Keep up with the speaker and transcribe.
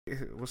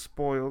it was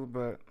spoiled,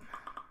 but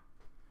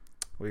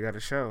we got a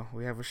show.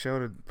 We have a show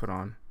to put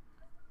on.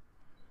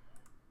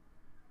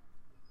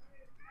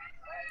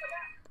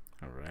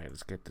 All right,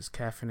 let's get this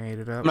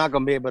caffeinated up. I'm not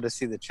gonna be able to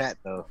see the chat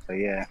though, so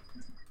yeah.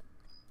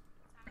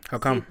 How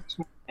come?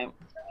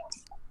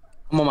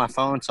 I'm on my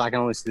phone, so I can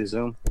only see the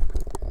Zoom.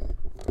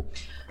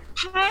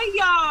 Hey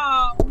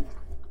y'all!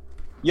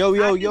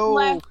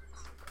 Yo.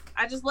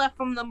 I just left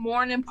from the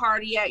morning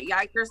party at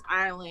Yikers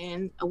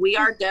Island. We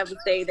are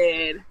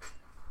devastated.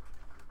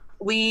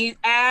 We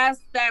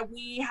ask that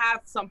we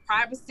have some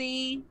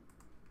privacy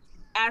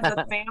as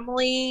a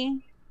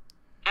family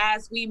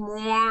as we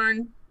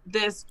mourn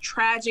this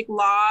tragic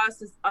loss,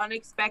 this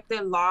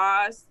unexpected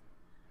loss.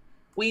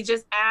 We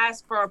just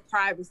ask for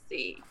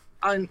privacy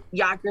on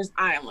Yikers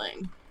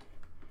Island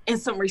and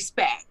some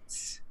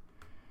respect.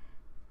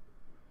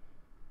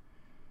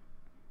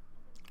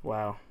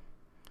 Wow.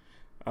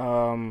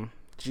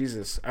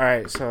 Jesus. All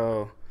right,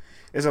 so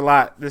it's a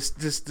lot.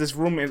 This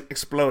room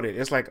exploded.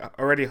 It's like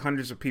already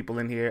hundreds of people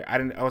in here.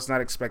 I was not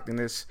expecting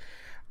this.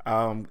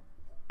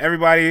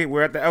 Everybody,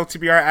 we're at the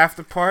LTBR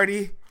after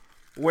party.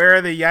 Where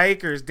are the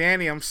Yikers?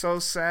 Danny, I'm so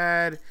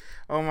sad.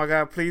 Oh my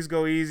God, please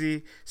go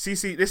easy.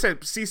 CC, they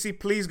said, CC,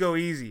 please go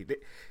easy.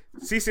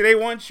 CC, they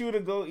want you to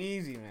go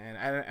easy, man.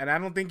 And I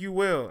don't think you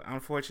will,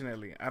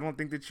 unfortunately. I don't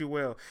think that you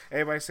will.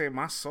 Everybody say,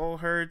 my soul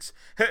hurts.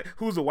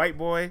 Who's a white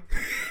boy?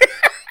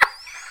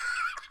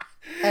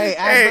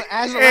 Hey,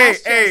 as the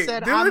last chat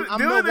said, I'm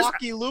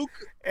Milwaukee Luke,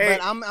 but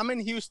I'm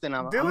in Houston.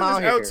 I'm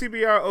out here.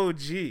 LTBR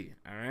OG,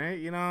 all right?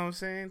 You know what I'm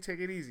saying?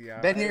 Take it easy,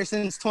 y'all. Been here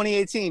since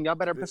 2018. Y'all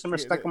better put some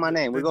respect on my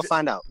name. We'll go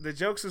find out. The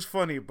jokes is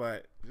funny,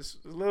 but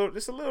just a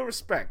little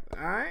respect,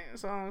 all right?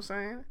 That's all I'm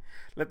saying.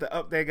 Let the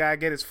update guy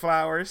get his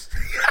flowers.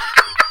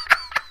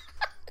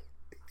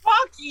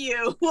 Fuck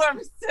you,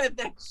 whoever said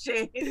that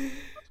shit.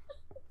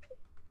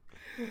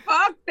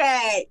 Fuck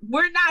that.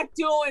 We're not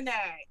doing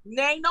that.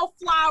 There ain't no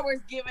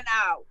flowers given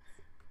out.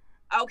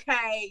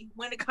 Okay,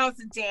 when it comes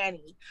to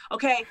Danny.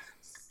 Okay,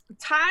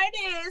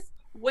 Titus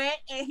went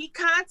and he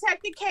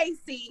contacted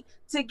Casey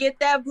to get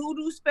that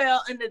voodoo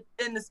spell in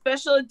the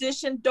special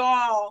edition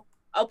doll.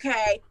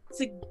 Okay,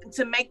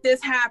 to make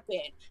this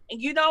happen.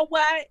 And you know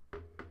what?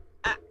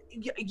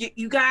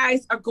 You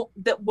guys are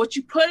what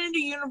you put in the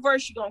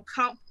universe.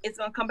 It's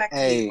gonna come back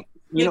to you.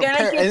 You're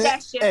gonna get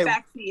that shit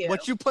back to you.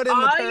 What you put in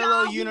the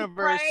parallel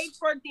universe. Prayed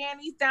for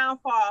Danny's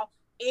downfall.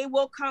 It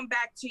will come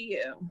back to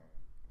you.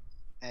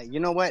 Hey, you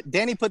know what?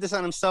 Danny put this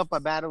on himself by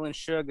battling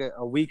Suge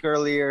a week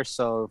earlier,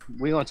 so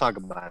we're gonna talk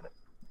about it.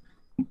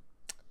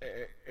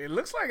 It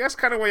looks like that's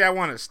kind of where I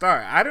want to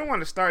start. I didn't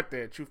want to start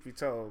there, truth be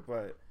told,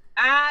 but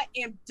I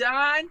am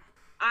done.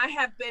 I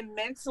have been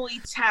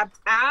mentally tapped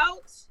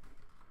out.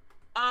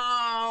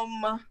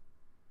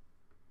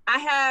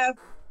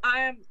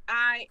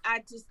 I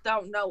just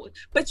don't know.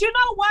 But you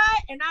know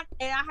what? And I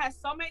had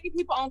so many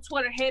people on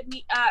Twitter hit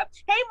me up.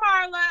 Hey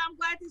Marla, I'm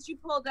glad that you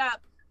pulled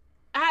up.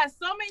 I had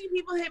so many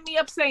people hit me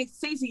up saying,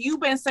 Cece, you've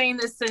been saying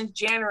this since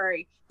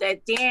January,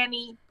 that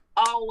Danny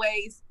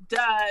always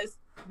does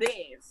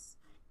this.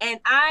 And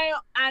I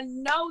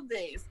know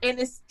this, and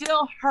it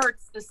still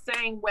hurts the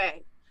same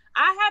way.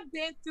 I have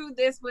been through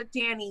this with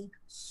Danny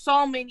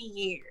so many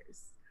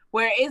years,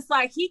 where it's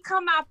like he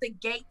come out the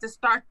gate to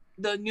start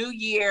the new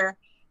year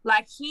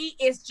like he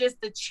is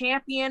just the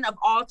champion of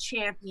all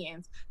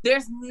champions.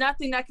 There's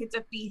nothing that can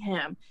defeat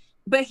him.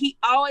 But he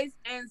always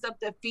ends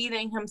up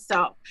defeating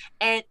himself.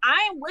 And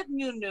I am with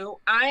Nunu.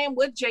 I am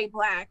with Jay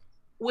Black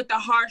with the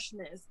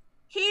harshness.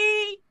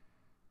 It's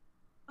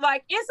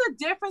a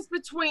difference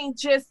between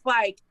just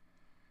like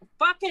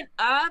fucking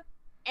up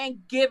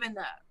and giving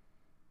up.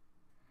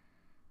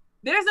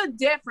 There's a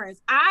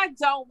difference. I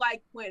don't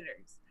like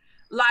quitters.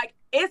 Like,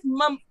 it's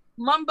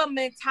Mamba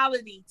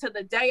mentality to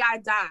the day I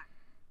die.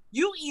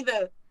 You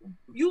either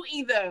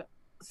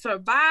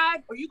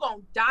survive or you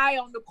gonna die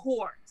on the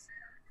court.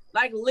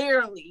 Like,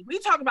 literally, we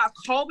talk about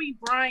Kobe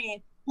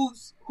Bryant, who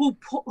tore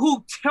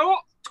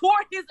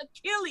his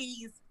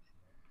Achilles,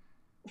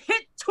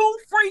 hit 2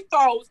 free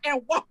throws,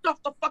 and walked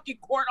off the fucking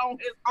court on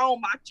his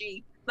own, my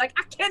G. Like,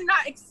 I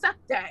cannot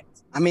accept that.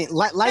 I mean,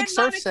 like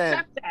Surf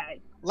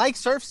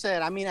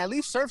said, I mean, at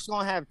least Surf's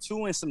gonna have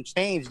 2 and some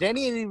change. They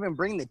didn't even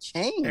bring the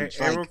change.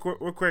 Hey,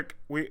 real quick,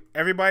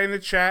 everybody in the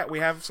chat, we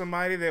have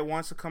somebody that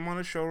wants to come on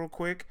the show real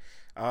quick.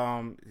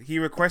 He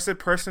requested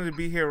person to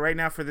be here right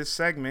now for this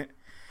segment.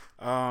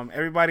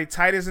 Everybody,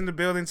 Titus in the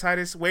building.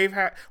 Titus, wave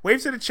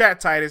to the chat.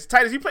 Titus,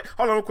 you play.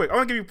 Hold on, real quick. I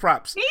want to give you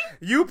props.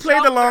 You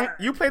played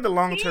the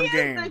long term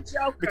game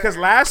because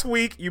last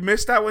week you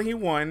missed out when he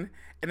won,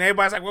 and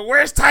everybody's like, "Well,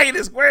 where's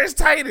Titus? Where's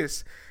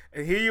Titus?"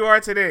 And here you are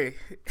today.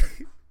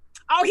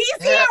 Oh,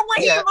 he's here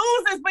when he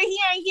loses, but he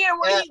ain't here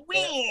when he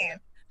wins.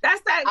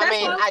 That's what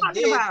I'm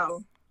talking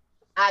about.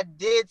 I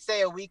did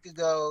say a week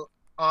ago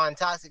on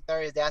Toxic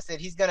Thursday, I said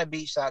he's gonna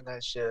beat Shotgun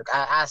Suge.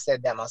 I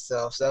said that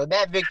myself. So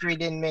that victory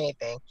didn't mean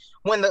anything.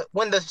 When the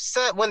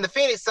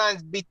Phoenix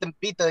Suns beat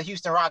the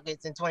Houston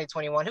Rockets in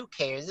 2021, who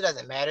cares? It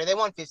doesn't matter. They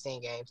won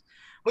 15 games.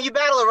 When you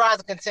battle a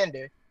rising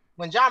contender,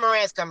 when John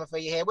Morant's coming for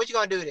your head, what you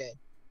gonna do then?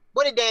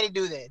 What did Danny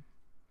do then?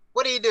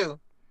 What did he do?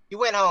 He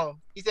went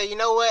home. He said, "You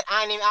know what?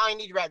 I ain't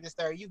need to rap this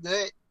third. You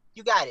good?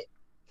 You got it.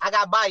 I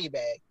got body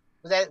bag."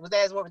 Was that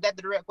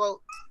the direct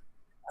quote?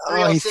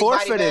 Oh, he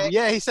forfeited.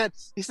 Yeah, he said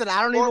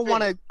I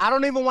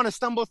don't even want to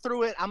stumble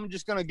through it. I'm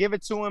just gonna give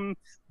it to him.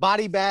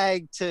 Body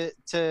bag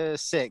to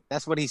Sick.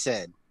 That's what he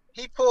said.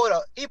 He pulled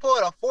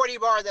a 40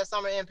 bars at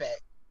Summer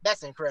Impact.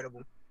 That's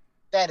incredible.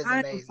 That is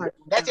amazing.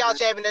 That's y'all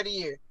champion of the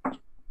year.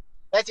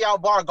 That's y'all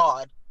bar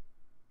god.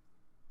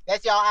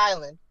 That's y'all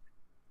island.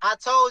 I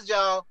told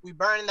y'all we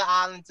burning the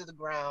island to the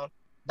ground.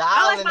 The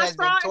island has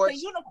been torched.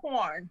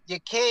 Unicorn.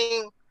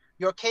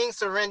 Your king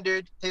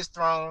surrendered his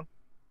throne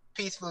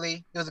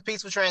peacefully. It was a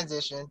peaceful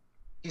transition.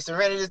 He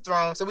surrendered his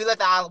throne, so we let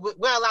the island.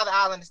 We allowed the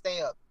island to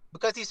stay up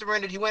because he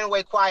surrendered. He went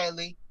away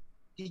quietly.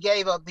 He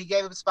gave up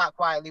the spot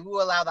quietly. We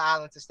will allow the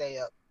island to stay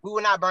up. We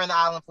will not burn the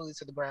island fully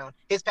to the ground.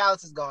 His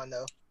palace is gone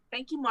though.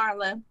 Thank you,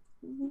 Marla.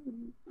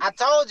 I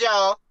told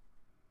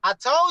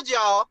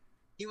y'all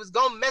he was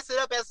gonna mess it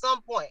up at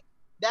some point.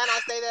 Did I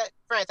not say that?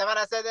 France, have I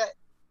not said that?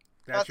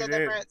 That you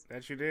did.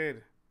 That you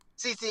did.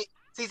 CC,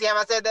 have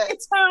I said that?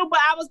 It's true, but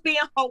I was being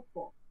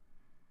hopeful.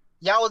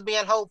 Y'all was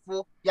being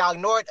hopeful. Y'all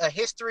ignored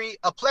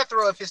a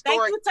plethora of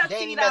historic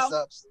Danny mess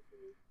ups.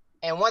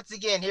 And once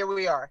again, here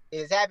we are.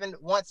 It has happened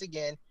once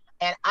again.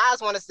 And I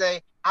just want to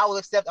say, I will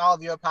accept all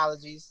of your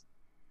apologies.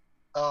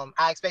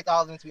 I expect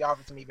all of them to be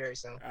offered to me very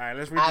soon. All right,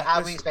 let's read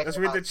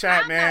the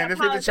chat, man.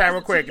 Let's read the chat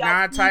real quick.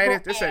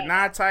 Titus. This said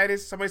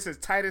Titus. Somebody says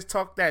Titus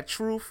talk that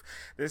truth.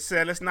 They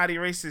said let's not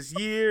erase this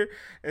year.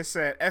 It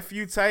said F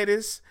you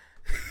Titus.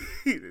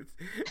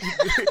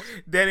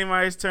 Danny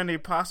Myers turned a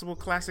possible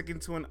classic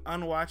into an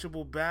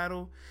unwatchable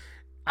battle.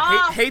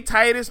 I hate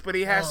Titus, but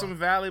he has some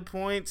valid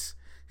points.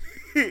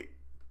 Hate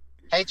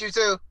you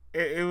too.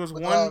 It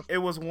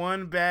was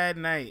one bad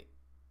night.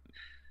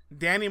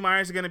 Danny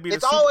Myers is gonna be.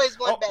 It's always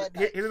one bad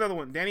night. Here's another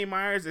one. Danny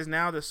Myers is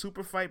now the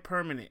super fight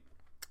permanent.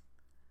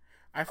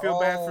 I feel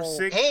bad for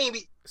Sick.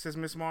 Says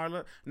Miss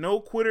Marla.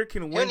 No quitter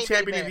can win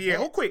champion of the year.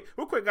 Real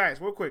quick,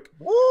 guys. Real quick.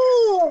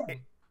 Woo!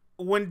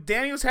 When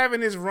Danny was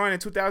having his run in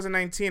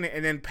 2019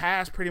 and then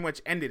Pass pretty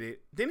much ended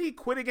it, didn't he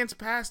quit against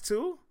Pass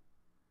too?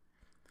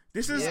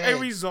 This is a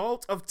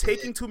result of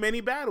taking too many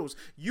battles.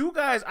 You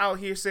guys out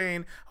here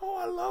saying, "Oh,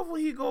 I love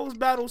when he goes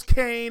battles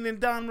Kane and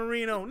Don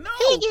Marino." No,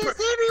 he gives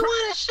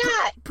everyone a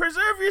shot.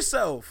 Preserve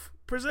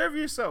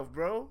yourself,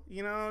 bro.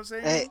 You know what I'm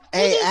saying? Hey,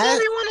 he gives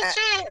everyone a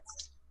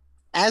chance.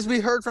 As we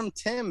heard from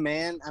Tim,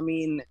 man, I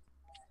mean,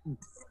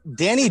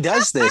 Danny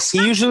does this.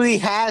 He usually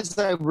has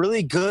a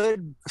really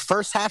good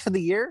first half of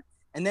the year,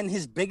 and then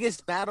his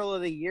biggest battle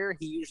of the year,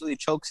 he usually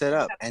chokes it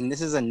up. And this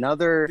is his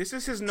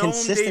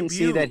consistency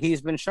debut that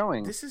he's been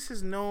showing. This is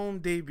his gnome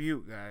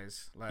debut,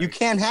 guys. You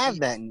can't have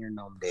that in your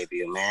gnome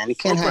debut, man. You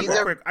can't have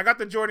that. Quick. I got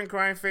the Jordan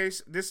crying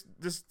face. This.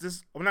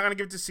 I'm not gonna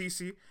give it to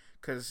Cece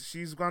because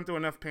she's gone through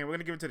enough pain. We're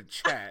gonna give it to the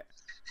chat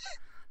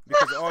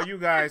because all you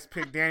guys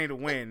picked Danny to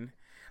win.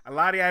 A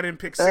lot of y'all didn't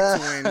pick Sick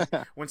to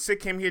win. When Sick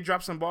came here,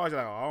 dropped some bars.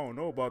 You're like, I don't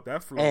know about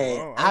that flow.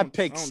 Hey, I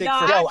picked Sick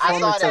for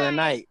performance of the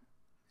night.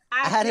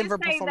 I had him for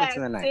performance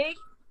of the night.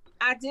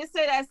 I did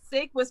say that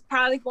Sick was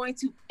probably going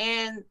to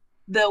end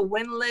the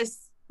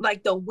winless,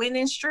 like the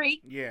winning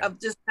streak of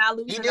just not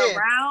losing a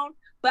round.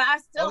 But I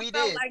still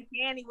felt like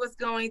Danny was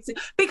going to,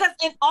 because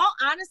in all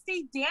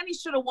honesty, Danny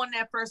should have won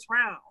that first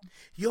round.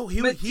 Yo,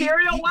 he could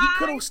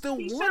have still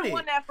won it.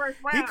 Won that first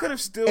round. He could have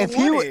still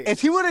won it.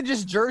 If he would have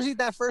just jerseyed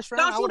that first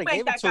round, I would have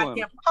gave it to him.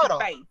 Hold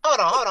on.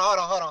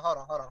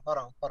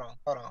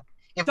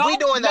 If we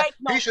doing that,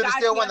 he should have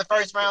still won the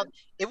first round.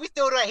 If we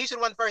still doing that, he should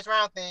have won the first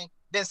round thing.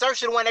 Then Surf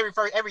should have won every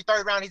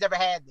third round he's ever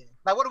had. Then,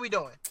 like, what are we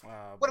doing?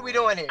 What are we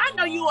doing here? I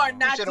know you are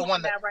not. He should have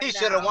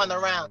won the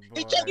round.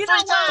 He kept 3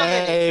 times.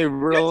 Hey,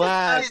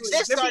 relax.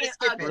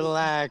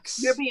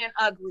 Relax. You're being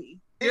ugly.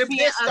 You're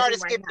being ugly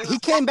right now. He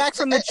came back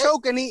from the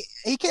choke and he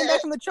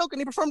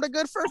performed a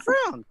good first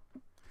round.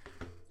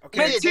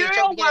 Okay.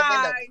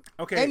 Material-wise.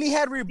 Okay. And he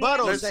had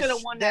rebuttals should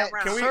have won that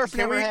round. Surf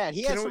never had.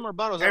 He had some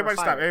rebuttals.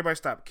 Everybody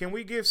stop. Can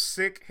we give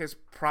Sick his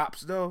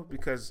props though?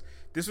 Because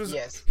this was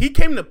he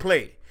came to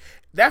play.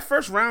 That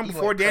first round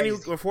before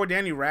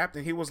Danny rapped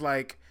and he was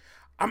like,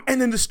 I'm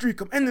ending the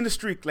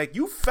streak. Like,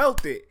 you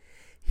felt it.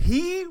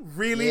 He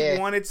really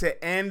wanted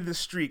to end the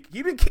streak.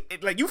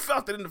 You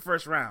felt it in the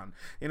first round.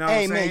 You know what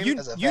I'm saying?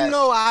 Man, you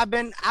know I've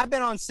been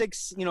on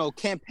Sick's,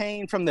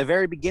 campaign from the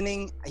very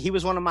beginning. He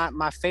was one of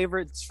my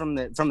favorites from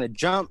the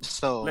jump.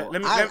 So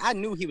I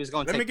knew he was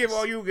going to. Let me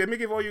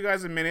give all you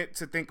guys a minute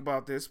to think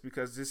about this,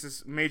 because this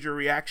is major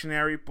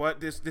reactionary,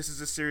 but this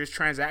is a serious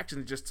transaction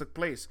that just took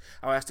place.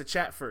 I'll ask the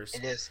chat first.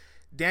 It is.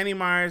 Danny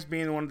Myers,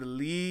 being one of the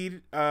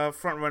lead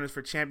front runners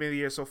for Champion of the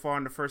Year so far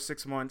in the first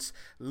 6 months,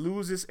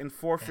 loses and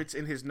forfeits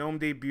in his Gnome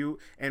debut,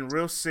 and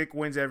Real Sick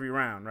wins every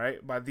round,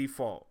 right, by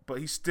default. But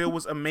he still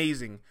was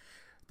amazing.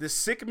 Does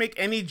Sick make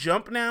any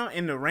jump now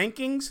in the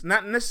rankings?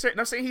 Not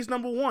saying he's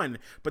number one,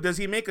 but does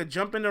he make a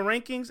jump in the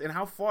rankings? And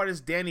how far does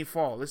Danny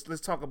fall?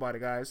 Let's talk about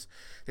it, guys.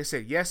 They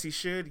said yes, he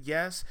should.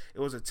 Yes, it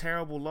was a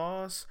terrible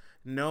loss.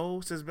 No,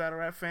 says Battle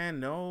Rap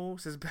Fan. No,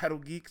 says Battle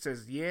Geek.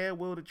 Says, yeah,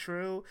 Will the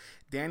Trill.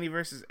 Danny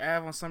versus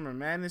Av on Summer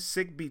Madness.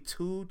 Sick beat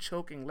 2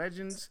 choking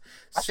legends.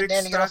 Sick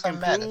stock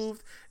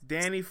improved.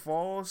 Danny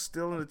falls,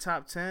 still in the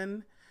top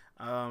 10.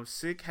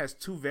 Sick has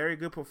 2 very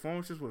good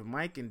performances with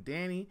Mike and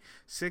Danny.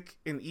 Sick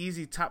and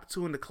Easy top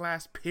 2 in the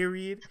class,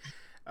 period.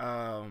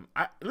 I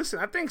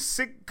think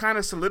Sick kind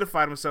of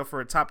solidified himself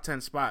for a top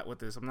 10 spot with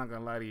this. I'm not going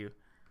to lie to you.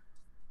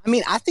 I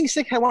mean, I think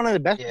Sick had one of the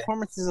best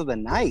performances of the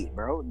night,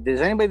 bro. Does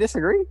anybody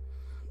disagree?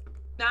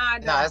 Nah,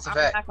 that's a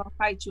fact. I'm not gonna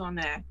fight you on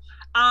that.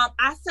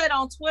 I said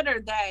on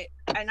Twitter that,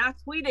 and I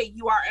tweeted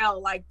URL,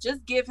 like,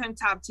 just give him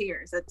top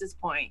tiers at this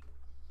point,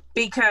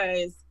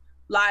 because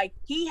like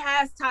he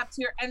has top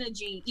tier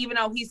energy, even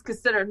though he's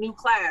considered new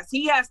class.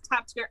 He has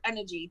top tier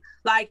energy.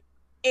 Like,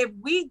 if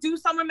we do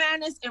Summer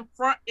Madness in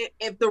front,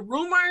 if the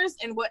rumors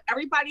and what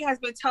everybody has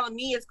been telling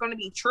me is going to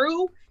be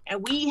true,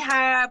 and we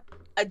have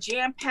a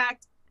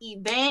jam-packed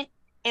event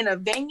in a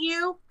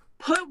venue,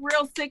 put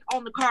Real Sick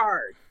on the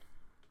card.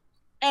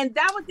 And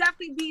that would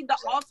definitely be the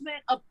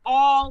ultimate of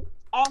all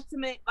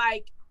ultimate,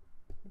 like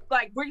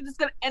we're just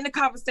gonna end the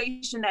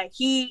conversation that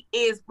he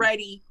is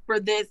ready for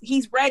this.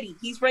 He's ready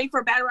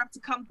for Battle Rap to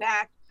come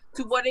back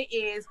to what it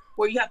is,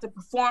 where you have to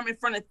perform in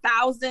front of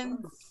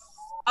thousands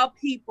of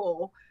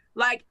people.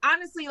 Like,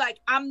 honestly, like,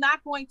 I'm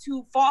not going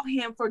to fault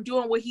him for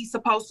doing what he's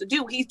supposed to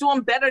do. He's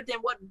doing better than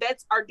what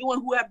vets are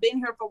doing who have been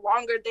here for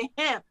longer than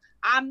him.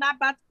 I'm not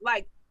about to,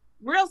 like,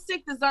 Real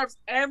Sick deserves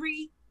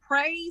every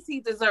praise. He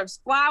deserves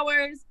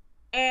flowers.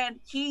 And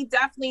he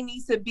definitely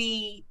needs to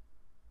be,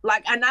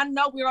 like, and I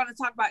know we're going to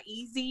talk about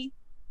Easy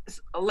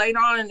later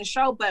on in the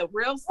show, but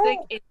Real Sick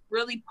is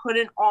really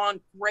putting on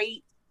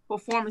great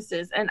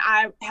performances. And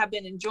I have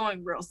been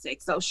enjoying Real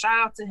Sick. So shout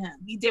out to him.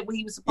 He did what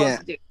he was supposed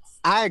to do.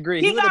 I agree.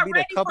 He got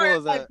ready for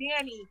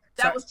Danny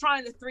that was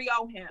trying to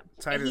 3-0 him.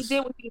 Titus, and he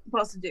did what he was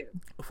supposed to do.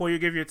 Before you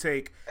give your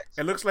take,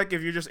 it looks like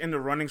if you're just in the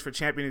runnings for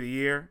Champion of the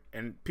Year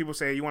and people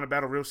say you want to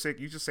battle Real Sick,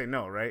 you just say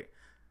no, right?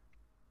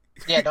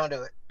 Yeah, don't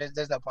do it.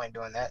 There's no point in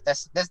doing that.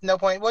 That's no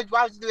point. Why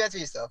would you do that to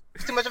yourself?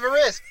 It's too much of a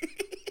risk.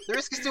 The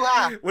risk is too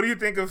high. What do you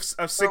think of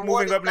Sick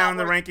moving up now in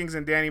the rankings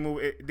and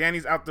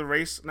Danny's out the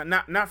race?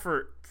 Not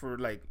for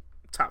like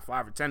top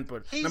 5 or 10,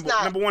 but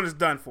number 1 is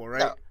done for, right?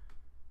 No.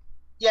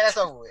 Yeah, that's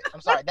over with.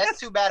 I'm sorry. That's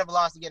too bad of a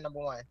loss to get number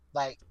 1.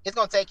 Like, it's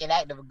gonna take an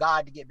act of a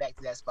god to get back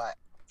to that spot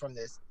from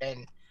this.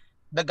 And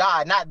the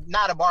god,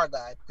 not a bar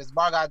god, because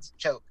bar gods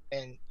choke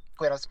and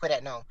quit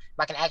that known.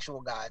 Like an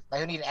actual god. Like,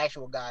 he'll need an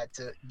actual god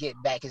to get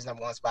back his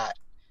number 1 spot.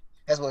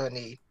 That's what he'll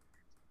need.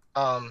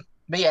 But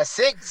yeah,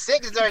 Sick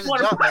deserves a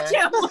jump, man.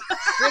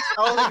 Sick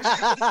only.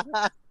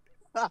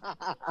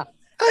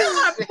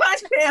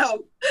 Punch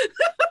him.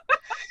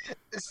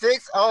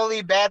 Sick's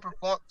only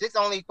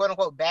quote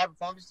unquote bad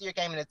performance this year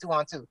came in a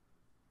 2-on-2.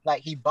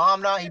 Like, he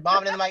bombed in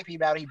the Mike P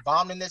battle. He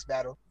bombed in this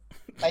battle.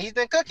 Like, he's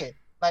been cooking.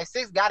 Like,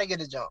 Sick's got to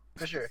get a jump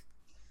for sure.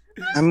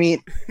 I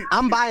mean,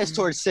 I'm biased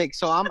towards Sick,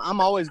 so I'm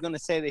always going to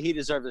say that he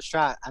deserves a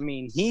shot. I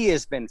mean, he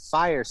has been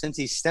fire since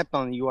he stepped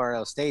on the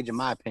URL stage, in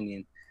my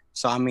opinion.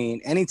 So, I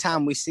mean,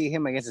 anytime we see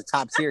him against a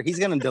top tier, he's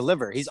going to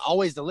deliver. He's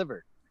always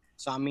delivered.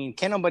 So, I mean,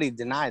 can't nobody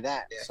deny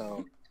that. Yeah.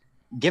 So,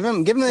 give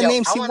him the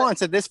names he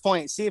wants at this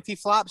point. See if he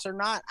flops or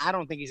not. I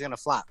don't think he's going to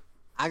flop.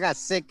 I got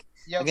Sick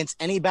against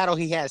any battle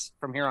he has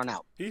from here on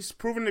out. He's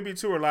proven to be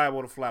too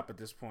reliable to flop at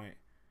this point.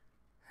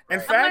 In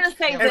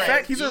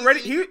fact, he's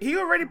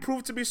already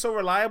proved to be so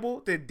reliable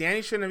that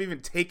Danny shouldn't have even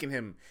taken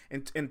him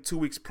in 2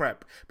 weeks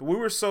prep. But we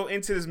were so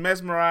into this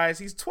mesmerized.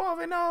 He's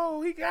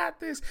 12-0. He got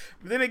this.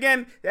 But then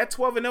again, that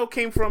 12-0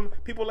 came from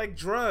people like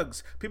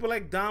Drugs, people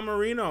like Don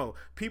Marino,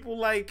 people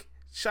like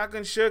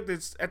Shotgun Shook.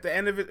 That's at the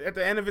end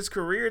of his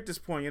career at this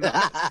point. You know,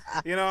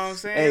 you know what I'm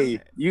saying?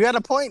 Hey, you got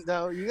a point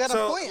though. You got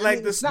a point.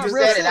 Like,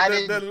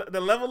 the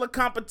level of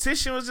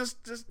competition was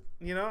just.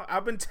 You know,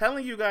 I've been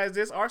telling you guys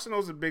this.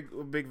 Arsenal's a big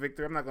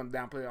victory. I'm not going to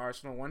downplay the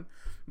Arsenal one,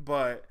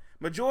 but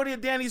majority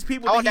of Danny's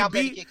people that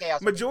he beat,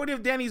 majority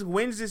of Danny's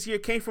wins this year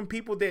came from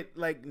people that,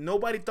 like,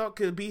 nobody thought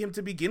could beat him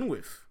to begin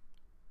with.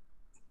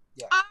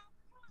 Yeah.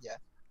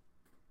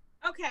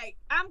 Okay,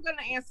 I'm going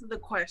to answer the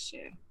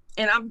question,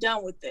 and I'm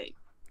done with it.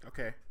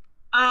 Okay.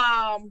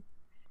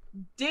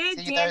 Did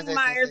Danny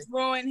Myers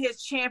ruin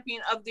his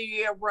Champion of the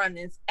Year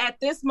run-ins?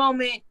 At this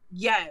moment,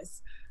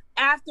 yes.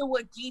 After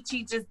what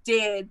Geechee just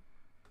did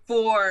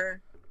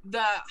for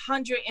the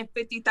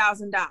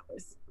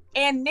 $150,000.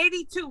 And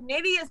Nitty too.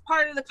 Nitty is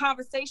part of the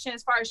conversation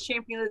as far as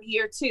Champion of the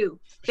Year too.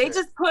 They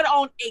just put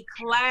on a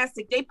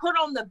classic. They put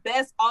on the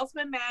best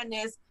Ultimate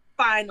Madness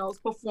finals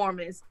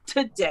performance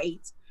to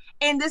date.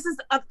 And this is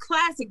a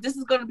classic. This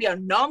is going to be a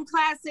Numb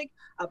classic,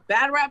 a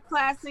Battle Rap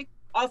classic,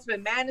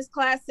 Ultimate Madness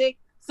classic.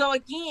 So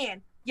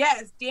again,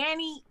 yes,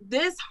 Danny,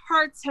 this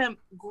hurts him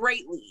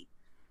greatly.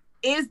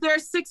 Is there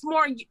 6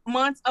 more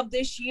months of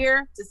this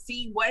year to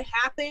see what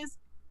happens?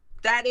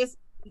 That is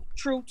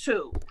true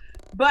too.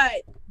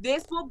 But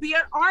this will be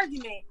an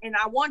argument, and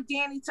I want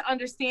Danny to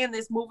understand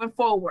this moving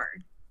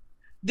forward.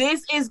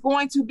 This is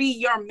going to be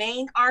your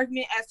main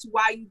argument as to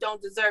why you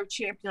don't deserve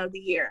champion of the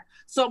year.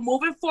 So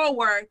moving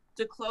forward,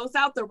 to close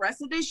out the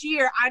rest of this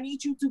year, I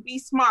need you to be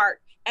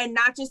smart and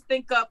not just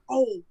think of,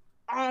 oh,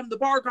 I'm the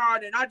bar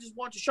guard and I just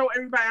want to show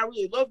everybody I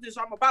really love this.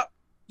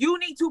 You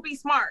need to be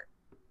smart.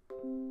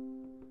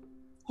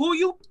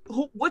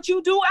 What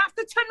you do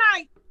after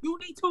tonight, you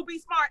need to be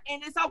smart,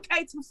 and it's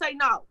okay to say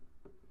no.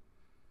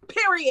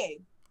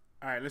 Period.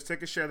 All right, let's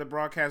take a share of the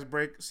broadcast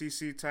break.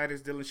 CC,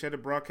 Titus, Dylan, share the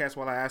broadcast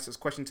while I ask this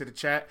question to the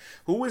chat.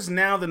 Who is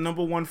now the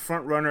number one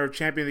front runner of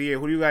Champion of the Year?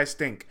 Who do you guys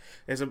think?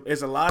 There's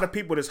a lot of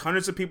people. There's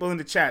hundreds of people in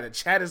the chat. The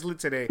chat is lit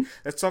today.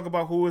 Let's talk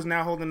about who is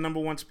now holding the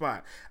number one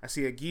spot. I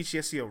see a Geechee.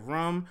 I see a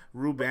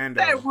Rubando.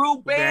 That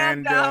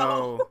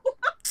Rubando.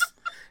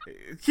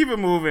 Keep it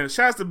moving.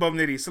 Shouts to Bum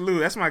Nitty.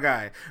 Salute. That's my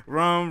guy.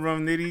 Rum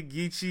Nitty,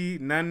 Geechee,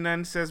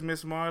 None, says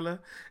Miss Marla.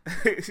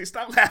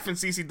 Stop laughing,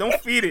 Cece. Don't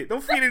feed it.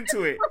 Don't feed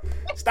into it.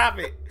 Stop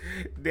it.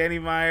 Danny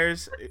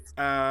Myers.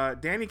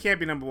 Danny can't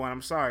be number one.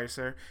 I'm sorry,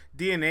 sir.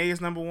 DNA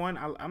is number one.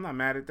 I'm not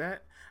mad at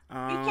that.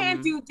 You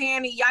can't do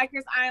Danny.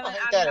 Yikers Island.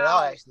 I don't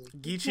know.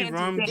 Geechee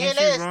Rum.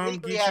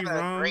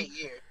 Great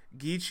year.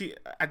 Geechee,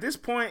 at this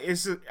point,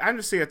 I'm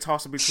just saying a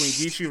toss up between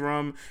Geechee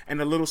Rum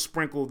and a little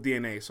sprinkle of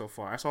DNA so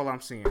far. That's all I'm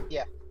seeing.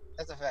 Yeah,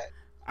 that's a fact.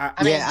 I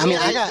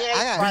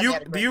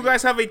got. Do you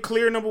guys have a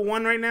clear number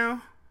one right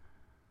now?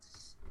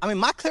 I mean,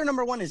 my clear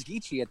number one is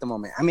Geechee at the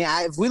moment. I mean,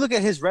 if we look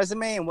at his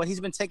resume and what he's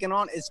been taking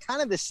on, it's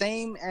kind of the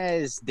same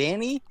as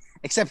Danny,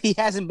 except he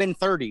hasn't been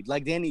 30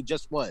 like Danny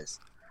just was.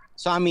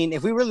 So, I mean,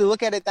 if we really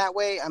look at it that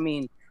way, I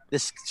mean, the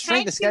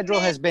strength of schedule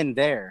has been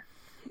there.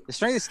 The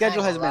strength of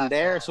schedule has been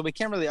there, so we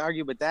can't really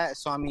argue with that.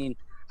 So, I mean,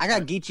 I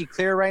got Geechee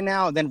clear right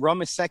now, then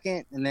Rum is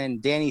second, and then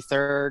Danny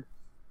third.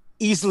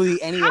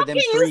 Easily any of them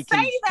three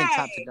can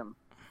top to them.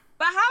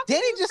 But how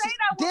can you say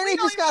that when Danny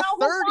just got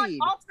 30?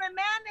 Ultimate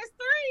Madness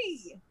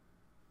 3.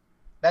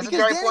 That's because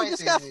a great Danny point.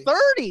 Just got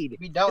 30.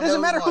 It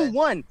doesn't matter who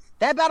won.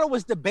 That battle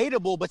was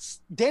debatable, but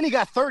Danny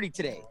got 30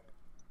 today.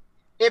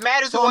 It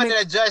matters who won in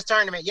a judge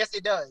tournament. Yes,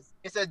 it does.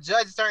 It's a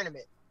judge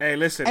tournament. Hey,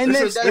 listen. And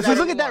then if you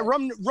look at that,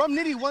 Rum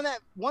Nitty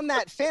won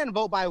that fan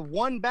vote by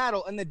one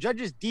battle, and the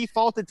judges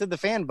defaulted to the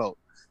fan vote.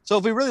 So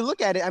if we really look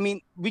at it, I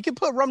mean, we could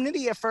put Rum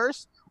Nitty at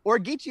first or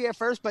Geechee at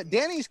first, but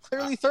Danny's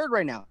clearly third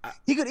right now.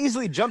 He could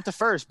easily jump to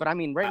first, but I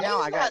mean, right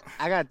now I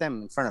got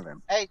them in front of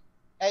him. Hey,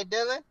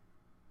 Dylan,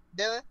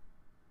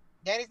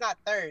 Danny's not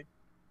third.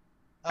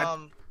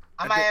 I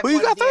might have who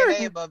you got DNA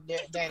third? above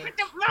Danny.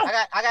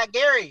 I got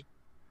Gary.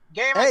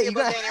 Gary might be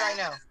above Danny right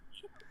now.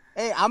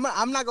 Hey, I'm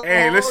not gonna.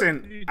 Hey,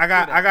 listen, I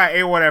got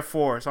A-Ward at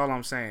 4. That's all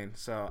I'm saying.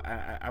 So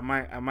I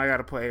might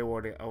gotta put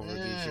A-Ward over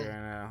Geechee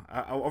right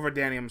now. Over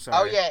Danny, I'm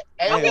sorry. Oh yeah,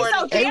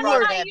 A-Ward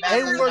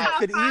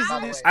could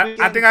easily.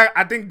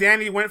 I think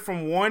Danny went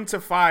from 1 to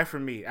 5 for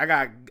me. I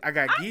got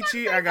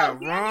Geechee, I got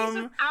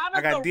Rum,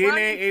 I got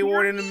DNA,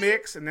 A-Ward in the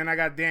mix, and then I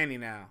got Danny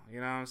now.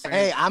 You know what I'm saying?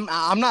 Hey,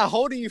 I'm not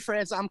holding you,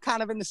 France. I'm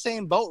kind of in the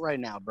same boat right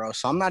now, bro.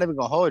 So I'm not even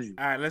gonna hold you.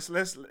 All right,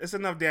 it's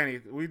enough,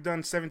 Danny. We've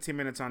done 17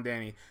 minutes on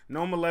Danny.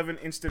 Gnome 11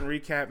 instant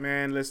recap,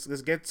 man. Let's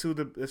get to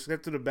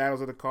the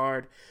battles of the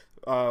card.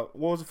 What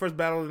was the first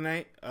battle of the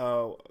night?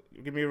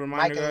 Give me a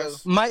reminder,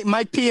 guys.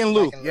 Mike P and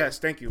Lou. Yes,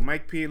 thank you,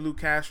 Mike P and Lou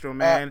Castro,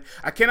 man.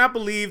 I cannot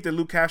believe that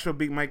Lou Castro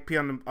beat Mike P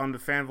on the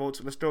fan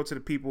votes. Let's throw it to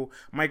the people.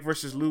 Mike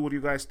versus Lou. What do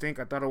you guys think?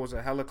 I thought it was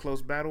a hella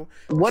close battle.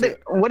 What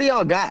do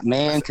y'all got,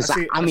 man? Because I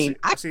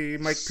see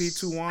Mike P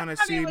 2-1. I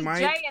see Mike.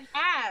 Jay and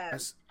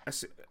F. I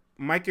see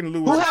Mike and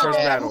Lou was the first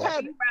battle. Who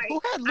had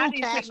Lou I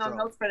didn't Castro? take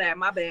no notes for that.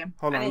 My bad.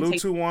 Hold on, Lou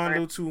 2-1.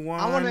 Lou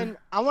 2-1.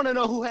 I want to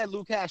know who had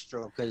Lou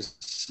Castro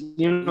because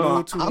Lou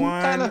 2-1. I'm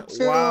kind of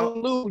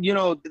feeling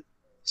Lou.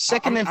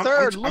 Second and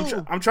third.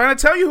 I'm trying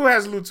to tell you who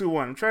has Lou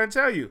 2-1. I'm trying to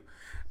tell you.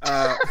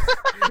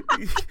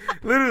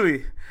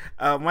 Literally.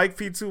 Mike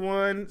P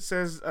 2-1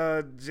 says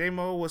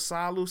J-Mo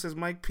Wasalu says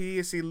Mike P.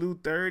 I see Lou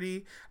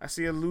 30. I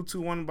see a Lou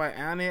 2-1 by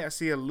Anne. I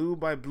see a Lou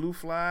by Blue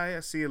Fly. I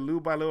see a Lou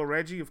by Lil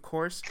Reggie. Of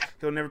course,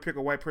 he'll never pick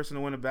a white person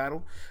to win a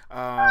battle.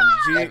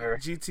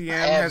 GTM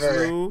has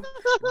Lou.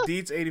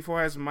 Deets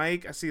 84 has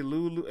Mike. I see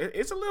Lou.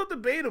 It's a little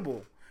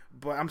debatable,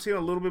 but I'm seeing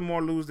a little bit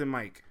more Lou's than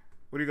Mike.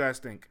 What do you guys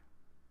think?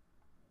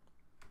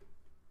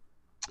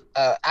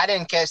 I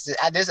didn't catch this.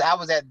 I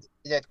was at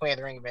Queen of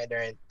the Ring event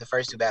during the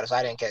first two battles, so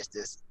I didn't catch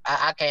this.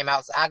 I came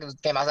outside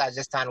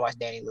just time to watch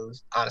Danny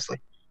lose, honestly.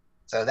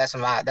 So that's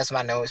when my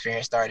no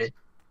experience started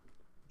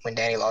when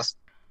Danny lost.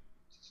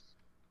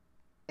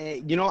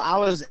 I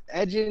was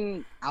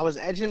edging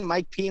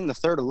Mike P in the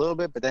third a little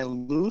bit, but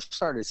then Lou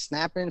started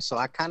snapping, so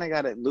I kind of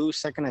got it Lou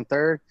second and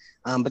third.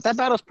 But that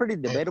battle's pretty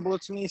debatable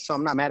to me, so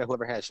I'm not mad at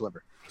whoever has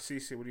whoever.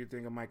 Cece, what do you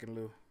think of Mike and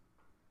Lou?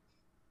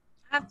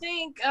 I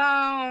think,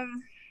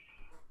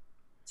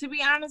 to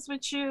be honest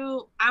with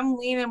you, I'm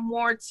leaning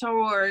more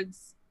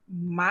towards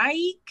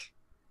Mike,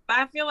 but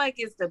I feel like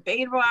it's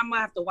debatable. I'm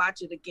gonna have to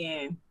watch it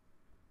again,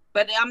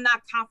 but I'm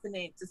not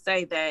confident to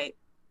say that.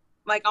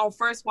 Like on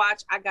first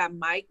watch, I got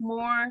Mike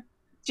more,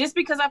 just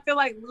because I feel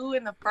like Lou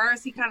in the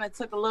first, he kind of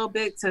took a little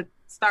bit to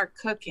start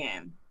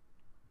cooking.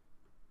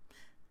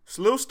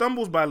 Lou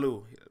stumbles by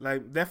Lou.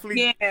 Like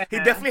definitely, yeah. He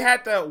definitely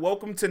had the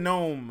welcome to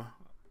Nome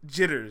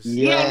jitters.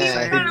 Yeah, he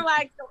was kind of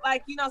like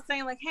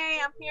saying like, hey,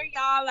 I'm here,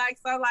 y'all. Like,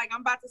 so like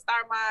I'm about to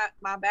start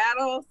my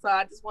battle, so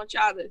I just want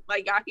y'all to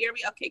like, y'all hear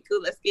me? Okay,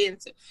 cool. Let's get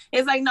into it.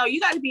 It's like, no, you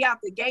got to be out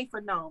the gate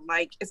for Nome.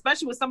 Like,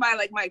 especially with somebody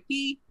like Mike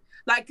P.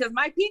 Like, cause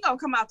Mike P gonna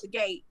come out the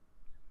gate.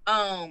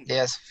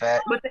 Yes,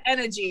 fact. With the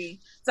energy.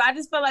 So I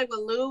just feel like with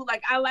Lou,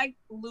 like I like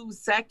Lou's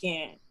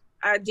second.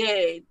 I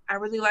did. I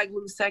really like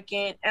Lou's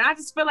second. And I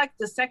just feel like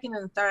the second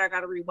and the third I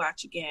gotta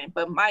rewatch again.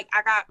 But Mike,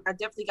 I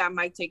definitely got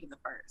Mike taking the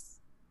first.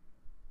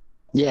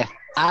 Yeah,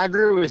 I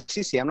agree with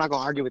Cece. I'm not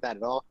gonna argue with that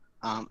at all.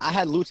 I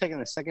had Lou taking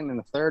the second and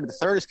the third. The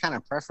third is kind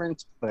of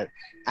preference, but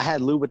I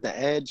had Lou with the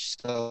edge.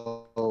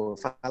 So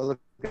if I look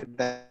at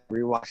that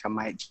rewatch, I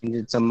might change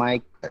it to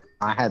Mike. But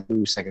I had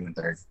Lou second and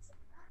third.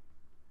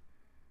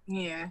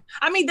 Yeah,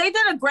 I mean they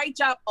did a great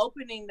job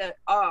opening the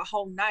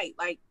whole night.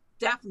 Like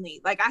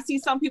definitely, like I see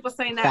some people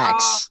saying that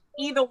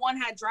either one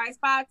had dry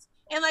spots,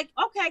 and like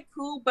okay,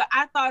 cool, but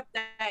I thought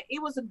that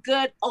it was a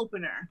good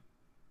opener.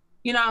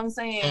 You know what I'm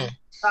saying?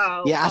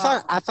 So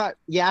yeah, I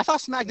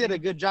thought Smack did a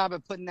good job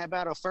at putting that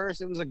battle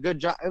first. It was a good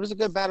job. It was a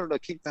good battle to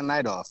kick the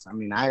night off. I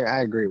mean,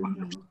 I agree with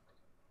you.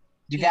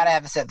 You gotta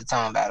have a set the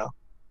tone battle.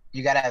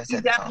 You gotta have a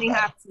set the tone battle. You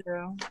definitely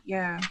have to.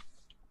 Yeah.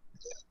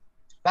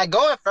 Like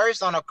going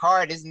first on a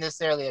card isn't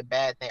necessarily a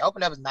bad thing.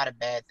 Open up is not a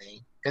bad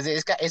thing because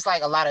it's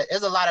like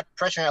there's a lot of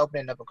pressure in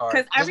opening up a card.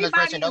 Because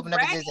everybody is opening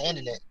up against the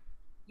internet.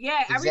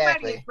 Yeah,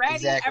 everybody is ready.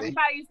 Exactly.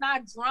 Everybody's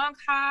not drunk,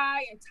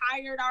 high, and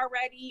tired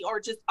already, or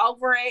just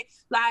over it.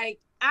 Like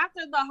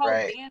after the whole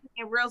Dan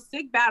and Real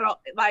Sick battle,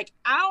 like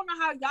I don't know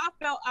how y'all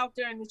felt out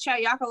there in the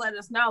chat. Y'all can let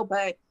us know,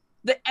 but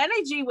the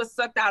energy was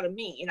sucked out of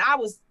me, and I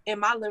was in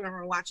my living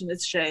room watching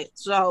this shit,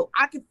 so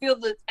I could feel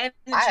the energy.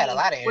 I had a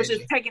lot of energy, which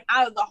is taken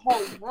out of the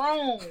whole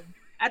room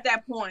at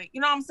that point.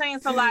 You know what I'm saying?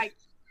 So like,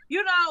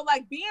 you know,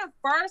 like being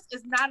first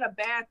is not a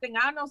bad thing.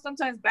 I know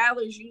sometimes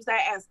battlers use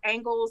that as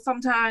angles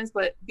sometimes,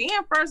 but being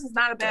first is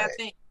not a bad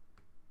thing.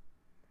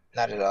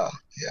 Not at all.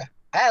 Yeah,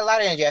 I had a lot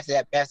of energy after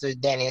that. After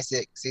Danny and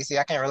Sick. See,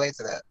 I can't relate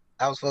to that.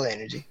 I was full of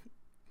energy.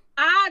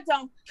 I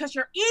don't, because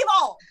you're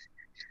evil.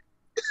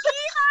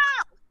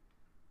 Evil.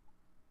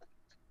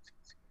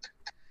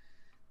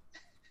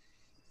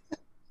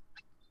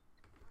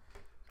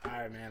 All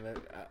right, man.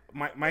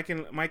 Mike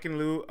and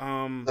Lou.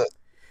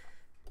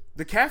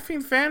 The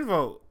caffeine fan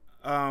vote.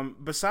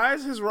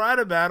 Besides his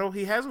rider battle,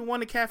 he hasn't won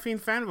the caffeine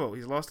fan vote.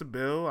 He's lost to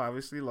Bill,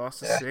 obviously lost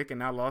to Sick, and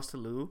now lost to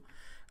Lou.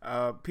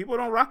 People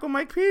don't rock with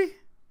Mike P.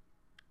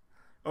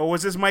 Or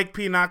was this Mike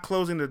P not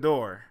closing the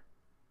door?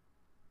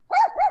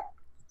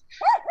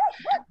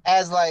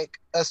 As like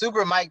a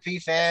super Mike P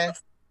fan,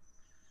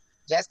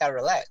 Jack's gotta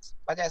relax.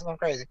 My Jack's going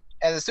crazy.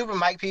 As a super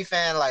Mike P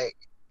fan, like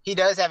he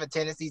does have a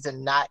tendency to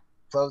not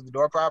close the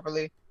door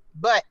properly.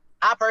 But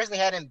I personally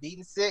had him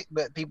beaten Sick,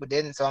 but people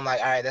didn't. So I'm like,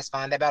 all right, that's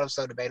fine. That battle was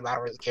so debatable. I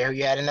don't really care who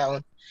you had in that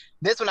one.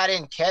 This one I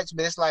didn't catch,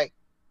 but it's like,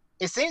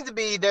 it seems to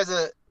be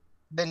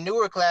the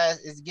newer class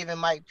is giving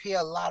Mike P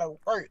a lot of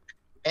work.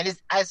 And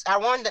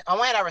on one hand,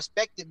 I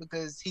respect it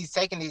because he's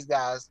taking these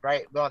guys,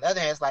 right? But on the other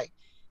hand, it's like,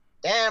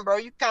 damn, bro,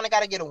 you kind of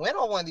got to get a win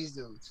on one of these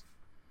dudes.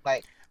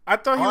 Like, I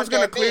thought he was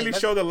going to clearly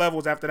show the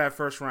levels after that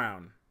first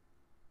round.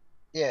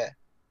 Yeah.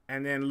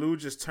 And then Lou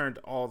just turned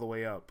all the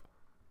way up.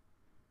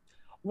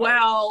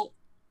 Well,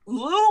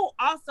 Lou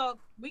also,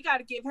 we got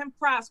to give him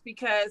props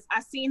because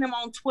I seen him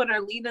on Twitter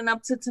leading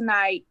up to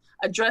tonight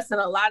addressing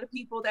a lot of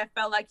people that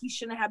felt like he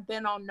shouldn't have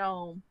been on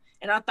Nome.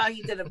 And I thought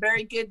he did a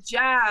very good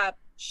job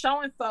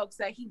showing folks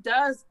that he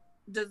does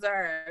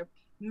deserve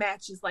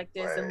matches like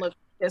this and look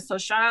like this. So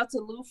shout out to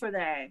Lou for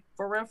that.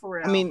 For real, for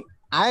real. I mean,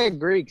 I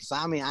agree because,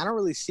 I mean, I don't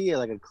really see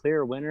like a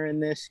clear winner in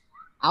this.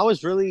 I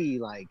was really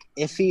like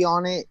iffy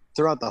on it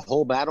throughout the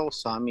whole battle.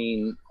 So, I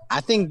mean, I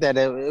think that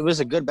it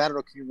was a good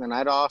battle to kick the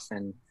night off.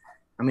 And,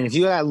 I mean, if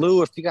you got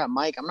Lou, if you got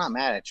Mike, I'm not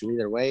mad at you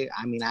either way.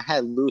 I mean, I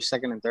had Lou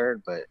second and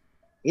third, but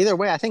either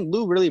way, I think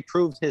Lou really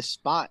proved his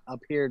spot up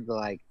here to,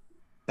 like,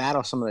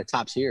 battle some of the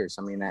top tiers.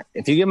 I mean,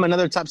 if you give him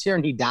another top tier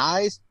and he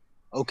dies,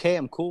 okay,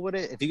 I'm cool with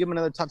it. If you give him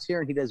another top tier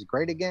and he does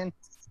great again,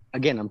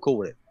 I'm cool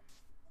with it.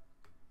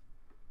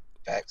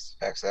 Facts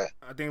that.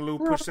 I think Lou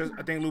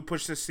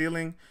pushed the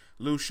ceiling.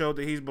 Lou showed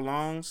that he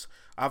belongs.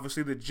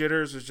 Obviously, the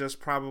jitters is just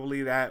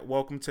probably that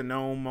welcome to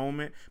Nome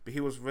moment, but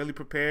he was really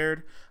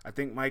prepared. I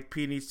think Mike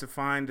P needs to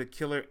find the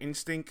killer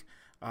instinct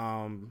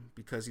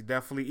because he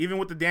definitely, even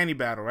with the Danny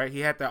battle, right? He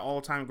had that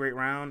all-time great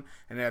round,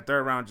 and that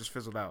third round just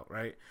fizzled out,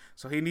 right?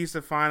 So he needs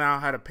to find out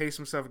how to pace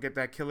himself and get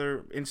that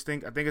killer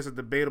instinct. I think it's a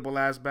debatable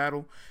last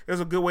battle. It was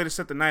a good way to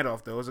set the night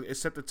off, though. It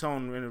set the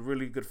tone in a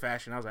really good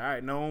fashion. I was like, all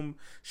right, Nome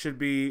should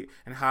be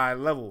in high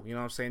level, you know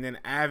what I'm saying? Then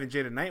Av and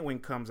Jay the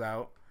Nightwing comes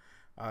out.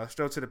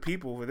 Straight to the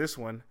people for this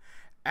one.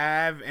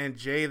 Av and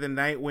Jay the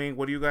Nightwing.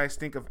 What do you guys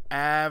think of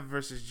Av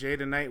versus Jay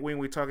the Nightwing?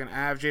 We're talking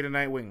Av, Jay the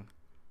Nightwing.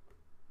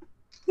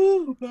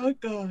 Oh my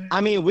god!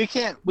 I mean, we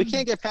can't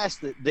get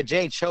past the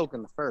Jay choke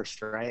in the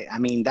first, right? I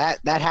mean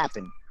that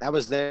happened. That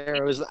was there.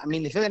 It was. I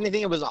mean, if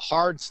anything, it was a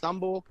hard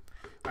stumble.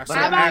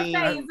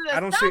 I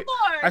don't see.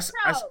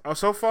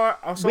 So far.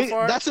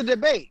 That's a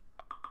debate.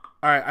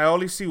 All right, I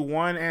only see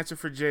one answer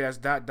for Jay. That's ...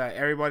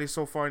 Everybody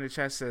so far in the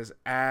chat says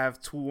Av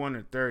 2-1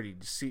 or 30.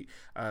 See,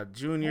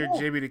 Junior,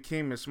 JB the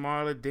King, Miss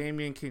Marla,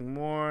 Damian King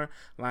Moore,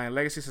 Lion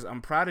Legacy says,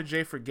 I'm proud of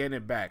Jay for getting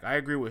it back. I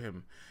agree with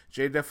him.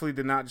 Jay definitely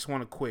did not just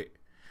want to quit.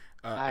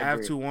 Av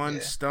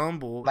 2-1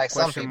 stumble like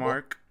question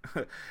mark.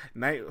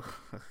 Night.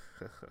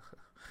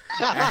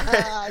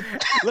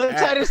 Let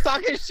Titus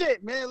talking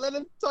shit, man. Let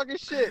him talking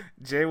shit.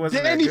 Jay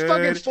wasn't then that he good.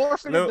 Fucking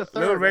forfeited the third.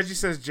 Little Reggie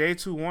says Jay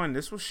 2-1.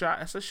 This was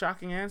That's a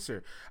shocking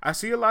answer. I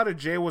see a lot of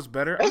Jay was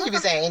better. I could be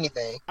saying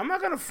anything. I'm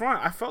not gonna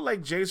front. I felt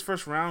like Jay's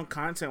first round,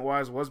 content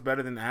wise, was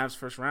better than Av's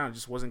first round. It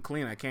just wasn't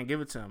clean. I can't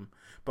give it to him.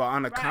 But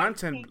on a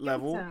content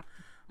level,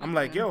 I'm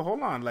like, yo,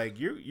 hold on. Like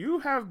you're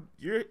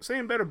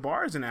saying better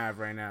bars than Av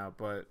right now,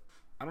 but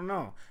I don't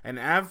know. And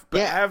Av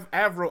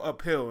wrote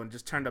uphill and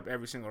just turned up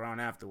every single round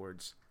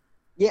afterwards.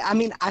 Yeah, I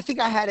mean, I think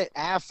I had it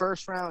Av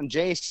first round,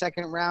 Jay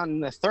second round,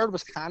 and the third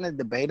was kind of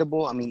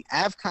debatable. I mean,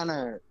 Av kind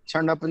of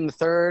turned up in the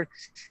third,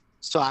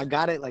 so I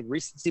got it like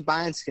recency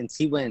bias since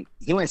he went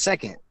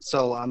second.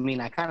 So I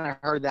mean, I kind of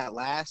heard that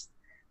last,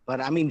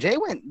 but I mean, Jay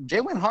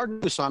went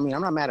hard too. So I mean,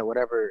 I'm not mad at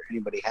whatever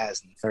anybody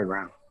has in the third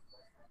round.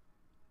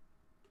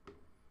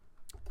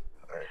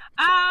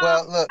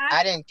 Well, look,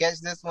 I didn't catch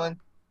this one.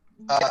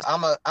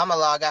 I'm a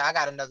log out. I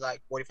got another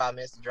like 45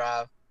 minutes to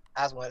drive.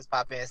 I just wanted to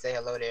pop in and say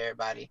hello to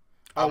everybody.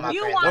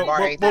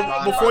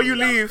 Before you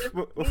leave,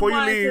 because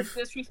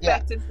we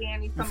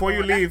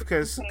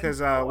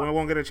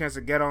won't get a chance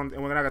to get on,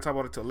 and we're not gonna talk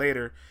about it till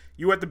later.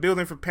 You at the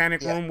building for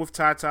Panic Room with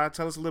Tata.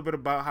 Tell us a little bit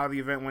about how the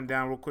event went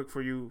down, real quick,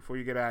 before you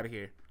get out of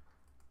here.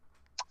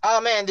 Oh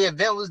man, the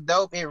event was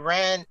dope. It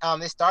ran.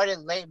 It started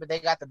late, but they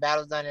got the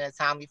battles done in a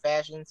timely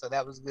fashion, so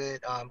that was good.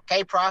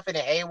 K Profit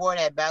and A Ward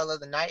had battle of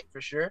the night for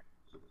sure.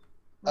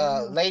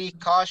 Lady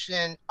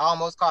Caution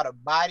almost caught a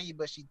body,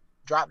 but she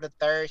dropped the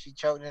third. She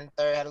choked in the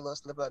third, had a little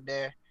slip up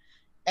there.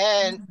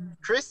 And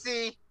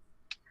Chrissy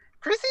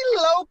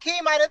low-key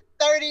might have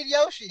 30'd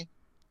Yoshi.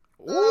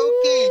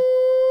 Low-key.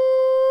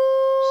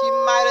 She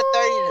might have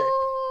 30'd her.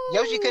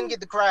 Yoshi couldn't get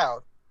the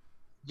crowd.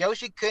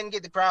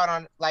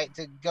 On, like,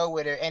 to go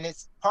with her. And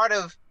it's part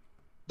of,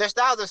 their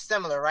styles are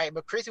similar, right?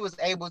 But Chrissy was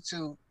able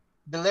to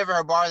deliver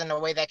her bars in a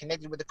way that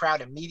connected with the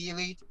crowd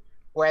immediately.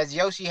 Whereas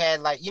Yoshi had,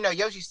 like,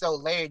 Yoshi's so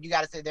layered, you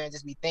got to sit there and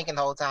just be thinking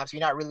the whole time, so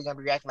you're not really going to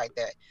be reacting like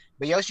that.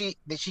 But Yoshi,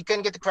 she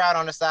couldn't get the crowd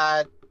on her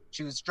side.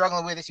 She was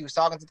struggling with it. She was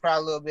talking to the crowd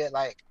a little bit.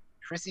 Like,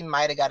 Chrissy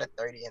might have got a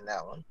 30 in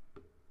that one.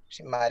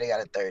 She might have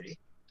got a 30.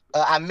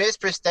 I missed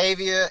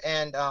Prestavia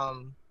and, I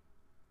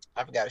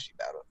forgot if she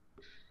battled.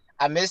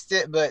 I missed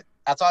it, but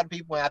I talked to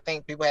people, and I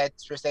think people had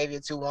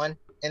Prestavia 2-1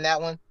 in that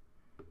one.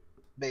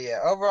 But yeah,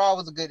 overall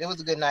it was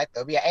a good night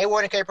though. But yeah, A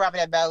Ward and K Profit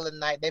had battle of the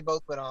night. They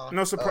both put on.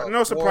 No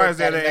surprise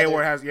there that A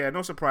Ward has. Yeah,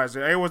 no surprise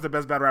there. A Ward's the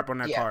best battle rapper on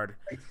that card.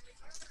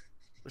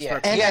 Yeah,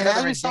 and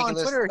as we saw on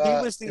Twitter, he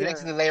was the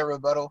next to the layer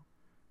rebuttal.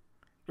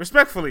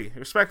 Respectfully.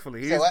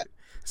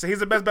 So he's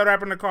the best battle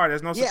rapper on the card.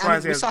 There's no surprise. Yeah, I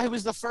mean, we saw he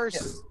was the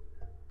first.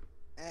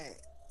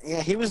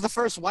 Yeah, he was the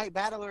first white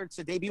battler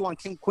to debut on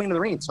Queen of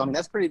the Ring. So I mean,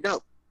 that's pretty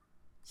dope.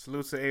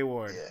 Salute to A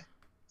Ward.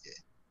 Yeah,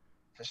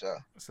 for sure.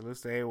 Salute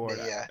to A Ward.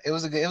 Yeah, it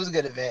was a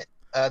good event.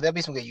 There'll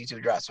be some good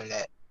YouTube drops from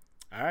that.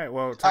 All right,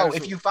 well.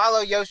 If you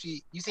follow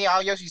Yoshi, you see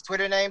all Yoshi's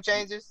Twitter name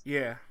changes?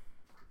 Yeah.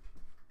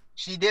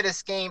 She did a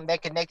scheme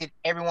that connected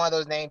every one of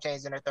those name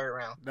changes in her third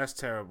round. That's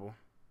terrible.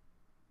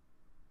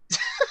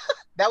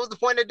 That was the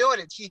point of doing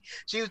it. She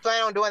was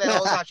planning on doing that the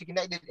whole time. She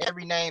connected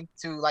every name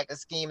to like a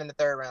scheme in the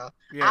third round.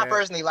 Yeah. I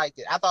personally liked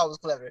it. I thought it was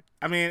clever.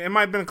 I mean, it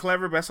might have been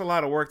clever, but that's a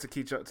lot of work to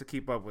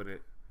keep up with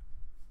it.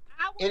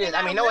 It is.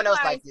 I mean, no one else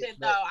liked it.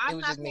 Though. I'm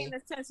not paying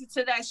attention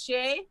to that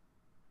shit.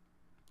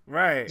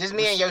 Right. Just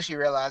me and Yoshi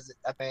realized it,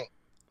 I think.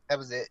 That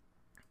was it.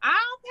 I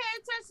don't pay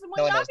attention.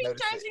 When y'all be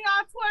changing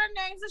y'all Twitter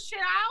names and shit,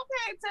 I don't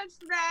pay attention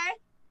to that.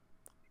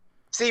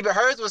 See, but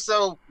hers was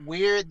so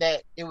weird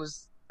that it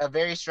was a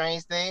very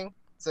strange thing.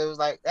 So it was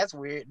like, that's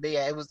weird. But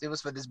yeah, it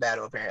was for this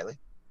battle, apparently.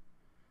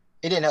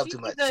 It didn't help too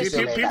much.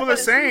 See, people are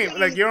saying,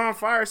 like, You're on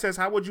Fire says,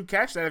 how would you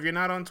catch that if you're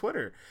not on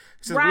Twitter?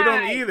 He says, we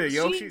don't either,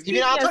 Yoshi. If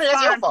you're not on Twitter,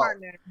 that's your fault.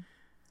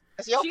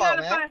 That's your fault,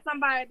 man. Find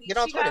somebody. Get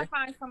on Twitter. Gotta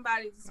find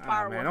somebody to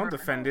spar with. Don't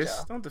defend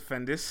this. Don't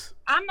defend this.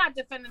 I'm not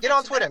defending. Get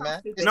on Twitter,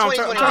 man. It's no,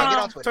 2021. Get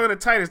on Twitter. Talking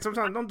to Titus.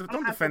 Sometimes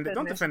don't defend it.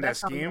 Don't defend that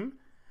scheme.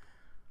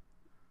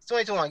 It's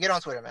 2021. Get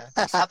on Twitter, man.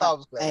 I thought it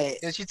was clever. Hey,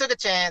 she took a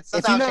chance.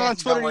 If you're not on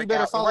Twitter, you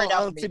better follow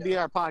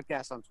LTBR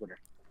podcast on Twitter.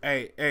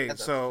 Hey.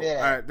 So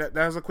that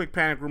was a quick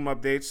Panic Room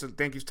update. So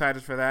thank you,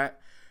 Titus, for that.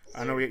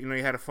 I know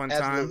you had a fun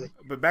time.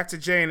 But back to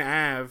Jay and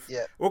Av.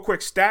 Yeah. Real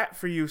quick stat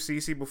for you,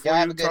 CC, before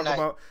you talk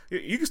about.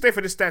 You can stay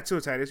for the stat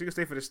too, Titus. You can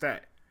stay for the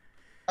stat.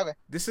 Okay.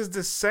 This is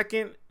the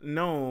second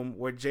Gnome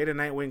where Jay the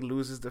Nightwing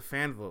loses the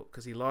fan vote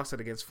because he lost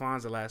it against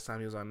Fonz the last time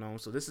he was on Gnome.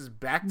 So this is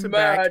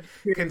back-to-back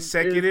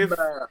consecutive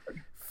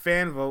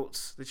fan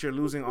votes that you're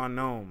losing on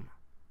Gnome.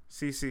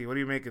 CC, what do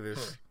you make of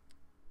this?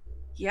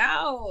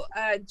 Yo,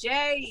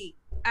 Jay,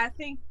 I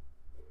think,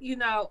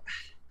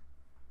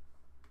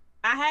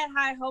 I had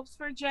high hopes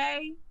for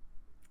Jay,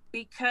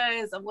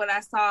 because of what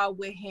I saw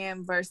with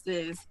him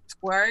versus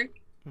Twerk.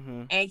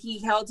 Mm-hmm. And he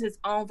held his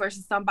own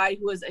versus somebody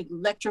who is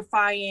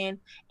electrifying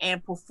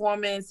and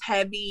performance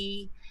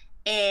heavy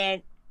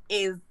and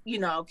is,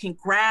 can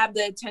grab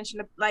the attention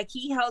of, like,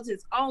 he held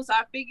his own. So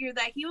I figured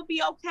that he'll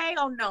be okay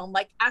on Gnome.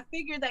 Like, I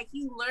figured that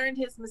he learned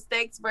his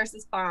mistakes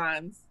versus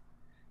Fonz,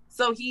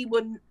 so he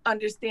wouldn't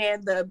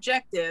understand the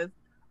objective.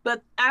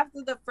 But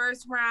after the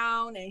first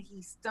round and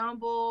he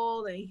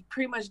stumbled and he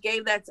pretty much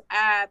gave that to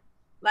Ab,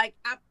 like,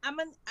 I'm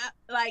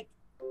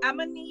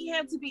gonna need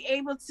him to be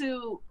able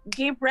to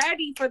get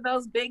ready for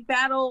those big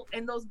battle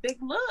and those big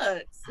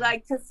looks.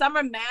 Like, because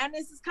Summer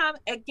Madness is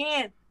coming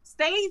again.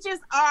 Stages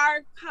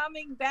are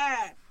coming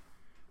back.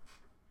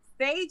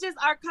 Stages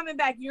are coming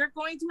back. You're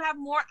going to have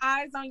more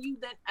eyes on you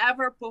than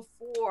ever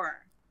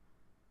before.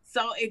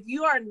 So if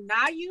you are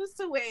not used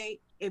to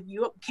it, if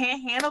you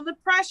can't handle the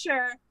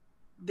pressure,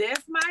 this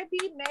might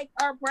be make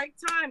or break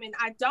time. And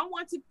I don't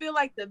want to feel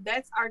like the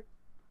vets are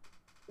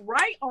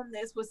right on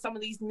this with some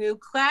of these new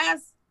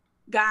class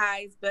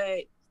guys,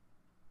 but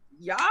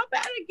y'all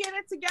better get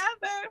it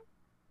together.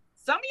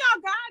 Some of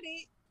y'all got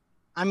it.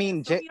 I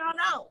mean,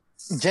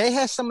 Jay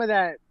has some of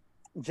that.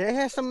 Jay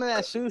has some of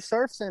that Sue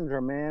Surf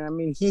syndrome, man. I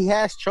mean, he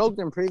has choked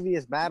in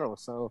previous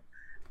battles, so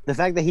the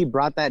fact that he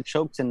brought that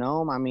choke to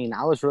Gnome, I mean,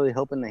 I was really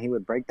hoping that he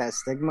would break that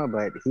stigma,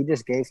 but he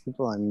just gave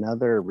people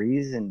another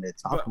reason to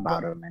talk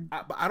about him, and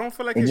I don't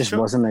feel like it just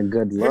wasn't a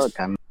good look.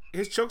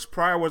 His chokes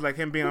prior was like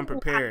him being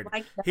unprepared.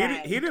 He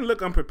didn't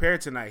look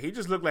unprepared tonight. He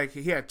just looked like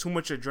he had too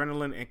much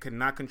adrenaline and could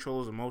not control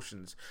his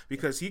emotions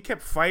because he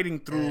kept fighting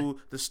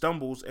through the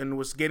stumbles and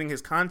was getting his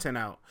content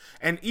out.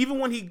 And even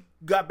when he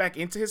got back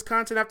into his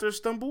content after a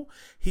stumble,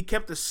 he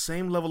kept the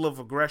same level of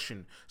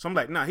aggression. So I'm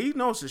like, nah, he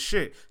knows his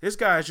shit. This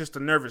guy is just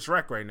a nervous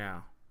wreck right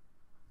now.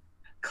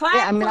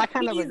 I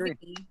kind of agree.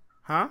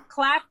 Huh?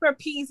 Clapper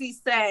Peasy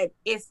said,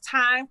 it's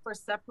time for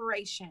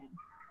separation.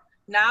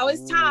 Now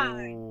it's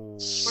time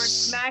for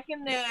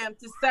smacking them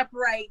to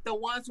separate the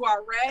ones who are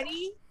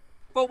ready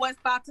for what's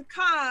about to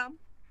come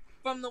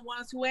from the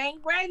ones who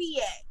ain't ready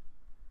yet.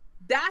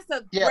 That's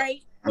a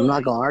great I'm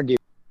not going to argue.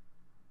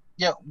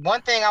 Yeah,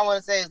 one thing I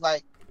want to say is,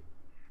 like,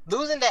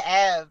 losing to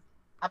Av,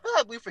 I feel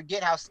like we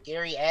forget how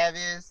scary Av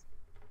is.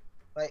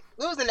 Like,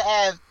 losing to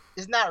Av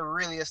is not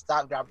really a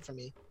stock dropper for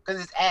me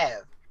because it's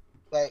Av.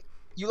 Like,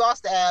 you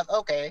lost to Av,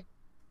 okay.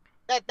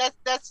 That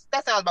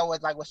sounds about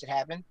what should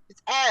happen.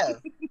 It's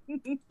Av.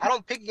 I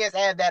don't pick against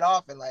Av that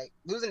often. Like,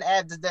 losing to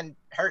Av just doesn't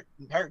hurt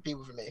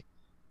people for me.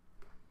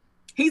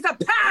 He's a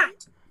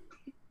pat.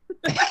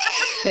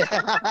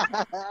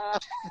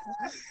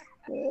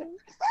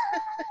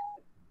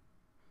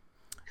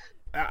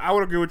 I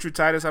would agree with you,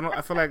 Titus.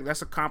 I feel like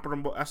that's a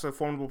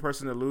formidable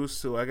person to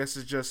lose to. I guess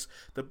it's just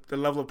the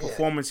level of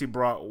performance he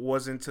brought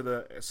wasn't to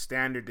the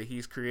standard that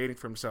he's creating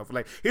for himself.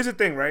 Like, here's the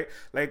thing, right?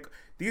 Like,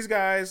 these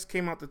guys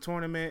came out the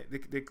tournament,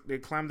 they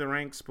climbed the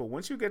ranks, but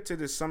once you get to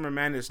this Summer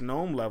Madness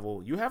Gnome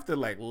level, you have to,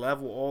 like,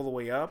 level all the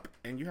way up,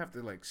 and you have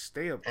to, like,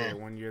 stay up there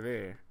when you're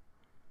there.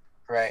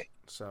 Right.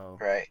 So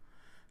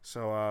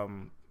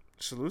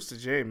salutes to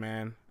Jay,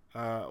 man.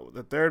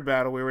 The third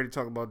battle, we already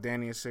talked about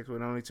Danny and Six. We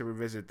don't need to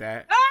revisit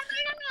that.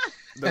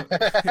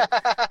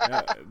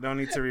 Don't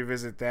need to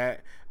revisit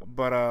that.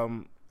 But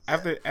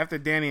after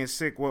Danny and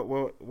Sick,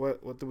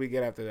 what do we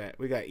get after that?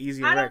 We got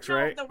Easy Rex,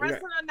 right? The rest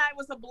of the night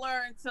was a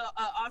blur until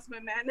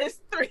Ultimate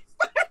Madness 3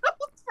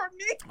 finals for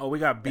me. Oh, we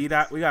got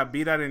B-Dot. We got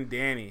B-Dot and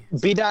Danny.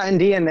 B-Dot and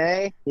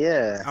DNA.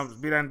 Yeah.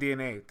 B-Dot and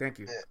DNA. Thank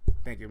you.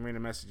 I'm reading the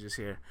messages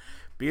here.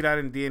 B-Dot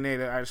and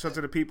DNA. All right, show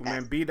to the people,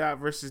 man. B-Dot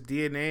versus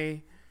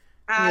DNA.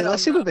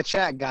 Let's see what the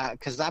chat got,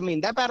 because I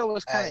mean that battle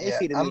was kind of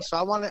iffy to me. So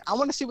I want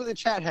to see what the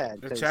chat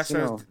had. The chat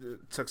says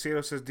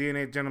Tuxedo says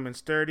DNA Gentleman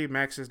Sturdy.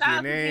 Max says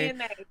DNA.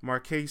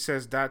 Marquez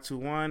says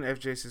 .21.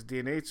 FJ says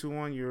DNA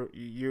 2-1.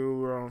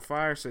 You're on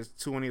fire says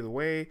 2-1 either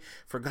way.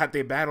 Forgot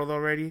they battled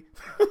already.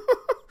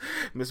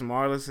 Miss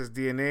Marla says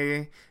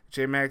DNA.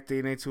 J Mac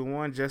DNA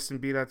 2-1. Justin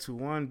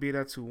B.21.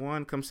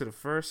 B.21 comes to the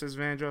first says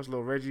Vandross.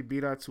 Lil Reggie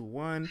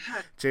B.21.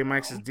 J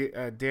Mike says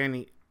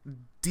Danny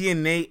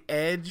DNA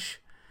Edge.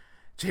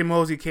 Jay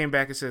Mosey came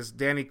back and says,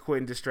 Danny quit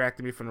and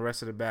distracted me from the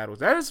rest of the battles.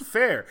 That is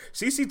fair.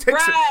 CC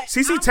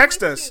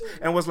texted us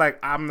and was like,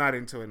 I'm not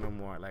into it no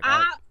more.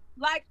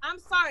 I'm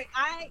sorry.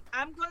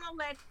 I'm going to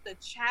let the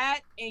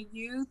chat and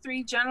you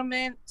three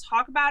gentlemen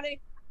talk about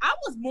it. I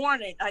was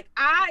mourning. Like,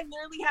 I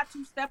literally had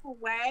to step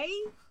away.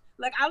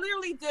 Like, I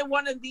literally did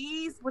one of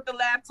these with the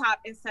laptop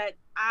and said,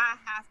 I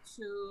have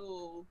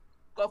to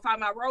go find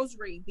my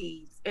rosary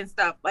beads and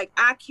stuff. Like,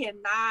 I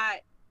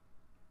cannot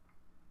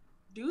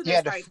do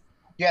this right now.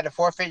 You had to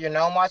forfeit your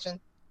Gnome watching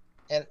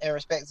in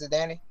respect to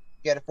Danny?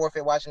 You had to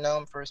forfeit watching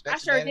Gnome for respect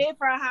to Danny? I sure did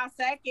for a hot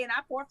second.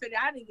 I forfeited.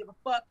 I didn't give a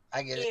fuck.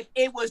 I get it. If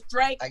it was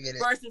Drake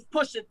versus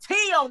Pusha T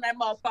on that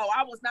motherfucker,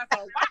 I was not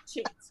going to watch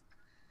it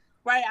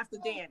right after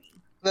Danny.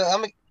 Look,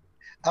 I'm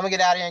gonna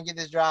get out of here and get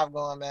this drive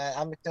going, man.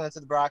 I'm tuning to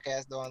the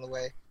broadcast though on the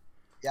way.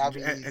 Y'all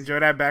enjoy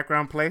that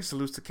background play.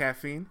 Salutes to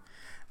Caffeine.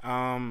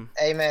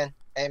 Amen.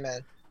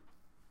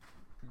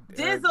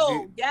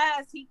 Dizzle,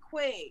 yes, he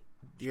quit.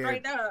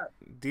 Straight up.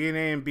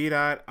 DNA and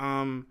B-Dot,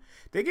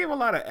 they gave a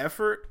lot of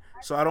effort.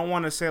 So I don't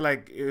want to say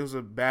like it was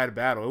a bad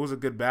battle. It was a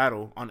good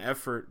battle on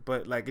effort,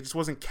 but like it just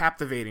wasn't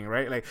captivating,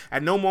 right? Like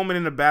at no moment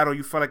in the battle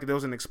you felt like there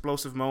was an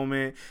explosive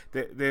moment.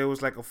 That there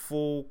was like a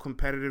full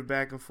competitive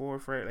back and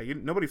forth, right? Like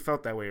nobody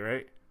felt that way,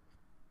 right?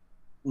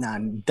 Nah,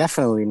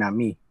 definitely not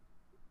me.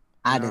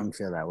 I didn't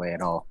feel that way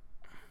at all.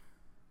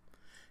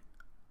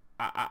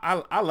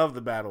 I love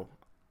the battle.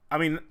 I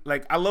mean,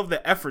 like I love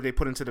the effort they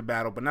put into the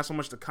battle, but not so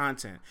much the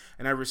content.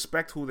 And I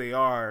respect who they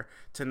are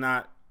to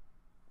not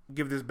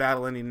give this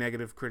battle any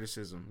negative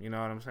criticism, you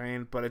know what I'm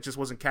saying? But it just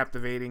wasn't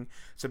captivating.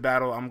 It's a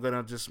battle I'm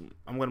gonna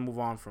move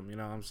on from, you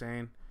know what I'm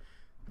saying?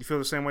 You feel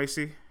the same way,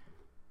 C?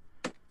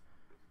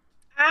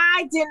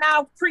 I did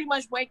not pretty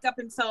much wake up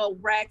until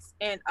Rex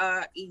and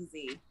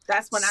Easy.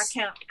 That's when I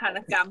kind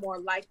of got more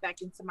life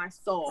back into my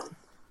soul.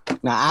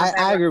 No,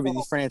 I agree with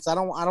you, France. I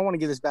don't want to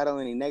give this battle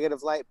any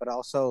negative light, but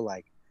also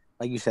like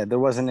you said, there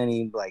wasn't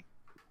any like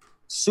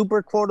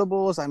super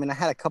quotables. I mean, I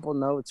had a couple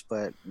notes,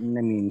 but I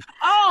mean,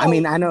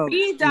 I know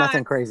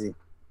nothing crazy.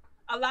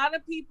 A lot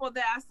of people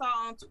that I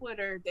saw on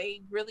Twitter,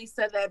 they really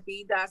said that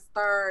B-Dot's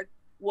third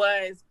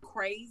was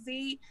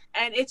crazy,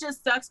 and it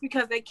just sucks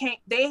because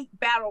they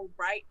battled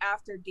right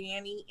after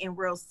Danny and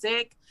Real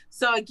Sick.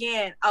 So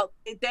again,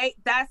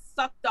 that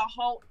sucked the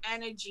whole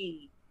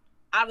energy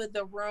out of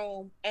the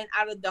room and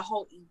out of the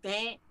whole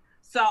event.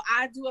 So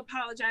I do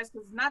apologize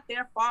because it's not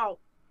their fault,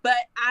 but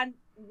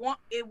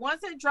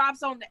once it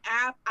drops on the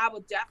app, I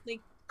will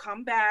definitely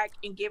come back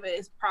and give it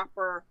its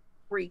proper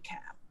recap.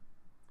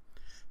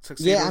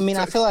 I mean,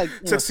 I feel like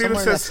Tuxedo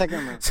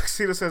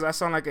says I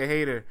sound like a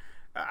hater.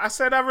 I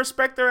said I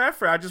respect their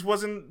effort. I just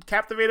wasn't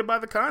captivated by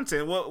the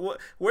content.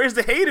 Where's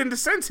the hate in the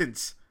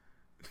sentence?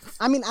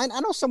 I mean, I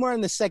know somewhere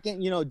in the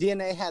second,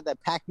 DNA had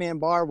that Pac-Man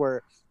bar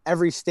where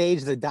every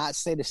stage the dots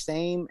stay the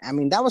same. I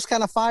mean, that was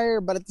kind of fire,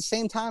 but at the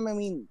same time, I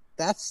mean,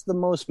 that's the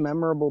most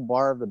memorable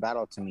bar of the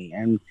battle to me.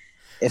 And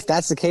if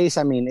that's the case,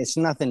 I mean, it's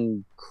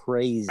nothing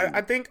crazy.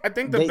 I think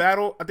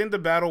the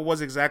battle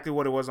was exactly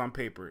what it was on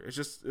paper. It's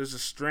just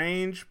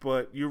strange,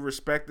 but you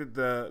respected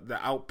the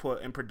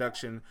output and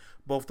production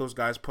both those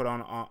guys put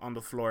on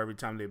the floor every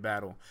time they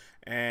battle.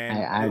 And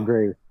I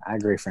agree. I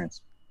agree,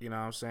 friends. You know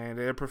what I'm saying?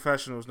 They're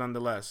professionals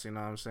nonetheless, you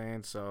know what I'm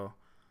saying? So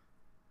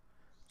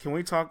can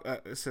we talk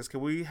it says can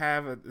we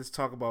have let's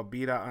talk about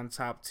B-Dot on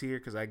top tier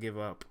cuz I give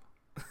up.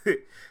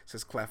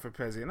 Says Clapper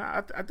Pezzi. And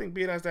I think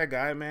B-Dot's that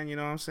guy, man. You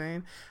know what I'm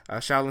saying?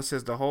 Shaolin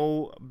says the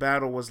whole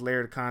battle was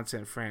layered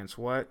content, France.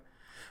 What?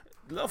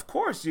 Of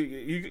course,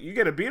 you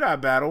get a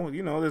B-Dot battle.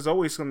 You know, there's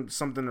always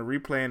something to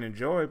replay and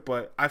enjoy.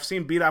 But I've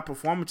seen B-Dot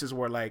performances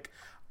where, like,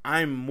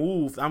 I'm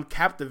moved, I'm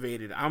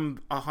captivated,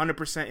 I'm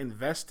 100%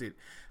 invested.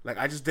 Like,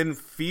 I just didn't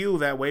feel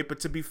that way. But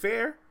to be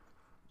fair,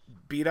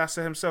 B-Dot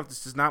said himself,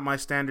 this is not my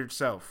standard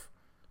self.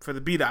 For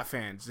the B-Dot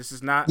fans, this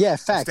is not. Yeah,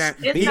 facts.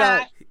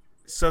 B-Dot.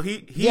 So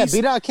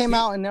B-Dot came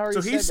out and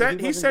already said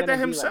that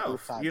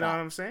himself. You know what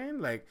I'm saying?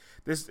 Like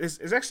this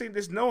is actually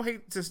there's no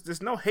hate to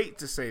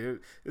say.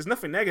 There's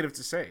nothing negative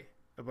to say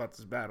about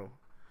this battle.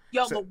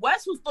 Yo, the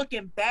West was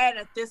looking bad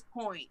at this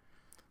point.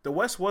 The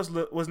West was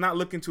not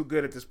looking too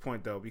good at this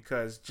point though,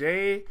 because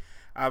Jay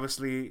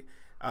obviously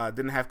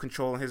didn't have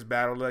control in his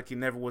battle. Like he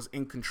never was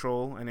in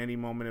control in any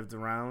moment of the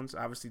rounds.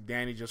 Obviously,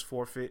 Danny just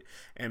forfeit,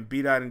 and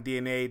B-Dot and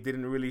DNA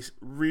didn't really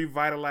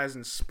revitalize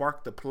and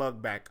spark the plug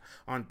back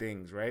on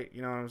things, right?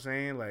 You know what I'm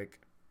saying? Like,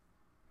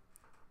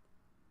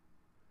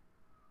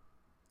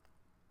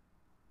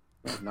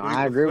 no,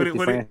 I agree with you.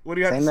 What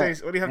do you have to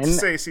say? What do you have to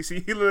say,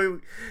 CC?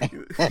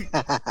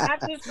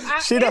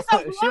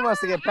 She wants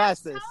to get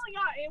past this.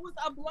 It was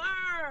a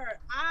blur.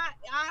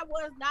 I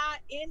was not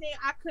in it.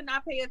 I could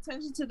not pay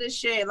attention to this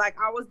shit. Like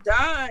I was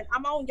done.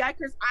 I'm on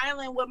Yikers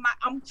Island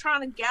I'm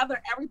trying to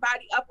gather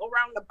everybody up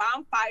around the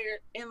bonfire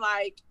and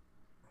like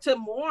to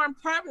mourn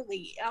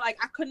privately. Like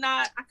I could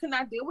not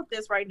deal with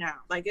this right now.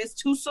 Like it's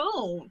too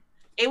soon.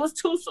 It was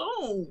too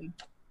soon.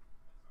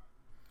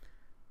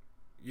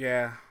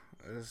 Yeah.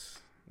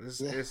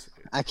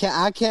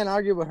 I can't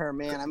argue with her,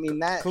 man. I mean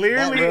that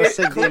clearly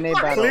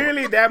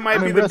that might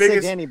be the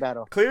biggest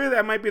battle. Clearly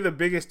that might be the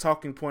biggest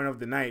talking point of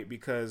the night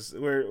because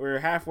we're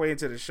halfway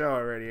into the show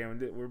already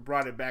and we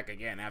brought it back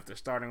again after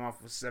starting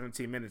off with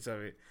 17 minutes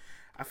of it.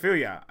 I feel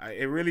ya.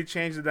 It really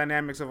changed the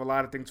dynamics of a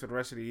lot of things for the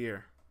rest of the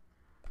year.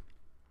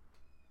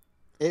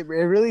 It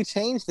really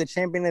changed the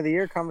champion of the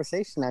year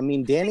conversation. I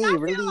mean, Danny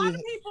really. A lot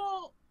of people.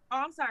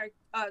 Oh, I'm sorry,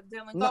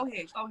 Dylan. Go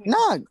ahead.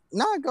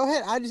 No, go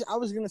ahead. I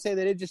was gonna say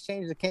that it just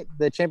changed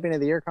the champion of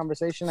the year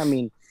conversation. I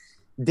mean,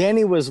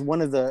 Danny was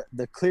one of the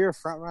clear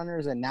front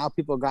runners, and now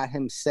people got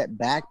him set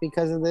back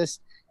because of this.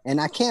 And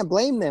I can't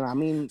blame them. I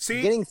mean,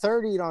 getting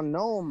 30'd on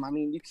Gnome. I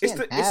mean, you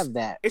can't have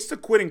that. It's the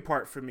quitting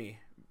part for me,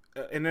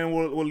 and then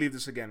we'll leave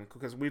this again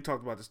because we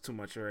talked about this too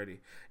much already.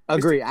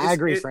 Agree, I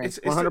agree, Frank.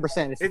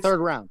 100%. It's the third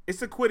round.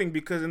 It's the quitting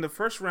because in the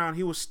first round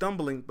he was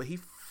stumbling, but he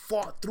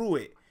fought through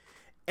it.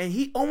 And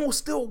he almost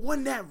still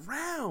won that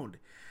round.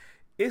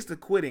 It's the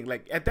quitting.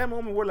 Like at that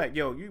moment, we're like,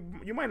 yo,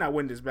 you might not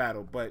win this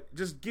battle, but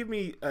just give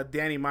me a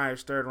Danny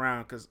Myers third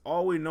round because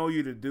all we know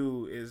you to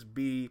do is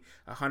be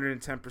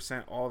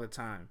 110% all the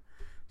time.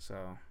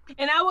 So.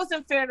 And I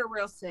wasn't fair to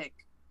Real Sick.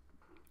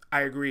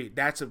 I agree.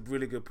 That's a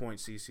really good point,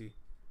 CC.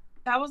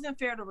 That wasn't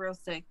fair to Real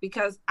Sick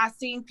because I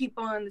seen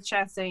people in the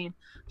chat saying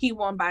he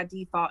won by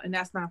default, and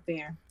that's not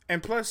fair.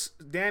 And plus,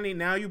 Danny,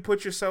 now you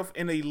put yourself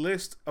in a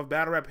list of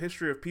battle rap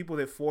history of people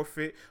that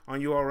forfeit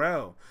on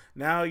URL.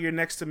 Now you're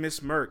next to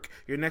Miss Merc.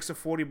 You're next to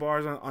 40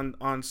 Bars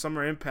on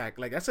Summer Impact.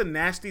 Like that's a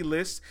nasty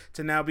list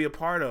to now be a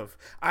part of.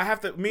 I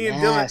have to. Me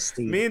and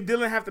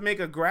Dylan have to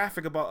make a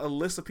graphic about a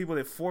list of people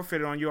that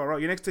forfeited on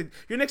URL.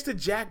 You're next to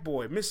Jack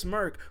Boy, Miss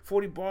Merc,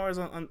 40 Bars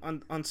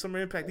on Summer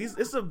Impact.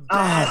 It's a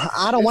bad.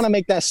 I don't want to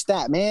make that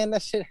stat, man.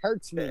 That shit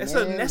hurts me.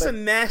 That's a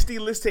nasty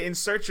list to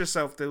insert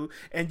yourself to,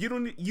 and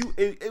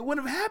it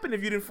wouldn't have happened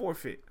if you didn't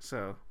forfeit.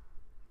 So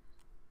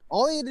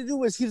all he had to do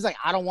was he was like,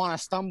 I don't want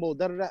to stumble.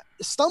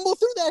 Stumble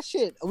through that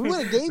shit. We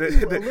would have gave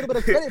you a little bit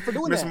of credit for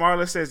doing that. Miss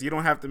Marla says you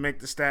don't have to make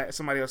the stat.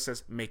 Somebody else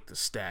says make the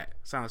stat.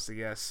 Sounds like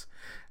yes.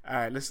 All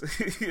right, let's.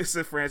 It's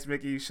a France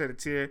Mickey. You shed a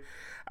tear.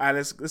 All right,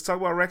 let's talk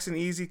about Rex and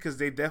Easy because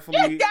they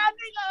definitely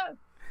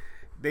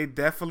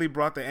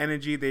brought the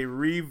energy. They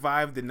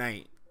revived the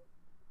night.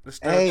 Let's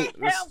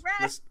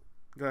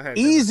go ahead.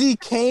 Easy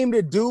came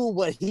to do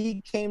what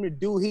he came to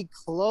do. He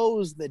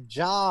closed the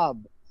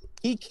job.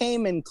 He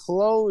came and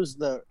closed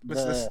the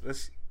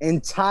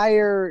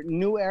entire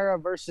new era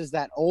versus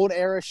that old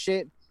era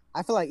shit.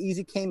 I feel like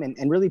Easy came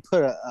and really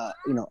put a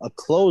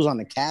close on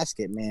the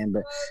casket, man.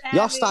 But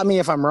y'all stop me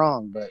if I'm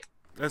wrong. But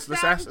let's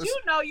ask. You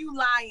know you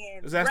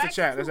lying. Let's ask the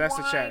chat. Let's ask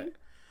the chat.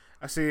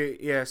 I see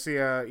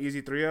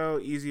Easy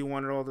 3-0. Easy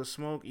wanted all the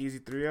smoke. Easy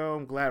 3-0.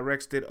 I'm glad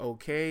Rex did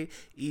okay.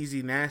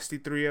 Easy Nasty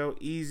 3-0.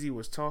 Easy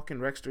was talking.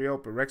 Rex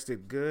 3-0, but Rex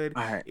did good.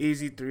 All right.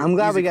 Easy 3. I'm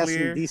glad Easy we got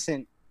clear. some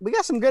decent. We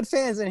got some good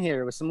fans in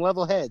here with some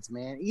level heads,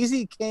 man.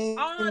 Easy came.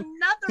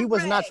 He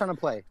was not trying to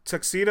play.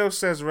 Tuxedo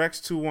says Rex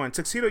 2-1.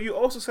 Tuxedo, you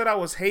also said I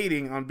was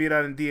hating on Beat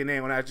Out and DNA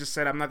when I just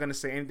said I'm not going to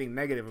say anything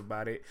negative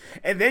about it.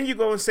 And then you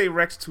go and say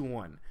Rex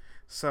 2-1.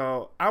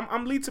 So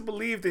I'm lead to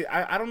believe that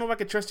I don't know if I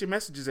can trust your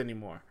messages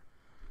anymore.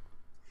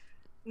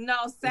 No,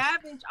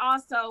 Savage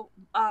also,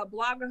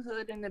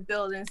 Bloggerhood in the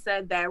building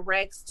said that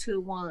Rex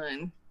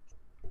 2-1.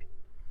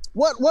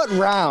 What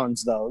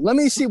rounds though? Let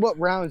me see what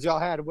rounds y'all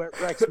had with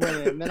Rex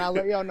winning, and then I'll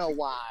let y'all know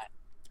why.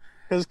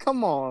 Because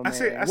come on,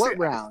 man. What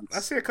rounds? I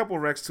see a couple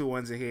Rex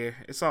 2-1s in here.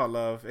 It's all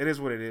love. It is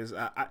what it is.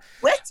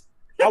 What?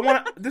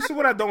 This is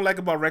what I don't like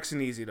about Rex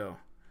and Easy though.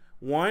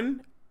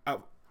 One,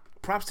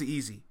 props to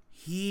Easy.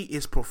 He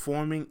is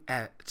performing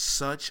at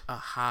such a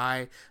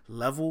high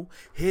level.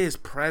 His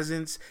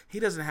presence, he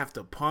doesn't have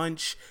to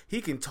punch.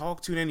 He can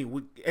talk to it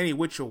any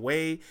which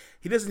way.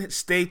 He doesn't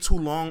stay too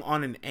long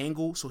on an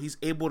angle, so he's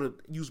able to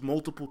use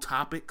multiple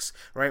topics,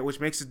 right? Which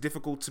makes it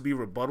difficult to be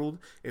rebutted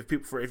if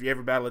you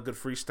ever battle a good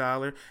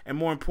freestyler. And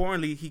more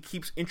importantly, he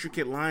keeps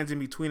intricate lines in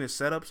between his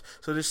setups,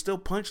 so there's still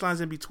punchlines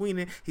in between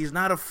it. He's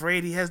not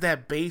afraid. He has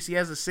that bass. He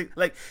has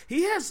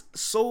he has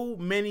so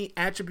many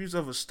attributes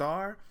of a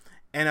star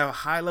and a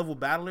high level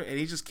battler, and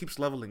he just keeps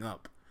leveling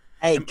up.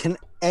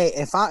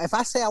 If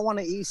I say I want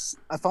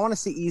to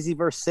see Easy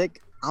versus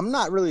Sick, I'm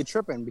not really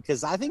tripping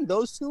because I think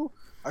those two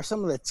are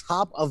some of the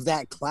top of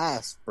that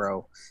class,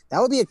 bro. That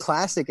would be a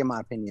classic in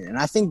my opinion, and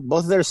I think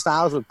both of their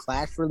styles would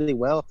clash really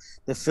well.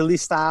 The Philly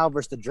style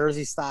versus the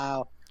Jersey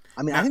style.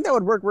 I mean, I think that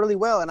would work really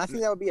well, and I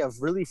think that would be a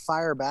really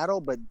fire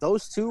battle. But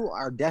those two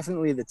are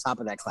definitely the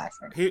top of that class.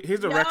 Right? Here's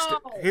the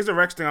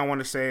Rex thing I want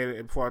to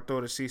say before I throw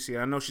to CC.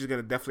 I know she's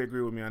gonna definitely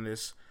agree with me on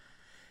this.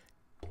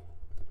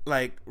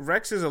 Like,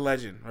 Rex is a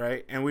legend,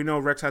 right? And we know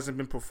Rex hasn't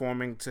been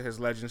performing to his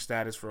legend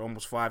status for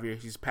almost 5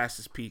 years. He's past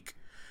his peak.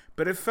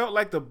 But it felt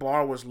like the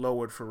bar was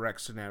lowered for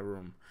Rex in that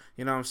room.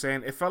 You know what I'm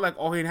saying? It felt like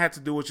all he had to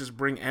do was just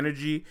bring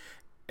energy.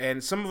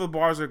 And some of the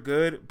bars are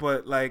good,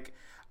 but like,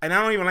 and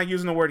I don't even like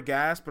using the word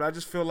gas, but I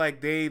just feel like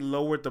they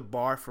lowered the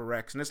bar for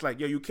Rex. And it's like,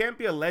 yo, you can't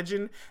be a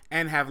legend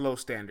and have low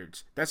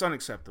standards. That's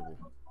unacceptable.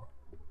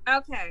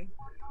 Okay.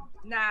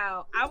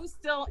 Now, I was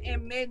still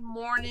in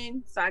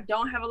mid-morning, so I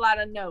don't have a lot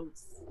of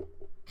notes.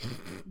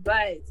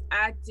 But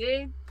I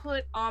did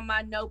put on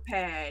my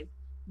notepad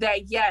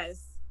that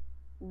yes,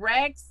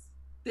 Rex,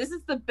 this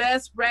is the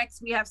best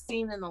Rex we have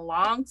seen in a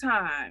long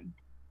time.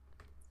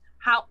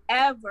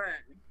 However,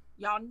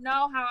 y'all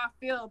know how I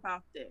feel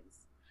about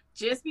this.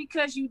 Just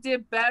because you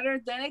did better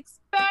than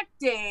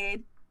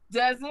expected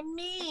doesn't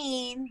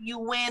mean you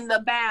win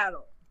the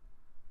battle,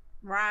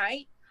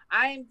 right?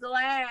 I am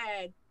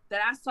glad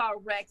that I saw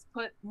Rex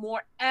put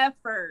more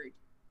effort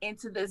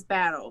into this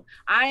battle.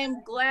 I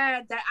am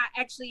glad that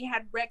I actually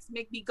had Rex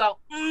make me go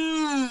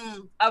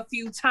a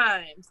few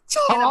times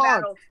in a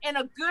battle in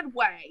a good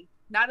way,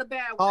 not a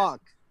bad way.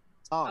 Talk.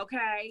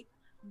 Okay,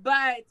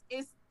 but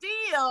it's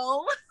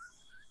still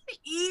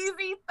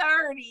easy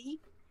 30.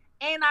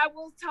 And I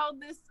will tell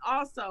this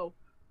also,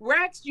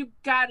 Rex, you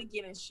gotta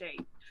get in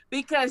shape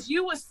because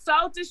you were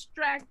so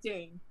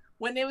distracting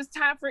when it was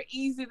time for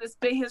Easy to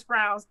spit his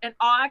rounds, and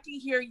all I can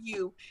hear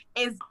you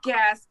is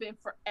gasping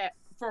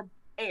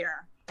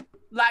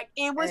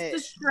it was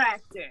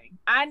distracting.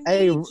 I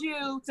need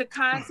you to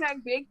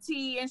contact Big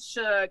T and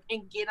Suge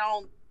and get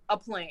on a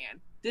plan.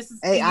 This is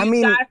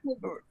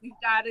you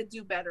gotta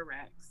do better,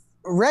 Rex.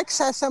 Rex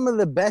has some of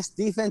the best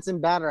defense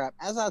in battle rap.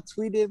 As I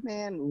tweeted,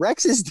 man,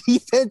 Rex's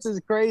defense is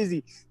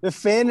crazy.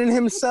 Defending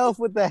himself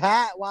with the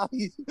hat while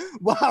he's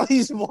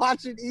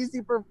watching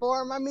Easy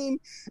perform. I mean,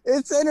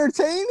 it's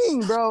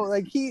entertaining, bro.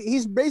 Like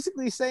he's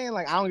basically saying,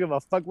 like, I don't give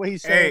a fuck what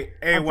he's saying.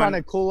 I'm trying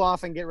to cool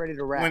off and get ready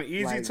to rap. When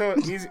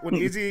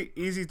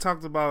Easy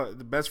talked about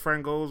the best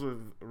friend goals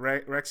with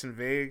Rex and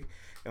Vague,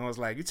 and was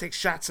like, you take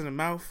shots in the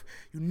mouth,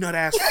 you nut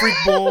ass freak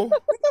bull.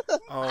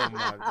 Oh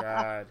my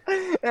god.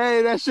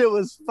 Hey, that shit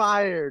was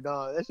fire,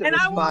 dog. That shit was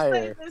fire. And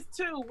I will say this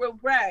too with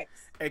Rex.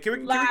 Hey,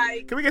 can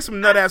we get some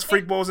nut ass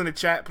freak bowls in the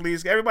chat,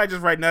 please? Everybody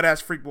just write nut ass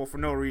freak bowl for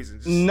no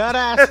reason. Nut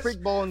ass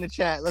freak bowl in the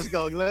chat. Let's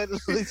go.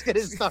 Let's get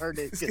it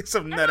started. Let's get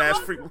some nut ass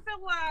freak bowl.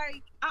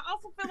 I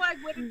also feel like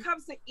when it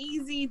comes to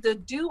Easy, the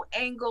do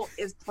angle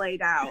is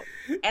played out,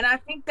 and I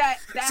think that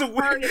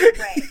hurt his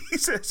Rex. He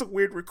said it's a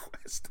weird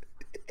request.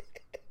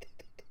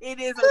 It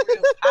is a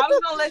real. I was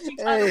gonna let you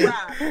turn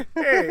around.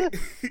 Hey.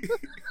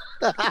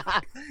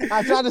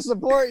 I try to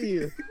support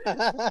you.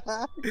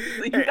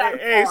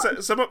 Hey,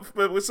 some of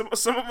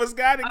us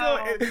got to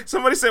go.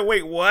 Somebody said,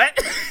 "Wait, what?"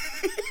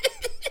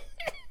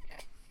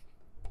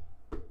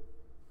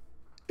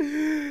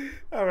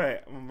 All right,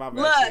 my bad.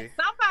 Look,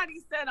 somebody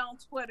said on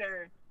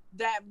Twitter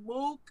that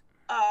Mook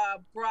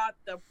brought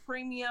the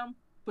premium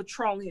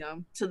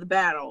petroleum to the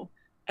battle,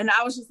 and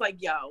I was just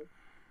like, "Yo,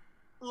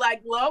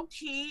 like low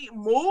key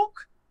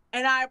Mook."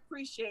 And I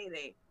appreciate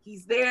it.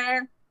 He's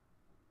there.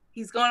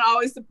 He's going to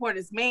always support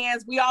his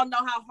mans. We all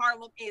know how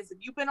Harlem is. If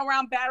you've been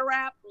around battle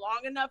rap long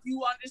enough,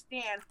 you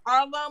understand.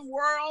 Harlem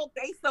world,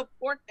 they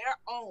support their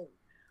own.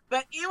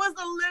 But it was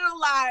a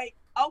little like,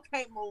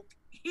 okay, Mook.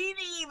 He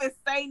didn't even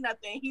say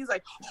nothing. He's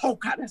like, oh,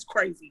 God, that's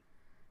crazy.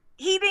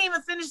 He didn't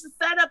even finish the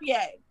setup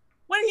yet.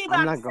 What are he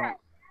about to say?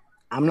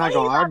 I'm not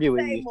going to argue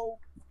with you.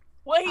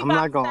 I'm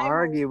not going to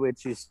argue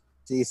with you.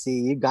 DC,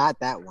 you got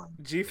that one.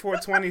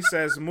 G420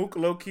 says Mook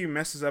low-key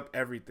messes up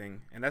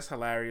everything, and that's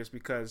hilarious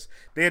because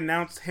they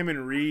announced him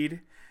and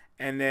Reed,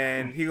 and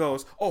then he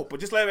goes, "Oh, but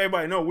just let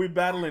everybody know we're not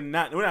battling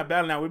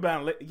now. We're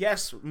battling."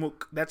 Yes,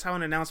 Mook, that's how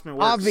an announcement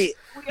works.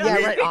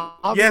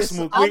 Yes,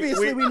 Mook.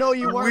 Obviously, we know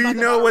you weren't. We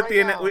know what do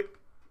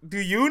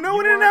you know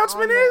what an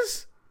announcement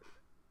is?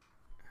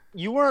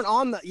 You weren't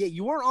on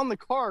the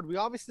card. We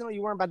obviously know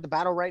you weren't about to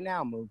battle right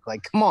now, Mook.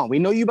 Like, come on. We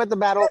know you about to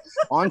battle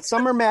on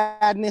Summer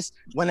Madness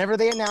whenever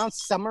they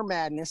announce Summer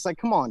Madness. Like,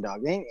 come on,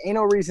 dog. Ain't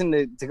no reason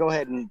to go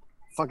ahead and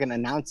fucking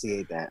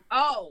enunciate that.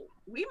 Oh,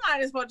 we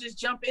might as well just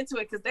jump into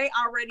it because they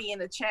already in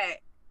the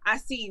chat. I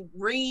see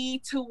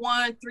Reed 2-1,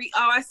 3-0.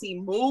 I see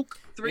Mook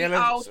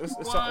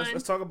 3-0.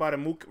 Let's talk about it.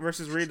 Mook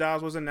versus Reed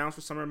Dawes was announced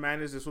for Summer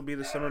Madness. This will be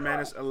the Summer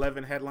Madness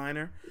 11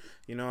 headliner.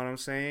 You know what I'm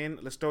saying?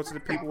 Let's throw it to the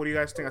people. What do you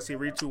guys think? I see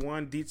Reed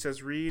 2-1. Deet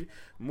says Reed.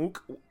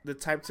 Mook, the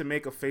type to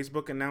make a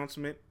Facebook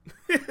announcement.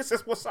 It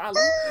says Wasalu.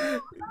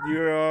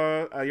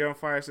 You're on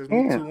fire. Says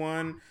Mook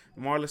 2-1.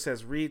 Marla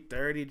says Reed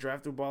 30.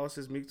 Drive through baller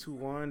says Meek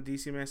 2-1.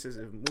 DC Man says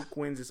if Mook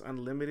wins, it's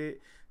unlimited.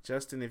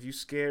 Justin, if you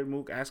scared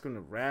Mook, ask him to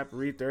rap.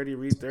 Reed 30.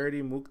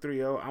 Mook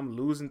 3-0. I'm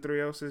losing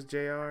 3-0, says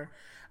JR.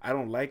 I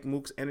don't like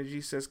Mook's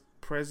energy, says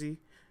Prezi.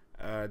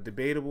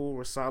 Debatable.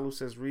 Rasalu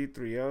says Reed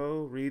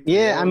 3-0. Reed 3-0.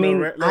 Yeah, I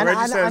mean,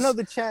 I know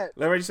the chat.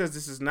 Reggie says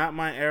this is not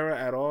my era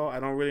at all. I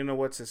don't really know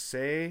what to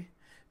say.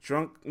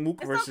 Drunk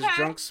Mook versus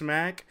Drunk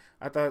Smack.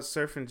 I thought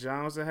Surfing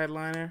John was the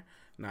headliner.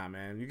 Nah,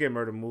 man, you get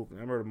Murder Mook.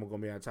 Murder Mook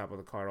gonna be on top of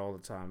the card all the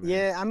time, man.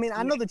 Yeah, I mean,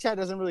 I know the chat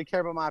doesn't really care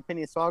about my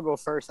opinion, so I'll go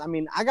first. I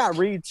mean, I got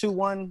Reed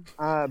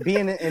 2-1,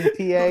 being in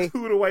PA.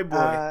 Who the white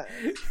boy?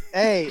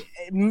 Hey,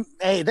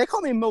 they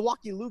called me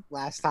Milwaukee Luke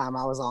last time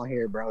I was on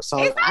here, bro. So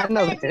I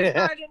know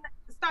that.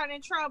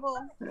 Starting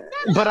trouble.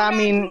 But I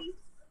mean,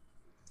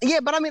 I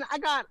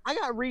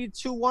got Reed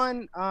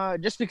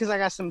 2-1, just because I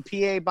got some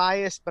PA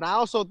bias. But I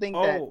also think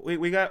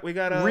we got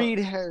Reed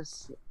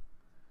has.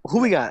 Who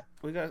we got?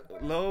 We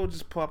got Low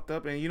just popped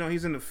up, and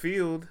he's in the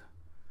field.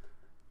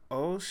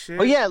 Oh shit!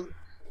 Oh yeah,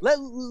 let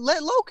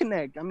Low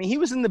connect. I mean, he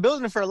was in the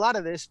building for a lot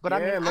of this, but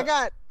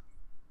yeah,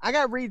 I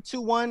got Reed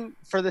 2-1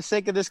 for the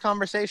sake of this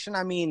conversation.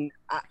 I mean,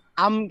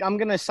 I'm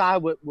gonna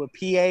side with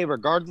PA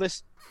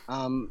regardless.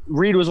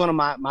 Reed was one of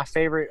my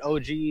favorite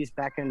OGs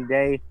back in the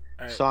day.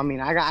 Right. So I mean,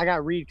 I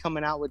got Reed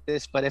coming out with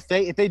this, but if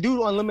they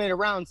do unlimited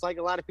rounds, like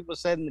a lot of people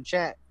said in the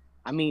chat,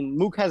 I mean,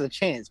 Mook has a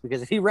chance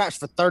because if he raps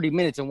for 30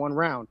 minutes in one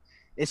round,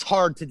 it's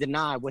hard to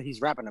deny what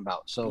he's rapping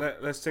about. So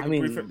let's take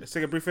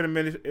a brief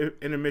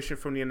intermission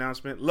from the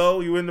announcement.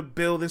 Low, you in the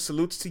building.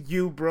 Salutes to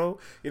you, bro.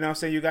 You know what I'm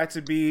saying? You got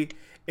to be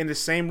in the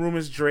same room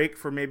as Drake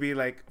for maybe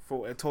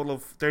for a total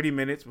of 30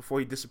 minutes before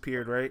he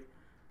disappeared, right?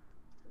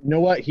 You know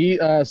what? He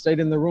stayed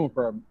in the room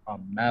for a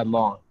mad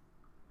long.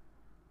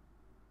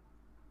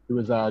 He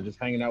was just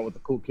hanging out with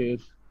the cool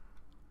kids,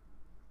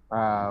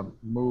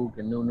 Mook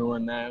and Nunu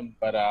and them.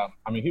 But I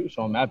mean, he was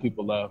showing mad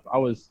people love. I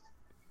was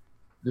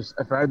just,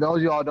 for those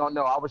of y'all don't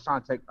know, I was trying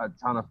to take a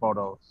ton of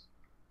photos,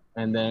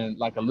 and then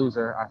like a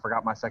loser, I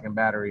forgot my second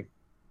battery,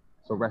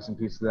 So rest in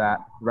peace to that.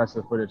 The rest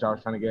of the footage I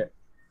was trying to get.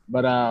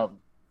 But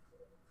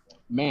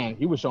man,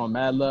 he was showing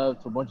mad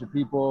love to a bunch of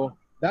people.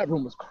 That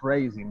room was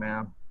crazy,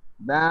 man.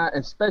 That,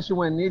 especially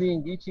when Nitty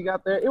and Geechee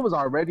got there, it was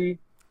already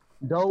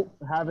dope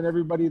having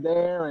everybody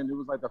there, and it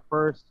was like the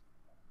first,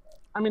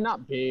 I mean,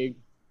 not big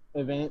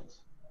event.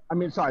 I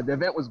mean, sorry, the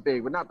event was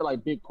big, but not the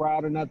like big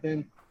crowd or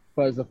nothing.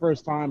 But it's the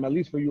first time, at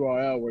least for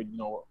URL, where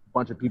a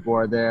bunch of people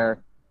are there.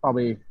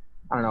 Probably,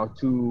 I don't know,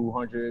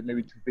 200,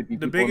 maybe 250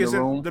 people in the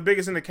room. The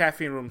biggest in the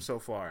caffeine room so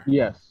far.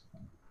 Yes,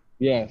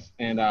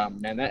 and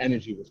man, that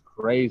energy was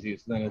crazy.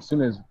 So then, as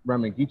soon as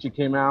Rem and Geechee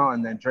came out,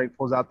 and then Drake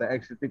pulls out the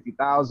extra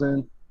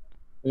 50,000.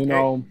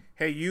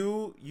 Hey,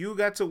 you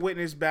got to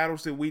witness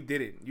battles that we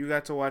didn't. You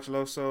got to watch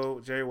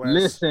Loso, Jerry West,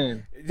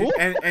 listen,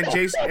 and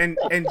JC and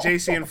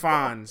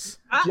Fonz.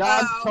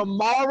 Y'all,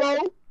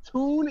 tomorrow,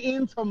 tune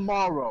in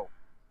tomorrow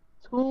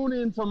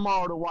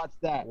to watch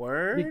that.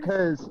 Word?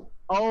 Because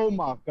oh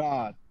my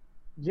God,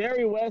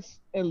 Jerry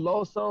West and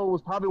Loso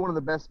was probably one of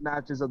the best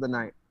matches of the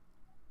night.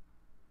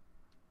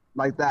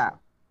 Like that,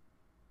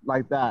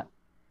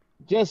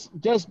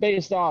 just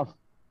based off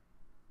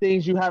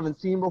things you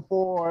haven't seen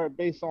before,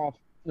 based off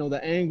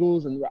the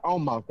angles, and oh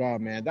my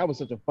God, man, that was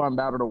such a fun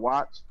battle to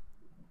watch.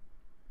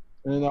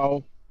 What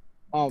about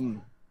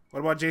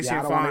JC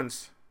and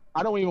Fonz?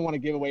 I don't even want to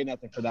give away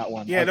nothing for that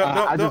one.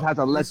 Yeah, I just have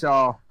to let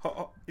y'all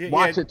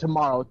watch it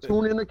tomorrow.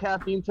 Tune in to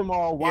Caffeine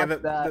tomorrow. Watch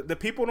that. The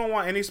people don't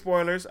want any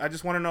spoilers. I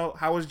just want to know,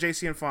 how was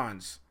JC and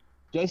Fonz?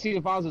 JC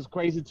and Fonz is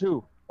crazy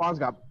too. Fonz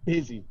got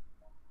busy.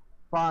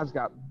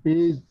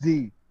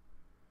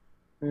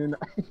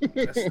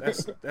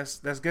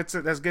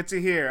 That's good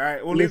to hear. All right,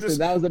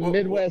 that was the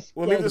Midwest.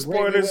 We'll leave the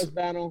spoilers. Midwest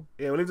battle.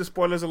 Yeah, we'll leave the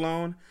spoilers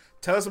alone.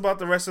 Tell us about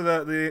the rest of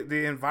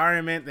the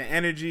environment, the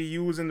energy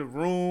you was in the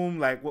room.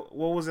 Like, what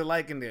was it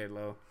like in there,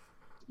 Lo?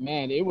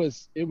 Man, it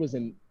was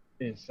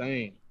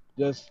insane.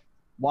 Just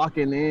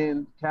walking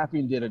in,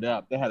 Caffeine did it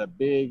up. They had a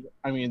big,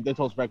 they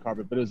told us red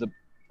carpet, but it was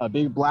a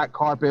big black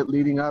carpet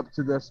leading up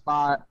to the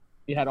spot.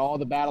 You had all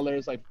the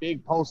battlers, like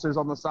big posters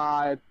on the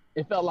side.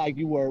 It felt like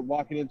you were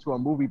walking into a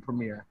movie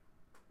premiere,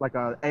 like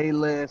a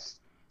A-list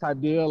type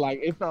deal.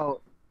 Like you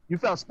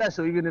felt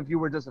special even if you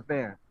were just a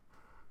fan,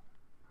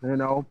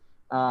 And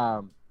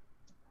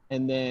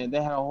then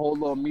they had a whole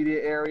little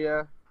media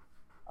area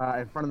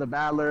in front of the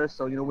battlers.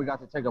 So, we got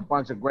to take a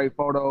bunch of great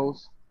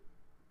photos.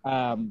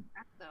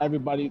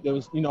 Everybody,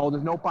 there's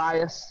no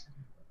bias.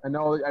 I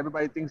know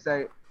everybody thinks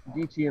that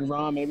Geechee and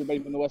Rum, everybody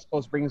from the West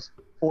Coast brings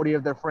 40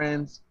 of their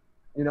friends.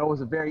 It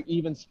was a very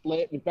even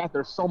split. In fact,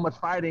 there's so much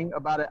fighting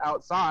about it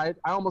outside.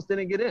 I almost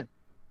didn't get in.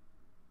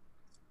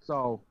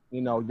 So,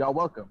 y'all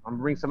welcome. I'm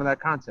gonna bring some of that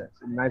content,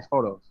 some nice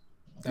photos.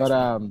 That's what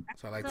I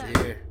like to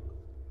hear.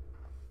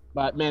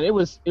 But man, it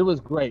was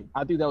great.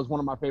 I think that was one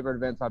of my favorite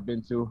events I've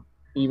been to.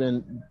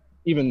 Even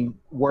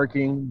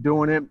working,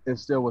 doing it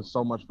still was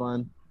so much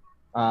fun.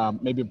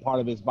 Maybe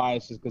part of it's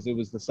bias is because it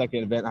was the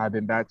second event I've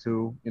been back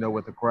to,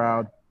 with the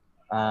crowd.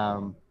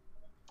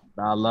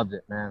 I loved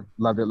it, man.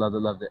 Loved it.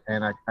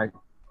 And I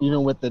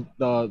even with the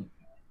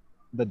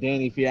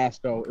Danny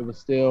fiasco, it was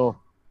still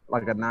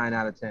like a 9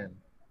 out of 10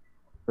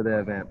 for the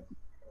event.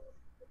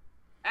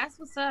 That's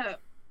what's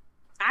up.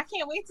 I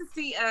can't wait to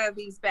see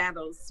these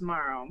battles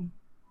tomorrow.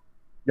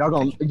 You're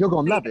gonna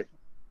love it.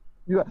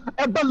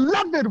 And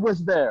Beloved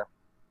was there.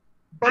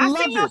 Beloved.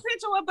 I see your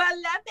picture with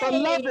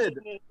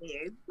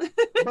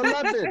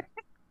Beloved.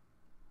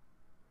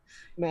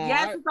 Man,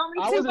 yes, it's only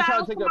 2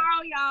 battles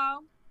tomorrow, y'all.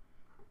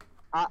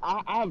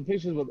 I have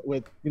pictures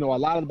with a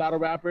lot of the battle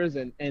rappers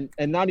and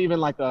not even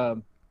like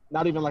I'm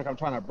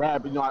trying to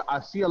brag, but I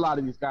see a lot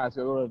of these guys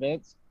at other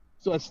events.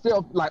 So it's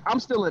still like I'm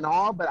still in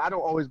awe, but I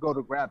don't always go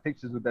to grab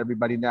pictures with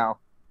everybody now.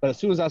 But as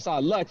soon as I saw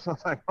Lux, I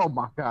was like, oh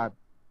my God,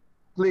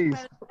 please,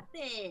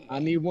 I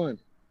need one.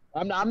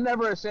 I'm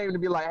never ashamed to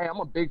be like, hey, I'm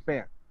a big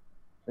fan.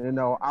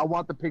 I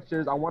want the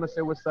pictures. I want to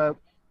say what's up.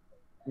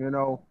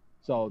 So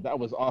that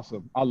was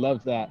awesome. I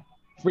loved that.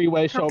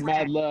 Freeway show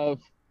mad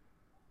love.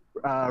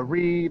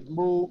 Reed,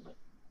 Mook,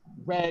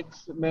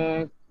 Rex,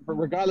 man. But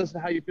regardless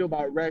of how you feel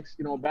about Rex,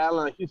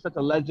 battling, he's such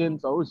a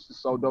legend. So it was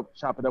just so dope to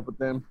chop it up with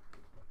them.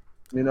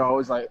 It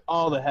was like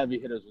all the heavy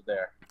hitters were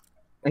there.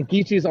 And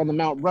Geechee's on the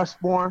Mount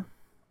Rushmore.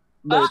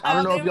 Look, I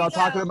don't know if y'all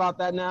talking about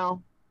that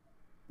now.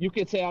 You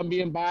could say I'm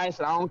being biased,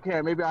 and I don't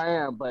care. Maybe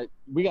I am, but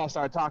we gotta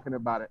start talking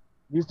about it.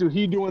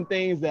 He doing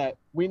things that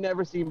we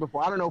never seen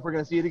before. I don't know if we're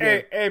gonna see it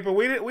again. Hey, but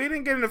we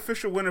didn't get an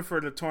official winner for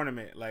the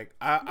tournament. Like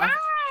that's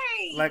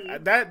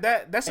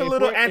a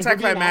little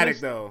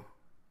anticlimactic though.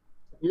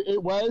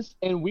 It was,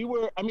 and we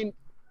were.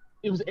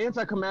 It was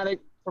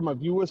anticlimactic from a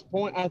viewer's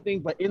point, I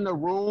think, but in the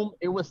room,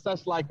 it was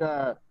such like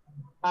I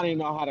don't even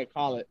know how to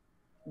call it.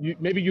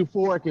 Maybe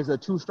euphoric is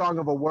too strong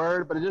of a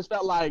word, but it just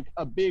felt like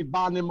a big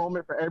bonding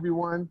moment for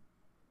everyone.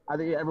 I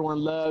think everyone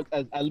loved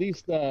at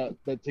least the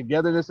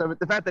togetherness of it.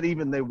 The fact that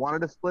even they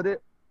wanted to split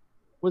it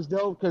was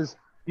dope because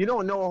you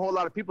don't know a whole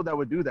lot of people that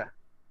would do that.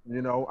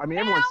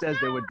 Everyone says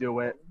they would do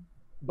it.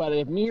 But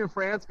if me and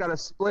France got to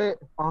split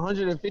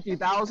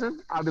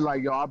 150,000, I'd be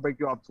like, yo, I'll break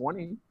you off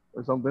 20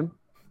 or something.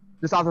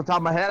 Just off the top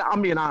of my head,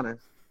 I'm being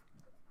honest.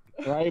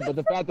 right? But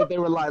the fact that they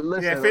were like,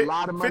 listen, a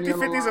lot of money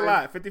 50-50 is a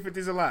lot. 50-50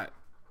 is a lot.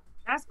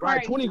 That's crazy.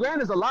 Right, 20 grand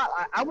is a lot.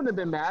 I wouldn't have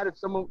been mad if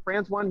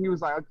France won. He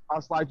was like,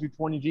 I'll slide you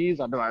 20 G's.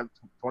 I'd be like,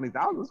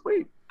 20,000,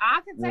 sweet. I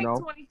can take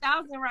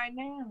 20,000 right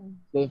now.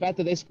 The fact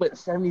that they split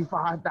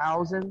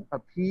 75,000 a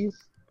piece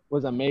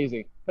was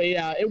amazing. But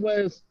yeah, it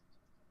was.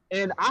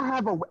 And I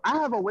have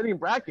a winning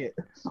bracket,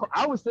 so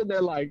I was sitting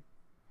there like,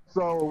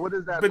 so what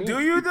does that mean? But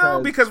do you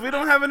though? Because we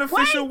don't have an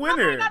official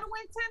winner. Gotta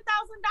win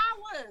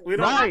 $10,000.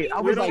 Right.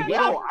 I was like,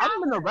 yo,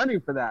 I'm in the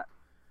running for that.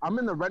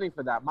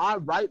 My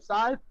right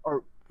side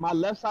or my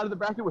left side of the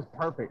bracket was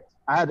perfect.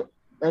 I had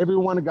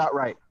everyone got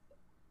right.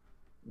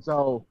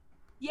 So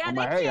yeah, I'm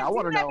they like, hey, I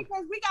want to know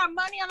because we got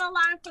money on the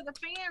line for the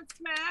fans,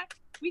 Smack.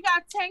 We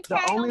got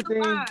 10K on the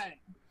line.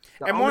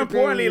 And more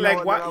importantly,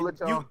 like, why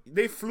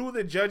they flew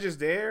the judges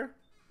there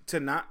to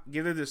not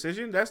give the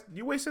decision?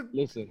 You wasted.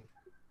 Listen,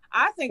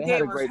 I think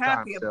they was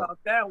happy about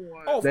that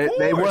one. Oh,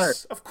 they were.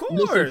 Of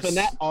course.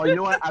 Listen, you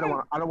know what? I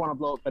don't want to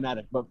blow up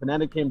Fnatic, but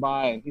Fnatic came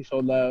by and he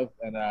showed love,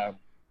 and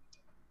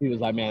he was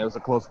like, man, it was a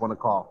close one to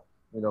call,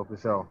 for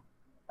sure.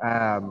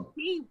 I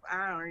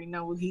already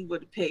know what he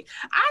would have picked.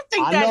 I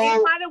think it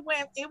might have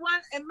went. It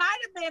might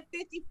have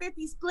been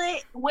 50-50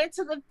 split. Went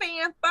to the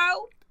fan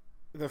vote.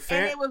 And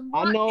it was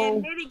one,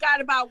 and Nitty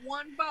got about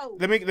one vote.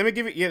 Let me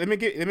give it. Yeah, let me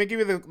give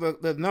you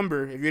the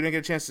number if you didn't get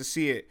a chance to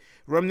see it.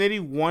 Rum Nitty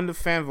won the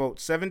fan vote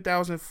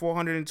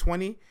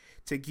 7,420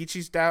 to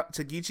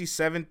Geechee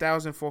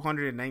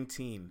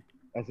 7,419.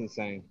 That's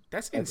insane.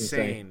 That's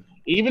insane.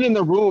 Even in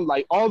the room,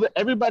 like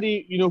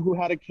everybody who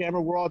had a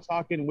camera, we're all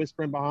talking,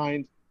 whispering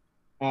behind.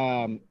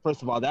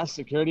 First of all, that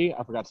security,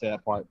 I forgot to say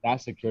that part.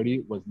 That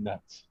security was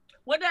nuts.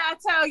 What did I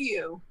tell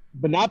you?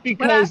 But not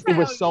because there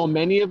were so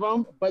many of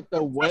them, but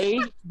the way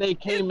they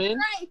came in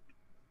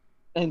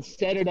and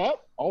set it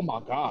up, oh my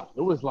God.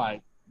 It was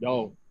like,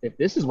 yo, if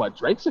this is what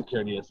Drake's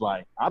security is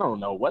like, I don't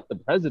know what the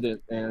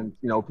president and,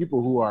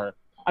 people who are,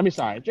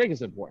 Drake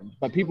is important,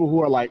 but people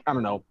who are like, I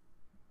don't know,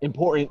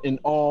 important in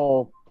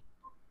all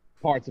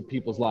parts of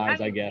people's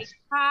lives, I guess.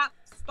 Top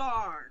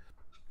star.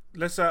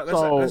 Let's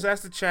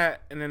ask the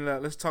chat, and then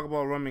let's talk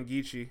about Rum and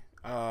Geechee.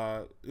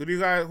 Who do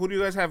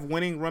you guys have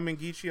winning Rum and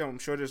Geechee? I'm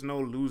sure there's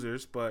no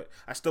losers, but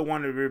I still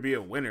wanted there to be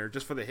a winner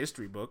just for the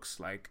history books.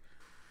 Like,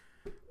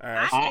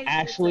 I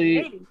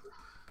actually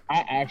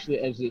edged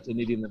it to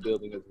Nitty in the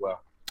building as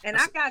well. And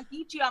I got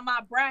Geechee on my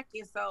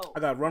bracket, so I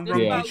got Rum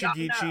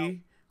Geechee,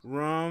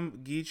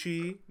 Rum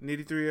Geechee,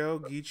 Nitty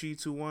 3-0, Geechee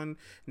 2-1,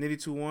 Nitty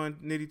 2-1,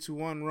 Nitty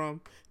 2-1,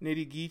 Rum,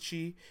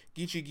 Nitty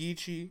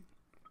Geechee.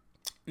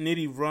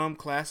 Nitty Rum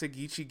Classic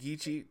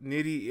Geechee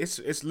Nitty.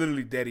 It's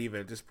literally dead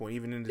even at this point.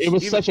 Even in this, it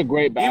was such a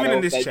great battle even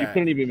in this that chat. You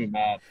couldn't even be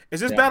mad. Is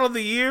this battle of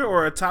the year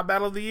or a top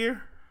battle of the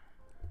year?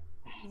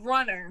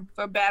 Runner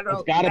for battle.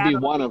 It's got to be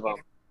one of them.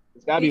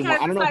 It's got to be one.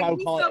 I don't know if I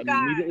would call it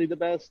immediately the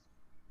best.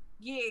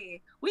 Yeah,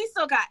 we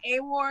still got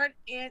A-Ward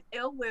and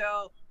Ill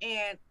Will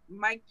and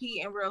Mike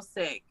P and Real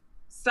Sick.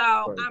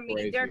 So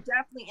they're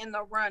definitely in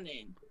the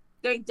running.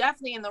 They're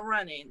definitely in the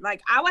running.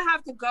 Like, I would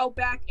have to go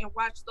back and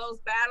watch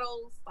those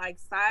battles, like,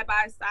 side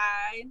by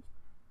side.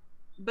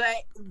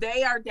 But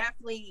they are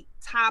definitely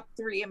top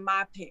 3 in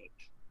my pick.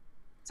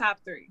 Top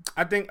 3.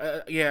 I think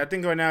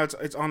right now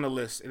it's on the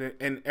list.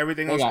 And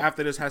everything else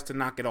after this has to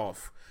knock it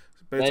off.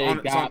 But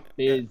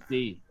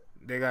busy.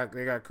 They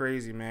got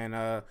crazy,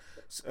 man.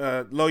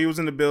 Lo, you was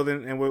in the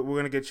building, and we're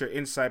going to get your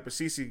insight. But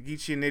Cece,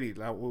 Geechee and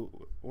Nitty, I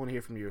want to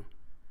hear from you.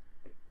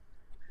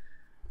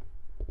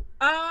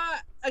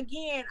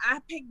 Again, I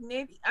picked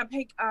Nitty. I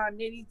picked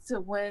Nitty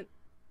to win.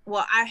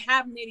 Well, I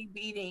have Nitty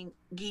beating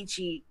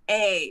Geechee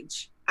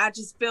Edge. I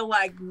just feel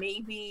like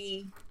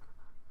maybe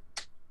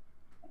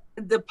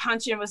the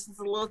punching was just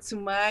a little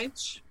too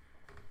much.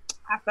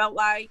 I felt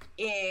like,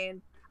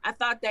 and I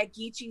thought that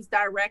Geechee's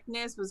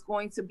directness was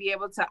going to be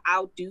able to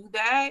outdo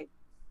that.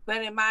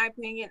 But in my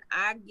opinion,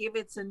 I give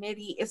it to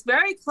Nitty. It's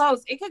very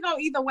close. It could go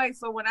either way.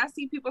 So when I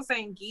see people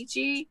saying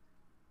Geechee,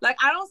 like,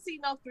 I don't see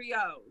no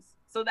 3-0s.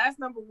 So that's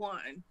number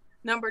 1.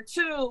 Number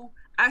 2,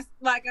 I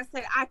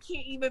said, I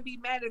can't even be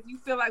mad if you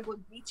feel like what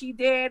Geechee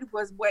did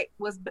was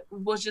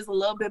just a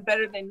little bit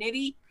better than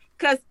Nitty,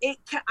 because it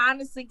can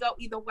honestly go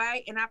either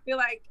way. And I feel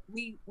like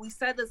we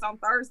said this on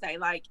Thursday,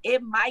 like,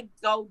 it might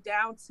go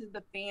down to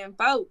the fan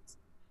vote.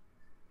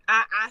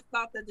 I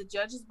thought that the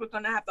judges were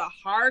going to have a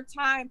hard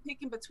time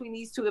picking between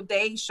these two if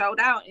they showed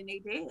out, and they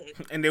did.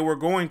 And they were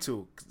going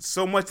to,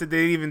 so much that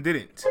they even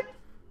didn't.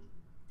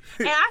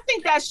 And I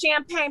think that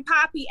Champagne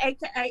Poppy,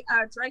 aka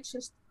Drake,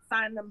 should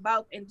sign them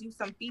both and do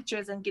some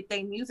features and get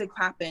their music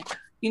popping.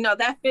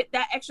 That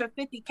extra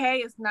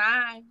 $50K is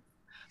nice.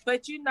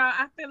 But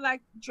I feel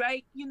like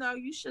Drake,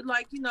 you should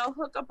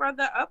hook a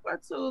brother up or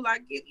two,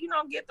 like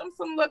get them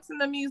some looks in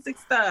the music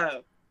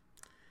stuff.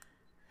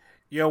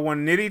 Yo,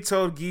 when Nitty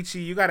told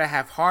Geechee, you gotta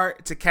have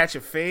heart to catch a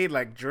fade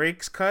like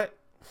Drake's cut.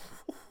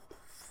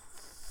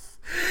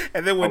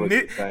 And then when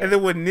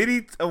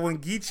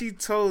Geechee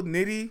told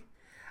Nitty,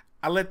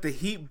 I let the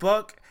heat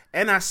buck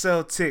and I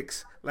sell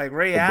ticks like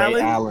Ray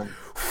Allen.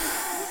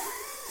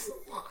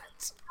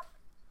 What?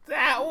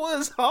 That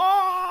was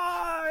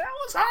hard. That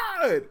was was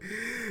hard.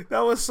 That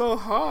was so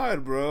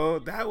hard, bro.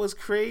 That was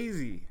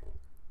crazy.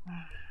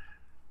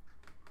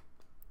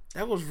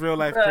 That was real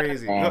life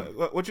crazy.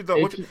 What you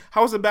thought?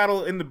 How was the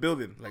battle in the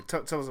building? Like,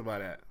 tell us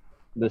about that.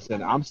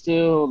 Listen, I'm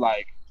still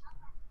like,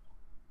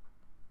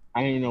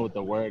 I don't even know what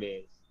the word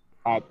is.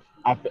 I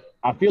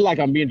feel like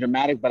I'm being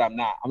dramatic, but I'm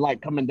not. I'm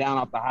like coming down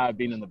off the high of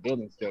being in the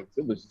building still.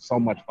 It was so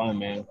much fun,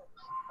 man.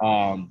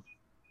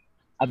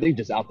 I think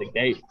just out the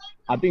gate.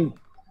 I think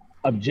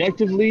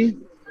objectively,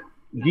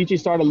 Geechee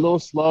started a little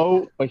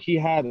slow, but he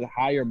had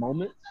higher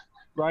moments,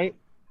 right?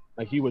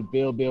 Like he would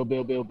build,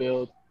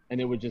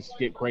 and it would just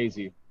get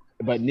crazy.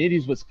 But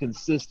Nitty's was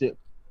consistent,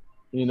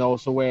 you know,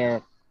 so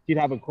where he'd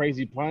have a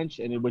crazy punch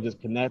and it would just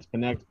connect.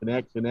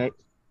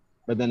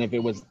 But then if it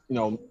was, you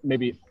know,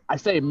 maybe I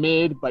say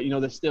mid, but, you know,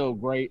 they're still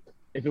great.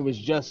 If it was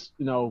just,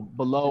 you know,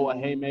 below a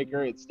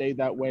haymaker, it stayed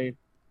that way.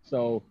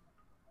 So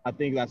I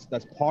think that's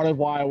part of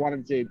why I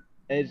wanted to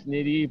edge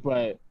Nitty.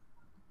 But,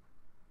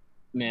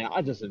 man,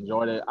 I just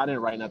enjoyed it. I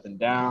didn't write nothing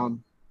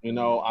down. You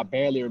know, I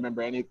barely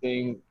remember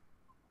anything.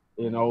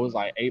 You know, it was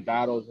like 8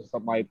 battles or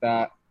something like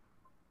that.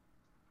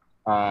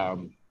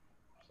 So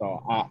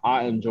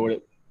I enjoyed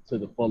it to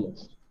the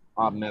fullest.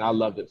 Man, I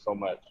loved it so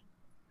much.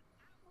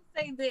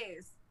 I'll say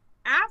this.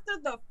 After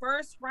the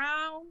first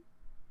round,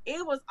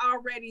 it was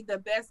already the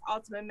best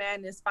Ultimate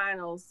Madness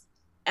finals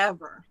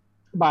ever.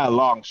 By a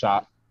long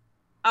shot.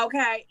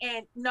 Okay,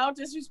 and no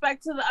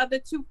disrespect to the other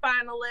 2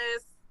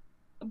 finalists,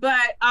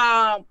 but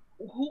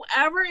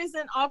whoever is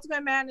in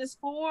Ultimate Madness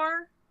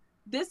 4,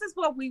 this is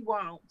what we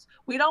want.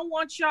 We don't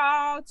want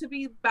y'all to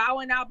be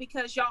bowing out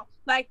because y'all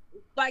like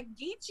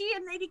Geechee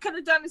and Nitty could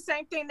have done the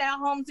same thing that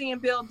Holmesy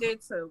and Bill did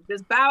too.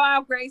 Just bow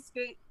out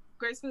gracefully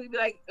be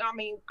like, I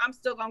mean, I'm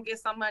still gonna get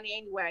some money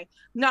anyway.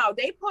 No,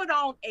 they put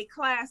on a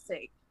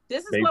classic.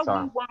 This is what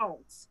we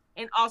want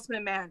in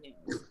Ultimate Madness.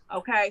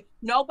 Okay,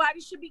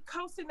 nobody should be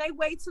coasting their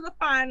way to the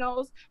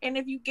finals. And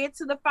if you get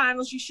to the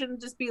finals, you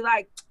shouldn't just be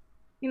like,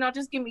 you know,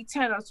 just give me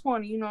 10 or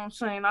 20. You know what I'm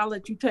saying? I'll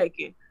let you take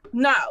it.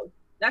 No.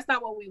 That's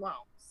not what we want.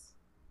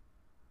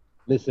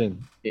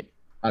 Listen, I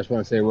just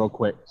want to say real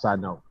quick,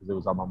 side note, because it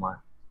was on my mind.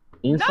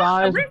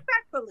 Inside,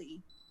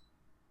 respectfully.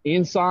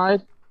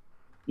 Inside,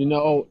 you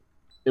know,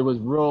 it was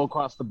real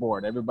across the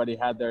board. Everybody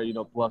had their, you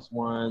know,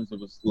 +1s. It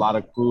was a lot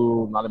of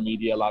crew, a lot of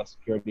media, a lot of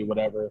security,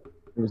 whatever.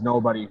 There was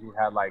nobody who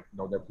had, like, you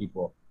know, their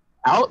people.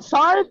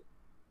 Outside,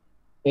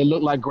 it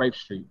looked like Grape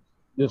Street.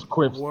 There's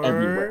quips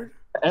everywhere.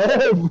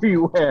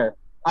 Everywhere.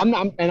 I'm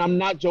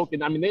not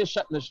joking. I mean, they're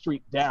shutting the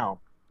street down.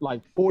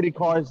 Like 40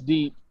 cars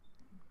deep,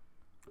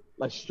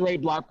 like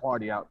straight block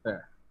party out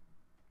there.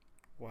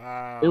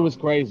 Wow. It was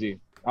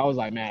crazy. I was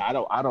like, man, I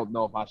don't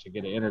know if I should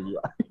get an interview.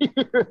 I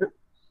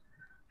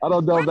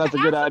don't know if that's a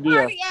good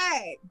idea.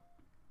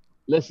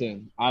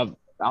 Listen, I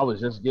was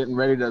just getting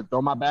ready to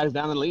throw my bags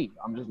down and leave.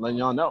 I'm just letting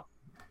y'all know.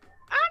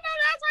 I know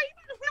that's why you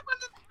didn't hit one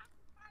of the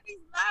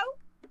parties, though.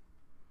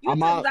 You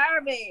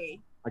deserve it.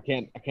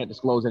 I can't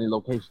disclose any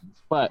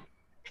locations, but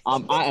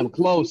I am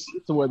close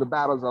to where the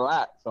battles are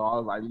at. So I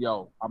was like,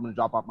 yo, I'm going to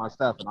drop off my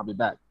stuff and I'll be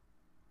back.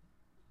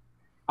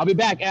 Av.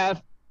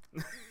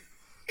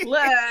 Look,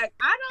 I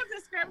don't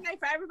discriminate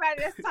for everybody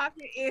that's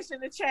talking ish in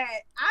the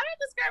chat. I don't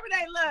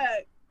discriminate.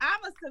 Look,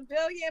 I'm a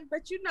civilian,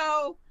 but you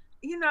know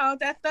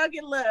that thug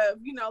and love.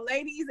 You know,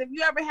 ladies, if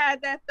you ever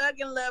had that thug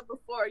and love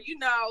before, you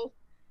know,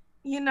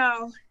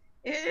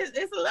 it's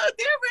a little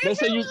different. They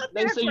say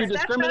you're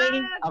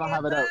discriminating. I don't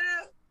have it out.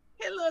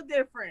 It's a little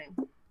different.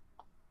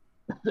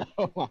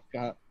 Oh my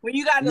God. When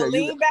you gotta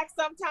lean back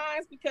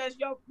sometimes because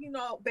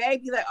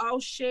baby, like, oh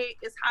shit,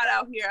 it's hot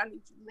out here. I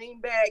need to lean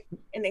back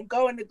and then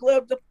go in the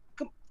glove the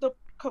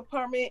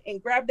compartment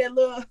and grab that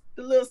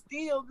the little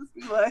steel. Just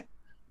be like,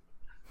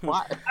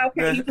 what?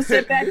 Okay, you can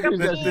sit back up.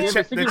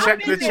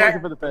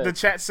 The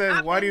chat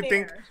says, why do you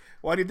think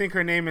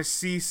her name is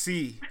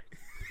CC?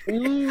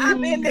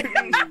 I've been there.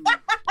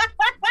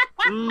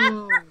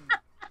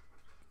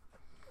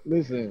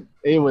 Listen,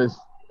 it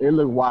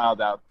looked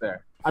wild out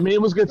there. I mean,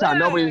 it was a good time.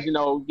 Nobody's,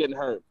 getting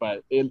hurt,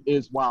 but it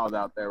is wild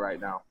out there right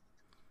now.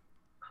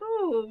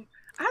 Ooh,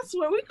 I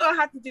swear we're going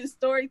to have to do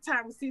story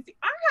time with CC.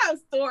 I have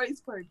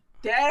stories for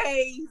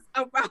days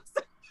about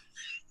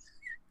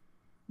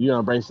You're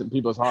going to break some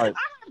people's hearts.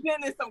 I've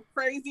been in some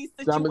crazy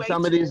situations.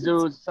 Some of these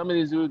dudes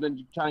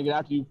been trying to get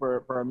after you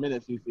for a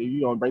minute, CC.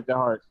 You're going to break their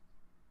hearts.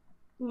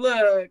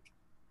 Look,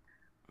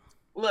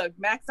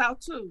 max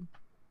out too.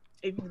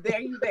 If you're there,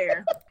 you're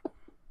there.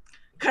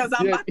 Because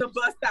I'm about to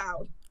bust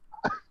out.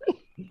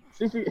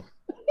 CC.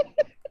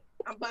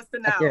 I'm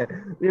busting out. Yeah.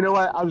 You know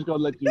what? I'm just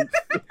gonna let you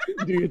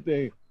do your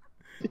thing.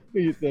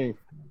 Do your thing.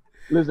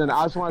 Listen,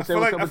 I just want to say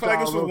what's up with y'all. I feel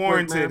like this was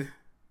warranted.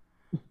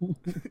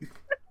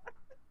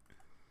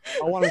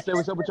 I want to say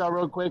what's up with y'all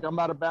real quick. I'm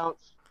about to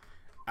bounce.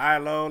 All right,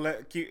 Lo.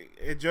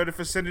 Enjoy the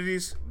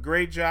facilities.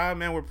 Great job,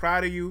 man. We're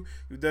proud of you.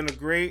 You've done a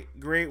great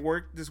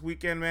work this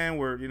weekend, man.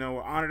 We're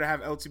honored to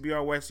have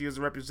LTBR West you as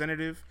a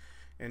representative.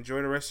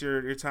 Enjoy the rest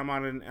of your time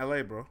out in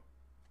LA, bro.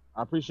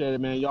 I appreciate it,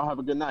 man. Y'all have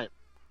a good night.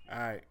 All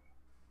right.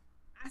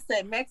 I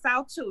said max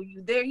out too.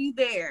 You there, you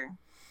there.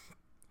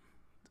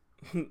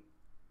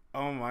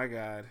 Oh my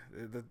God,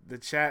 the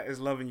chat is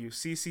loving you.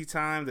 CC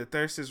time, the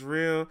thirst is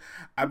real.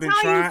 I've been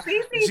trying.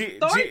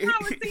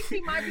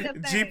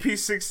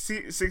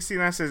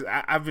 GP69 says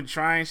I've been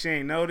trying. She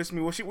ain't noticed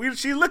me. Well,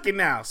 she looking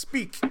now.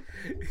 Speak.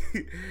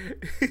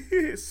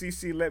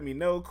 CC, let me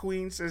know.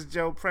 Queen says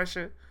Joe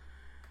Pressure.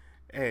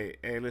 Hey,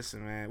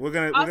 listen, man. We're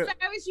gonna.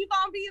 Travis, you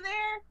gonna be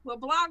there with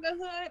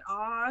Bloggerhood?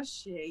 Oh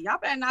shit, y'all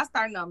better not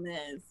start no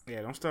mess.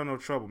 Yeah, don't start no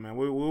trouble, man.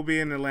 We'll be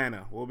in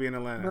Atlanta.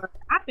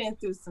 I've been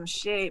through some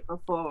shit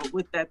before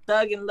with that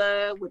thug in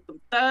love with them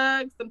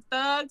thugs. Some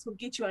thugs will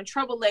get you in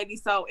trouble, lady.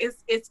 So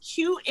it's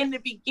cute in the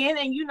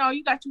beginning. You know,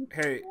 you got you.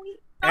 Hey,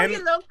 and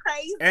you look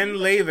crazy. And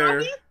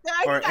Lather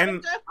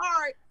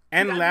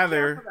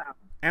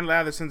and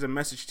Lather sends a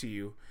message to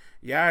you.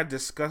 Y'all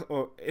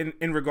are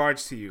in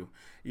regards to you.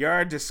 Y'all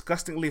are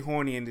disgustingly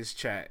horny in this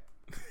chat.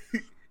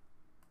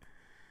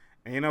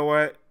 And you know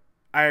what?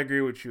 I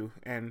agree with you.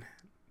 And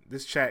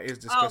this chat is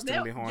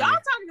disgustingly horny. Y'all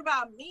talking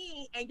about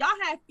me, and y'all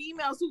have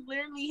females who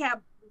literally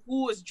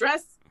who was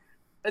dressed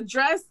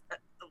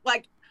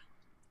like,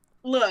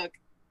 look,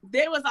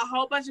 there was a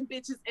whole bunch of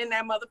bitches in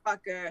that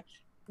motherfucker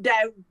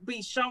that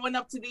be showing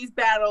up to these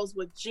battles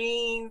with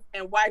jeans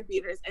and white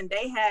beaters, and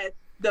they had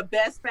the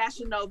best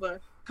Fashion Nova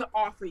could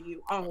offer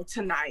you on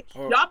tonight.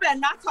 Y'all better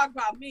not talk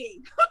about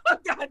me.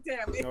 God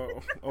damn it.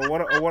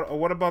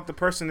 What about the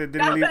person that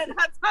didn't leave? Y'all better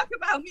not talk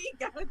about me.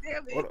 God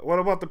damn it. What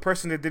about the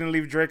person that didn't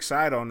leave Drake's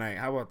side all night?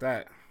 How about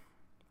that?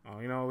 Oh,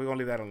 you know, we're gonna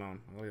leave that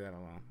alone. We're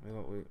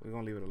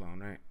gonna leave it alone,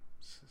 right?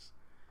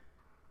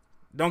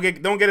 Don't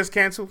get us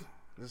canceled.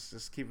 Let's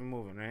just keep it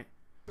moving, right?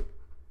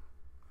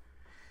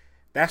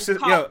 That's it's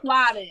called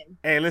plotting.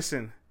 Hey,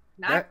 listen.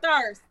 Not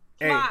thirst.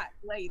 Plot,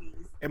 ladies.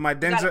 In my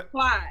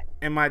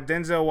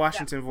Denzel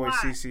Washington voice,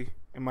 Cece.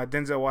 In my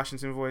Denzel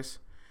Washington voice,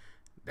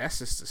 that's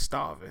just the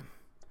starving.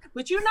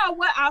 But you know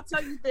what? I'll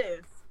tell you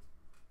this.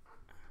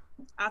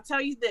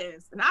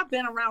 And I've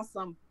been around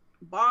some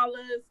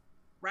ballers,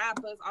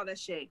 rappers, all that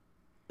shit.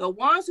 The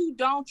ones who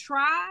don't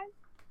try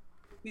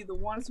be the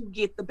ones who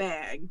get the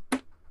bag.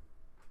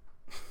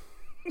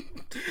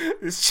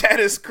 This chat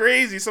is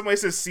crazy. Somebody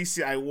says,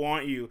 Cece, I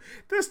want you.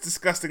 That's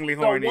disgustingly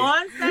horny. The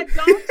ones that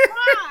don't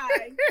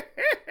try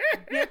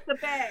get the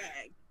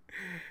bag.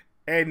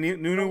 Hey,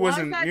 Nunu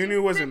wasn't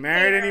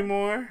married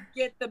anymore.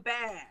 Get the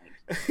bag.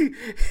 I'm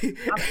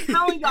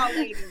telling y'all,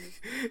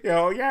 ladies.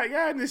 Yo,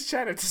 yeah, in this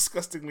chat are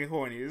disgustingly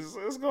horny.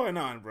 What's going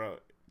on, bro?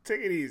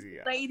 Take it easy.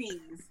 Ladies,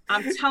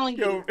 I'm telling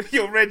you.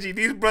 Yo, Reggie,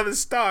 these brothers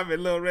starving,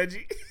 little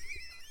Reggie.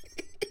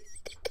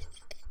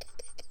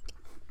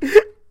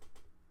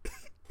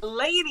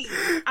 Ladies,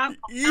 I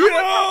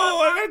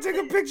gotta take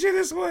a picture of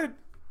this one.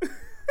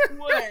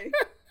 What?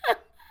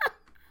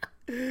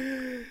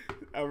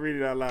 I'll read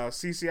it out loud.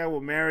 Cece, I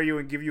will marry you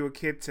and give you a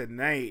kid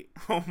tonight.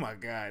 Oh my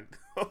god,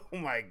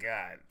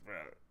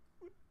 bro.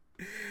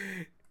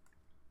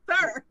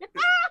 Sir,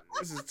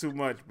 this is too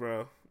much,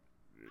 bro. I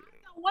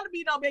don't want to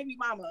be no baby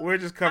mama. We're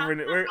just covering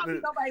it.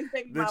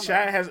 The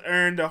chat has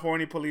earned a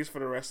horny police for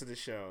the rest of the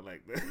show.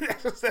 Like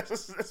that's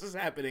what's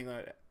happening on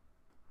it.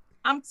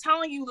 I'm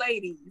telling you,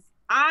 ladies.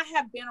 I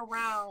have been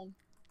around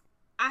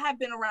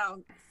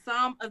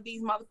some of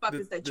these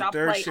motherfuckers that y'all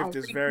play on. The third shift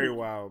is very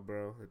wild,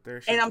 bro.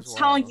 And I'm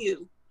telling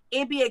you,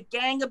 it be a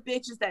gang of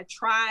bitches that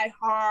try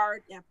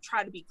hard and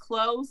try to be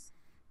close,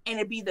 and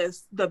it be the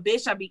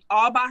bitch that be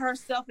all by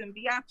herself in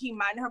VIP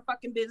minding her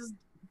fucking business,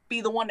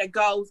 be the one that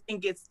goes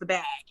and gets the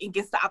bag and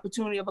gets the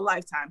opportunity of a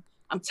lifetime.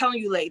 I'm telling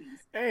you, ladies.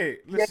 Hey,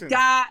 listen. You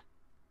got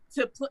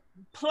to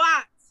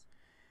plot.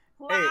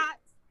 Hey,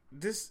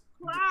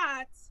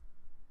 plot.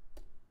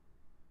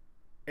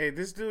 Hey,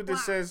 this dude that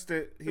says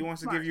that he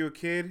wants to give you a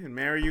kid and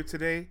marry you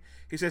today,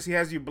 he says he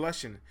has you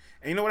blushing.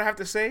 And you know what I have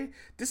to say?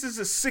 This is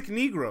a sick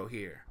Negro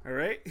here, all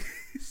right?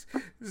 This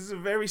is a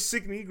very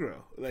sick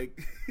Negro.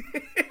 Like,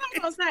 I'm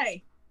going to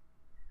say,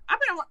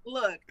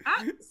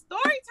 story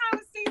time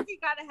with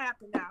CC got to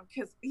happen now,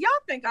 because y'all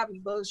think I be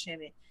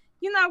bullshitting.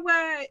 You know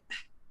what?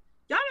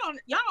 Y'all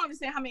don't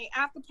understand how many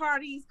after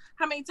parties,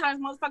 how many times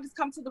motherfuckers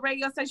come to the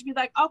radio station, be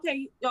like,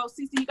 okay, yo,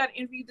 CC, you got to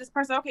interview this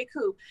person. Okay,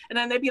 cool. And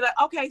then they be like,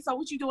 okay, so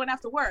what you doing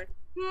after work?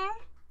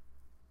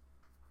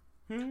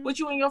 What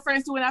you and your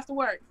friends doing after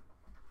work?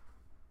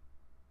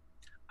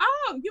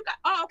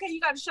 Okay,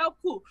 you got a show?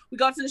 Cool. We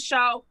go to the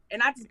show,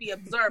 and I just be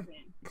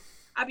observing.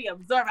 I be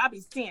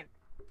seeing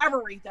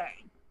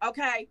everything,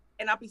 okay?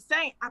 And I've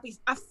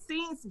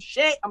seen some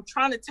shit. I'm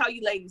trying to tell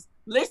you, ladies,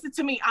 listen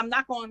to me. I'm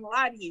not going to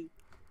lie to you.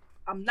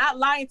 I'm not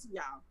lying to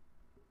y'all.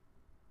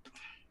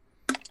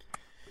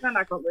 I'm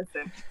not gonna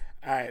listen.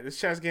 All right, this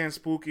chat's getting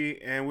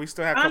spooky, and we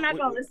still have. I'm not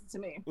gonna listen to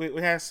me. We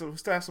still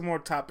have some more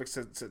topics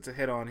to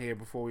hit on here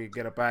before we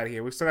get up out of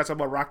here. We still got to talk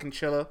about Rock and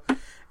Chilla,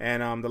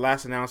 and the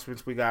last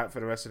announcements we got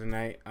for the rest of the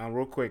night.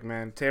 Real quick,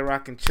 man. Tay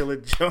Rock and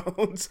Chilla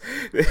Jones.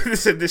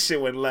 This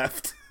shit went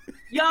left.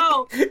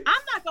 Yo, I'm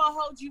not gonna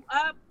hold you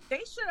up. They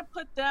should have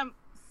put them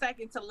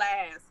second to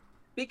last.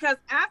 Because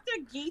after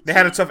Geechee, they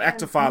had a tough act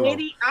to follow.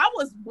 Nitty, I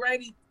was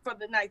ready for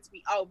the night to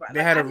be over.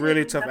 They had a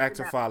really tough act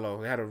to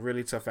follow. I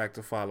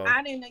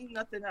didn't need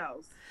nothing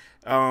else.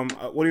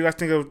 What do you guys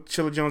think of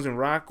Chilla Jones and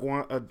Rock?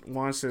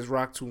 Juan says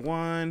Rock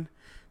 2-1,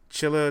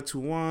 Chilla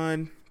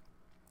 2-1,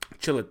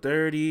 Chilla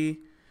 30.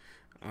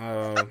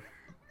 Craig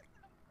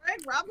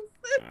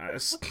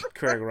Robinson.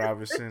 Craig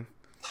Robinson.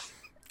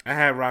 I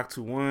had Rock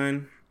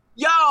 2-1.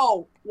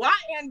 Yo,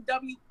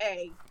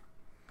 YNWA.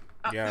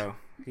 Yo,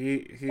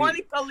 he.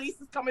 Horny police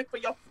is coming for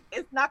your.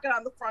 It's knocking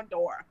on the front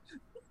door.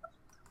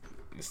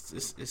 This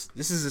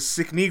is a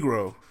sick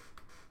Negro.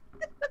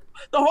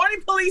 The horny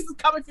police is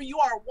coming for you.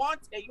 Are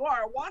wanted. You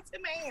are a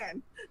wanted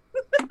man.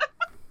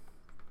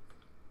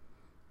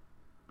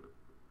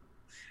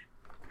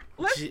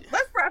 Let's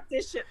wrap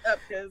this shit up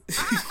because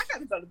I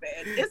gotta go to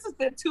bed. It's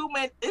been too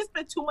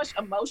much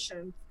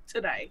emotion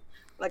today.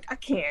 Like I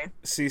can't.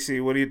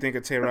 CC, what do you think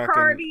of Tay Rock?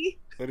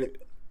 Who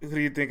do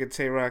you think of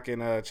Tay Rock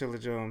and Chilla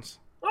Jones?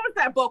 What was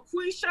that?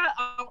 Boquisha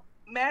on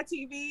Mad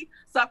TV.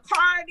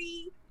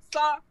 Sacardi.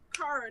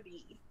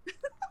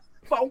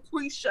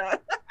 Boquisha.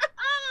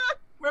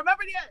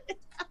 Remember that?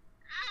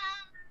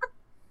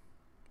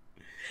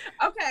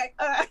 Okay.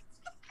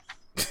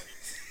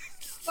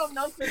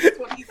 No sense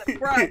what he's a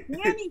bro.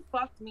 Danny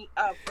fucked me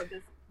up for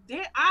this.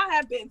 I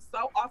have been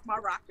so off my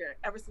rocker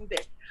ever since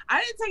then.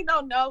 I didn't take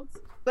no notes,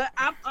 but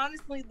I'm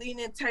honestly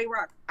leaning Tay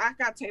Rock. I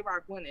got Tay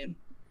Rock winning.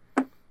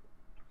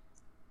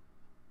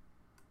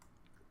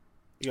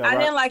 I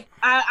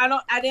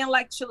didn't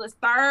like Chilla's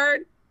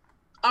third.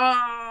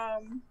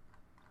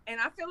 And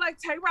I feel like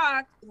Tay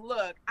Rock,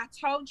 look, I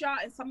told y'all,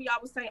 and some of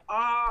y'all was saying,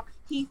 oh,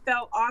 he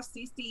fell off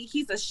CC.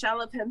 He's a shell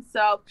of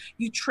himself.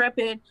 You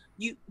tripping.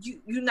 You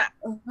not,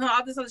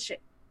 all this other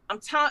shit. I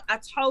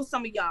told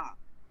some of y'all,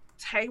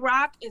 Tay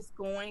Rock is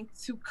going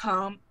to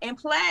come and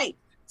play.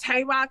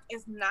 Tay Rock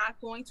is not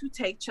going to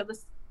take Chilla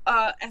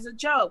as a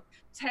joke.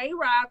 Tay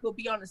Rock will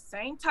be on the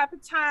same type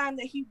of time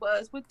that he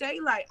was with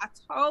Daylight. I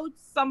told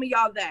some of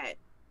y'all that.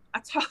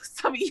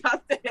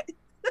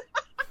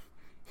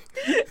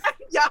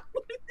 Y'all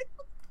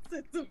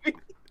listen to me.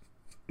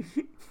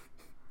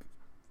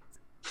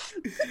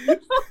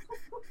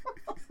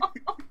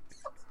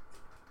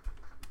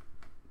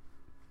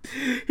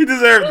 He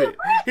deserved it.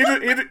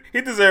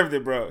 He deserved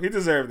it, bro. He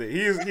deserved it.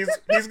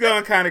 He's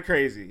going kind of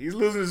crazy. He's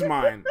losing his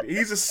mind.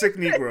 He's a sick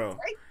Negro.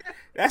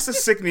 That's a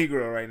sick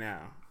Negro right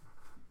now.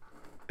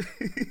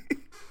 Somebody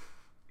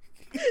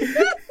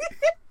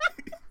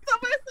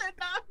said,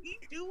 "Nah, he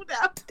do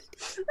that."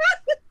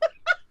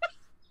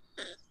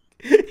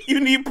 You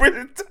need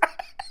prison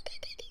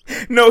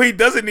time. No, he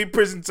doesn't need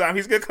prison time.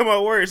 He's gonna come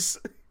out worse.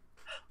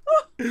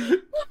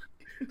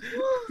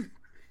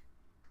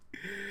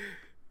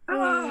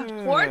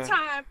 Four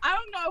Time. I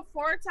don't know if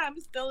Four Time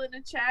is still in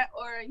the chat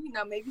or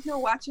maybe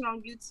he'll watch it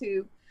on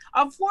YouTube.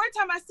 Four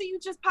Time, I see you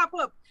just pop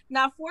up.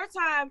 Now, Four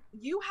Time,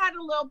 you had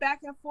a little back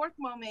and forth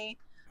moment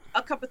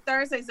a couple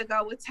Thursdays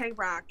ago with Tay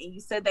Rock, and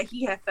you said that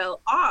he had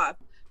fell off.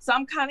 So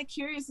I'm kind of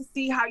curious to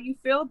see how you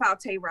feel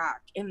about Tay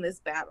Rock in this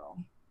battle.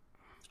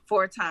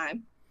 Four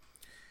Time.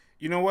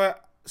 You know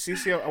what,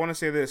 CC, I want to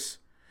say this.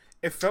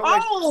 It felt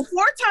Four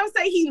Time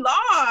say he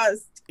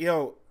lost.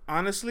 Yo,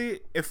 honestly,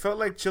 it felt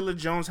like Chilla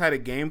Jones had a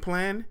game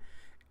plan,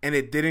 and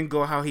it didn't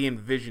go how he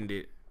envisioned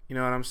it. You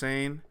know what I'm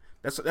saying?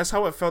 That's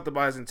how it felt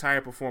about his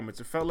entire performance.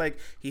 It felt like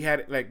he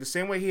had, like, the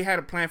same way he had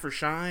a plan for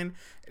Shine,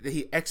 that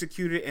he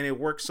executed and it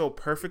worked so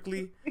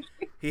perfectly.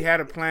 He had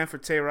a plan for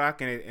Tay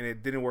Rock and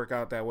it didn't work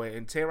out that way.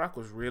 And Tay Rock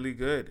was really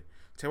good.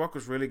 Tay Rock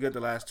was really good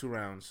the last two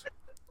rounds.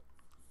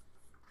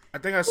 I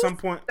think at some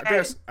point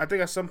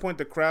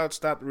the crowd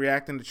stopped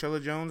reacting to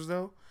Chilla Jones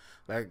though.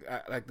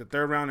 Like the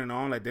third round and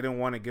on, like they didn't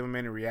want to give him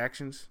any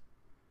reactions.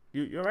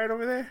 You're right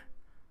over there?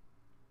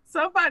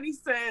 Somebody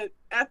said,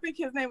 I think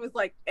his name was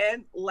like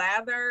Ed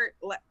Lather,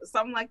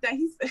 something like that.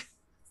 He said,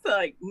 it's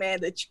like, man,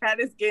 the chat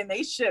is getting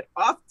they shit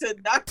off to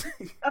Dr.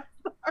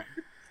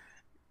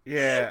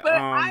 Yeah. But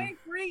I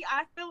agree.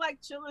 I feel like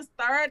Chilla's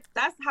third,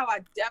 that's how I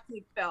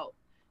definitely felt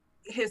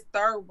his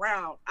third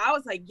round. I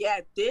was like, yeah,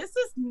 this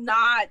is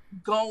not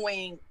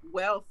going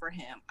well for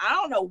him. I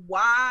don't know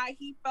why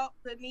he felt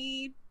the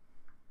need.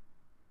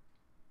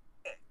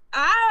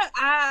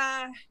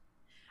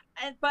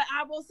 But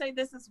I will say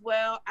this as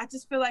well. I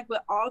just feel like with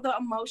all the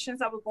emotions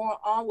that were going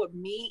on with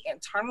me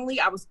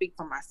internally, I would speak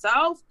for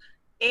myself.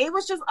 It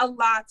was just a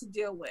lot to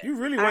deal with. You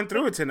really went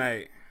through it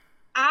tonight.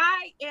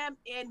 I am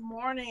in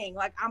mourning.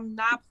 Like, I'm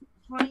not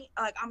playing.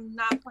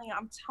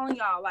 I'm telling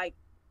y'all, like,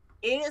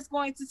 it is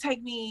going to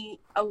take me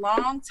a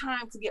long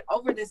time to get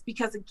over this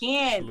because,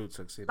 again,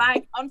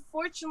 like,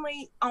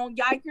 unfortunately, on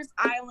Yikers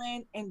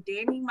Island and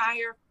Danny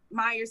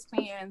Myers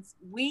fans,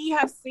 we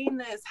have seen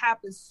this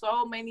happen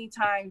so many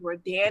times where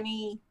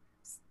Danny,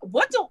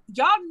 y'all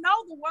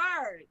know the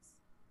words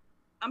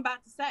I'm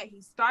about to say.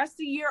 He starts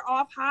the year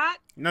off hot.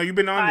 No, you've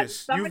been on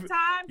this.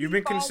 You've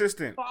been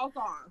consistent. Falls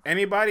off.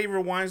 Anybody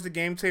rewinds the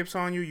game tapes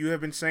on you, you have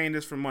been saying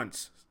this for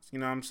months. You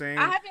know what I'm saying?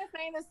 I have been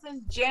saying this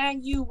since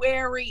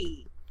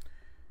January.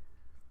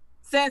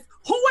 Since,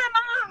 who am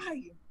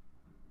I?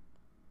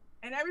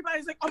 And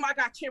everybody's like, oh my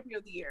God, champion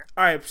of the year.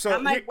 All right, so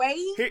I'm like, wait.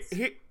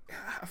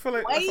 I feel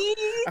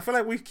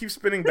like we keep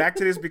spinning back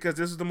to this because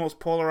this is the most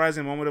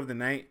polarizing moment of the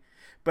night.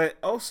 But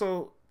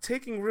also,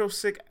 taking Real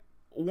Sick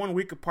 1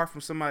 week apart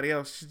from somebody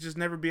else should just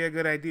never be a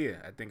good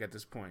idea, I think, at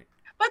this point.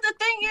 But the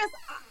thing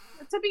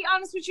is, to be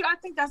honest with you, I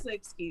think that's an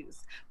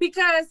excuse.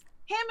 Because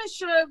him and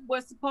Suge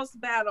was supposed to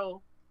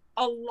battle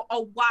a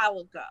while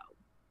ago.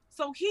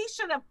 So he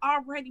should have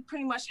already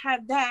pretty much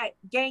had that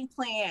game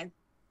plan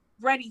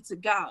ready to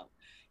go.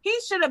 He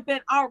should have been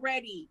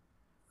already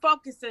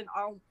focusing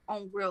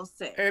on Real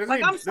Sick. Hey,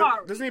 I'm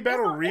sorry. Doesn't he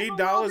battle Reed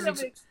Dollars?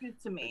 Doesn't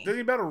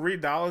he battle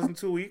Reed Dollars in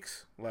 2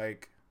 weeks?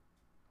 Like,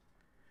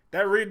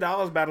 that Reed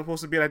Dollars battle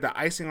was supposed to be like the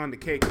icing on the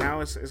cake. Now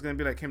it's gonna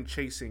be like him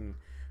chasing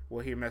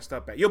what he messed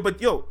up at. Yo,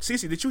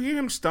 Cece, did you hear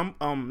him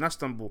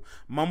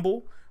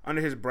mumble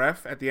under his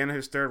breath at the end of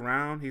his third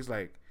round? He's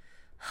like,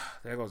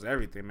 there goes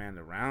everything, man.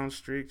 The round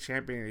streak,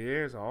 champion of the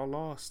year is all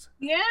lost.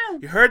 Yeah.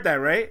 You heard that,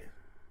 right?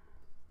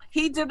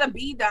 He did a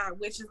B-dot,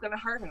 which is going to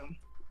hurt him.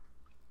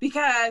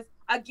 Because,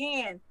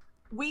 again,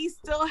 we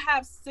still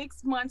have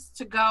 6 months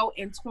to go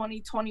in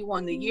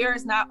 2021. The year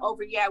is not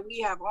over yet.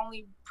 We have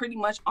only pretty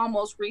much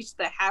almost reached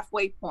the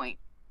halfway point.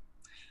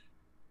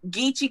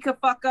 Geechee could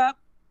fuck up.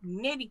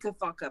 Nitty could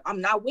fuck up.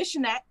 I'm not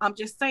wishing that. I'm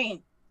just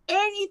saying.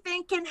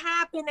 Anything can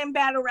happen in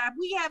battle rap.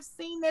 We have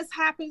seen this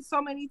happen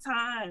so many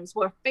times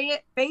where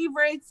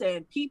favorites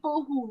and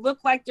people who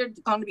look like they're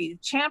going to be the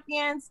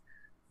champions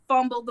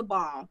fumble the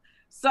ball.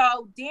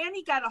 So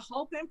Danny got to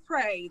hope and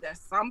pray that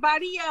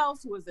somebody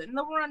else who was in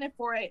the running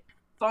for it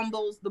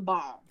fumbles the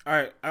ball. All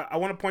right, I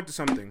want to point to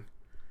something.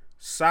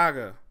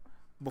 Saga,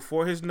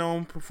 before his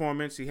known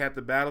performance, he had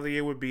the Battle of the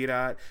Year with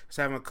B-Dot. He's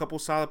having a couple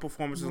solid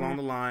performances along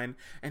the line,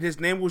 and his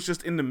name was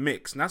just in the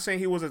mix. Not saying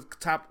he was a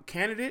top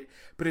candidate,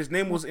 but his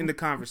name was in the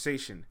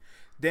conversation.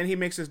 Then he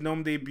makes his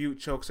known debut,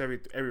 chokes every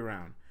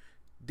round.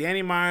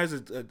 Danny Myers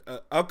is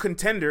a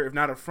contender, if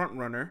not a front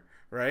runner,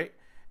 right?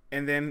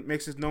 And then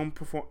makes his known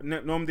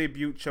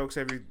debut, chokes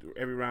every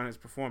round in his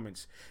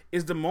performance.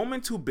 Is the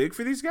moment too big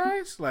for these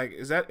guys? Like,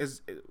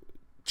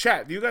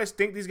 chat, do you guys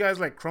think these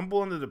guys like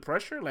crumble under the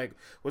pressure? Like,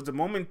 was the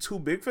moment too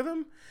big for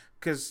them?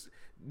 Because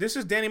this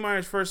is Danny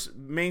Myers' first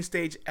main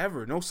stage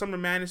ever. No Summer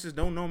Madness,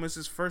 no Gnome. It's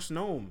his first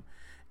Gnome.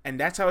 And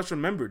that's how it's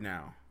remembered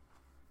now.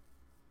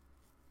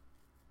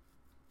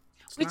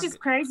 Which is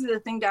crazy to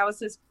think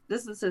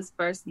this is his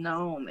first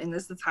Gnome, and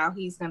this is how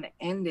he's gonna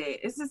end it.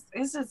 It's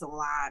just a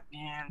lot,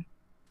 man.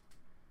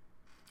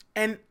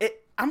 And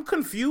I'm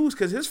confused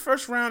because his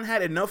first round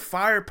had enough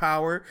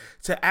firepower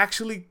to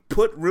actually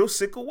put Real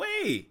Sick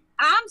away.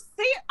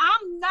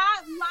 I'm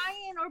not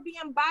lying or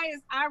being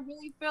biased. I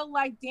really feel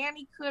like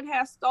Danny could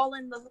have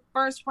stolen the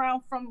first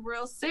round from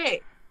Real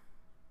Sick.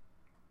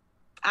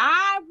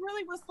 I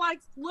really was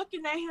like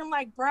looking at him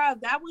like, bruh,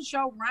 that was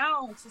your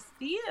round to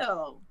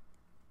steal.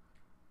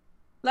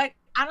 Like,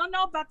 I don't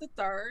know about the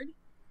third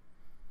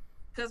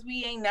because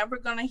we ain't never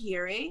gonna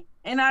hear it.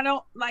 And I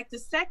don't like the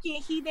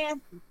second. He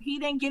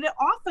didn't get it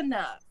off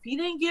enough. He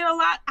didn't get a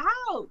lot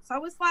out.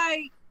 So it's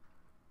like,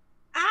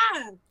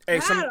 hey,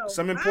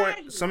 some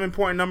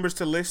important numbers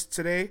to list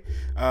today.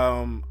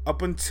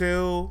 Up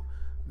until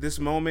this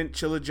moment,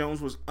 Chilla Jones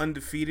was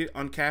undefeated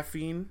on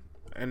caffeine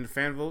and the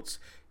fan votes.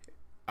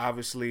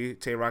 Obviously,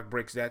 Tay-Rock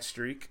breaks that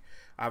streak.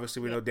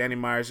 Obviously, we know Danny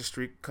Myers'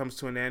 streak comes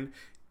to an end.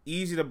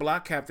 Easy the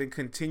Block Captain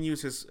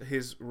continues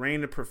his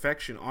reign of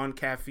perfection on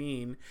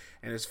caffeine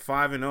and is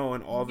 5-0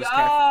 in all of his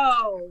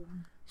caffeine.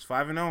 He's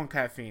 5-0 on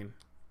caffeine.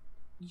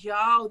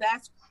 Yo,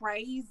 that's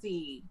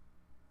crazy.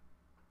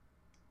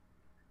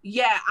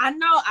 Yeah, I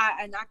know.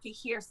 I can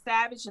hear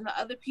Savage and the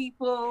other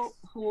people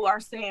who are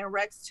saying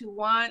Rex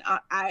 2-1.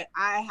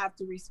 I have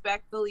to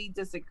respectfully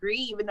disagree,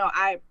 even though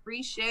I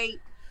appreciate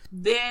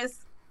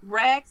this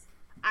Rex.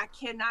 I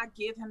cannot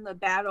give him the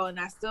battle, and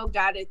I still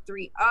got it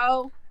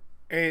 3-0.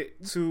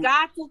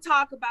 Got to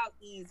talk about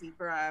Easy,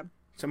 bruh.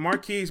 So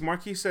Marquise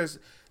says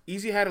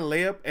Easy had a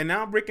layup, and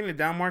now breaking it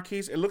down,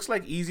 Marquise, it looks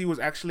like Easy was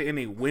actually in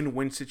a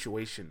win-win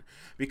situation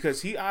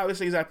because he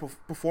obviously is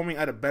performing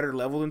at a better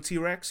level than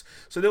T-Rex.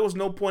 So there was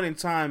no point in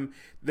time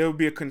there would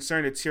be a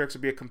concern that T-Rex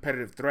would be a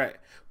competitive threat.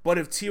 But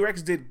if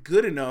T-Rex did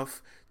good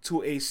enough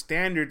to a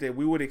standard that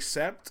we would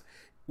accept,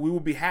 we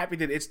will be happy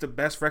that it's the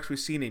best Rex we've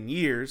seen in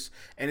years,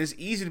 and it's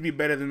easy to be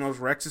better than those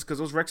Rexes because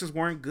those Rexes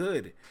weren't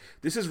good.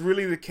 This is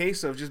really the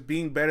case of just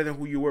being better than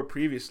who you were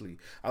previously.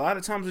 A lot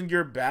of times when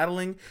you're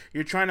battling,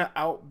 you're trying to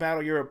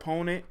out-battle your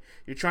opponent.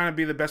 You're trying to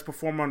be the best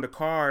performer on the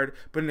card,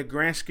 but in the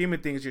grand scheme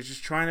of things, you're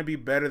just trying to be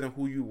better than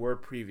who you were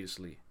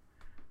previously.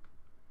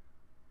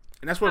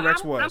 And that's what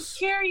Rex was.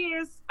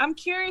 I'm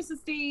curious to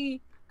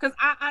see, because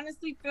I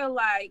honestly feel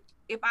like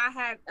if I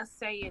had a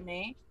say in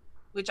it,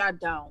 which I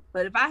don't,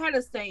 but if I had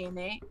a say in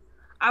it,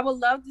 I would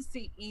love to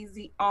see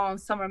Easy on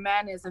Summer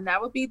Madness, and that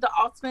would be the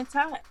ultimate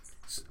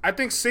test. I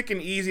think Sick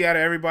and Easy out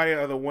of everybody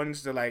are the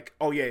ones that like,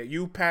 oh yeah,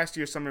 you passed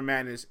your Summer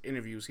Madness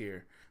interviews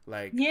here.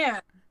 Like,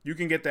 yeah, you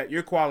can get that.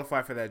 You're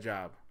qualified for that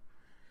job.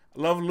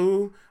 Love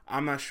Lou,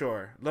 I'm not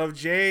sure. Love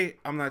Jay,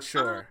 I'm not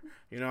sure.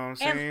 You know what I'm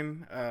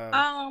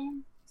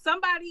saying?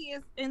 Somebody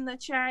is in the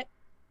chat.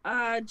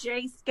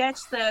 Jay Sketch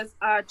says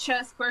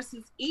Chess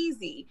versus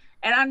Easy,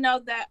 and I know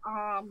that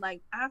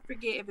like I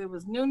forget if it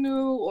was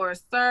Nunu or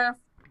Surf.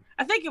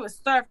 I think it was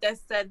Surf that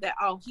said that,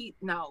 oh,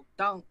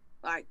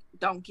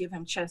 don't give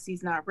him chess.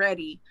 He's not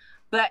ready.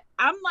 But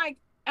I'm like,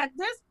 at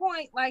this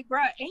point, like,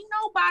 bro, ain't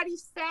nobody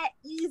sat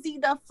Easy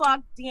the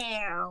fuck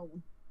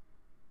down.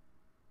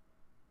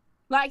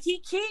 Like, he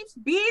keeps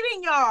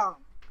beating y'all.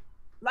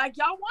 Like,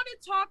 y'all want to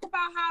talk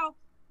about how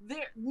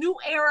their new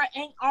era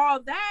ain't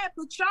all that,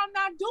 but y'all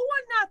not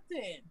doing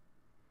nothing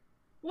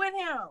with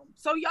him.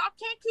 So y'all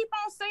can't keep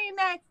on saying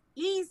that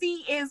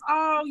Easy is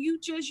all, you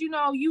just,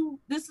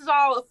 this is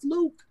all a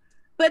fluke.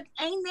 But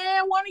ain't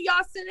there one of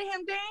y'all sitting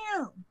him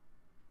down?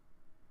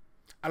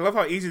 I love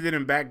how Easy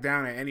didn't back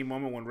down at any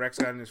moment when Rex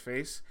got in his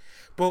face.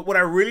 But what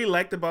I really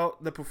liked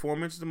about the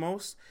performance the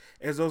most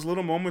is those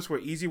little moments where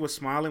Easy was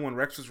smiling when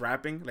Rex was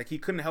rapping. Like, he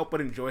couldn't help but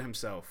enjoy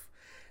himself.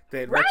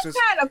 That Rex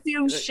had a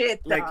few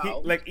shit,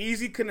 though. Like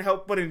Easy couldn't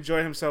help but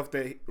enjoy himself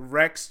that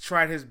Rex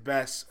tried his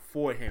best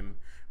for him,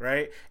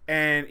 right?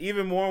 And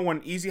even more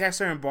when Easy had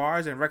certain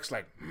bars and Rex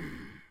like,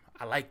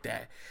 I like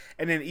that.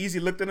 And then Easy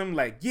looked at him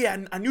like,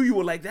 yeah, I knew you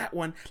would like that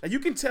one. Like, you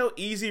can tell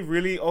Easy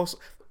really also...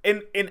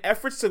 In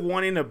efforts to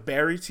wanting to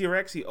bury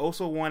T-Rex, he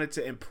also wanted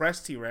to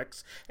impress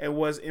T-Rex and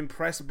was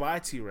impressed by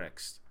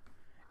T-Rex.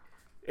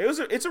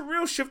 It's a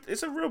real shift.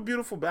 It's a real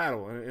beautiful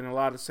battle in a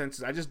lot of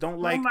senses. I just don't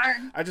like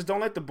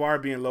the bar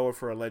being lower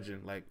for a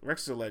legend. Like,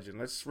 Rex is a legend.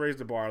 Let's raise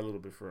the bar a little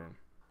bit for him.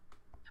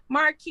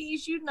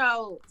 Marquise,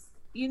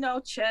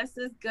 chess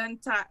is gun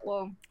time.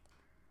 Well,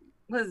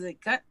 what is it?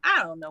 Gun?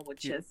 I don't know what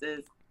chess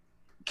is.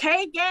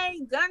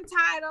 K-Gang, gun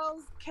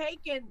titles,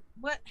 cake and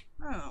what?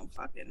 I don't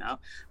fucking know.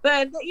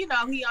 But, he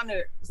on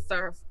the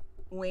Surf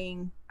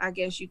wing, I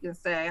guess you can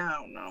say. I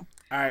don't know.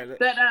 All right.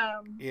 But,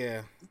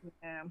 yeah.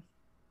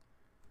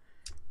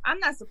 I'm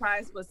not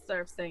surprised with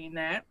Surf saying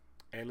that.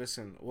 Hey,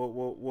 listen,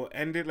 we'll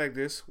end it like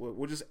this.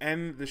 We'll just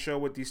end the show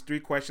with these 3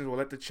 questions. We'll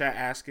let the chat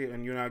ask it,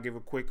 and you and I'll give a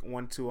quick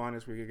 1-2 on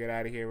this. We can get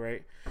out of here,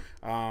 right?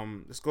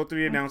 Let's go through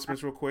the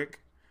announcements real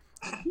quick.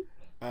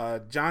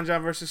 John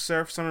versus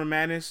Surf, Summer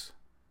Madness.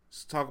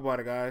 Let's talk about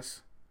it,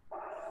 guys.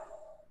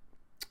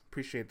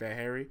 Appreciate that,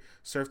 Harry.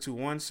 Surf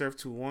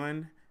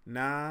 2-1,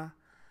 nah.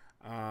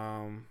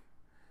 John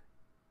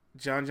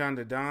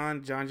the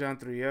Don, John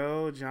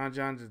 3-0,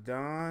 John the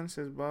Don,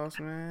 says Boss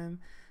Man.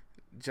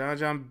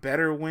 John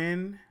better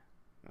win.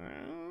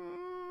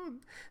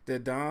 The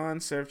Don,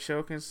 Surf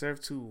choking,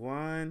 Surf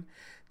 2-1,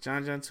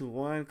 John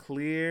 2-1,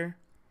 clear.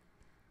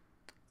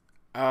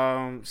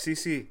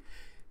 CC,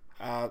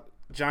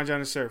 John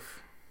and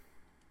Surf.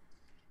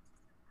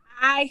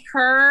 I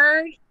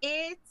heard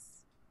it.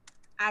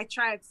 I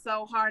tried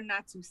so hard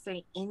not to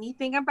say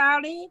anything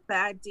about it, but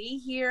I did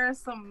hear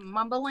some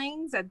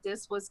mumblings that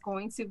this was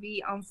going to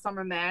be on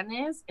Summer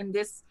Madness. And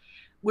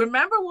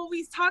remember when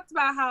we talked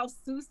about how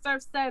Sue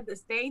Surf said the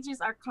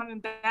stages are coming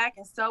back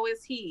and so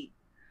is he.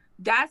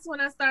 That's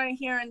when I started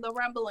hearing the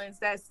rumblings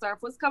that Surf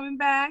was coming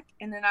back.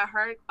 And then I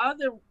heard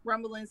other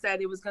rumblings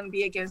that it was going to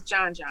be against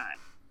John.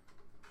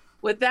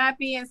 With that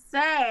being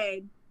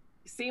said,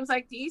 it seems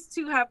like these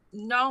two have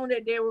known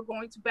that they were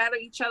going to battle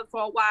each other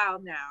for a while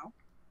now.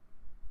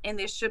 And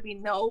there should be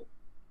no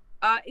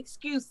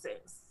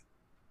excuses.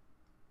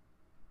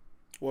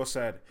 Well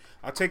said.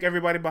 I'll take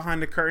everybody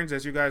behind the curtains.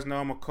 As you guys know,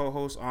 I'm a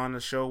co-host on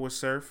the show with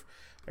Surf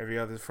every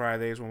other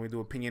Fridays when we do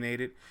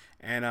Opinionated.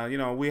 And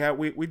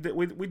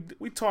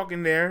we talk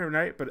in there,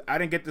 right? But I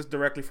didn't get this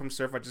directly from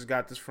Surf. I just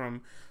got this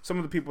from some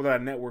of the people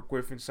that I network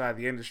with inside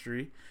the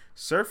industry.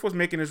 Surf was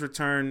making his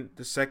return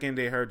the second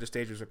they heard the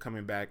stages were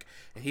coming back,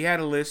 and he had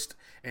a list.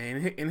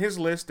 And in his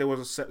list, there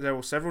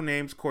were several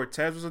names.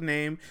 Cortez was a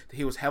name that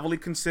he was heavily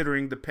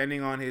considering,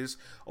 depending on his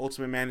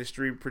Ultimate Madness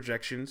 3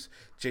 projections.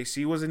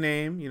 JC was a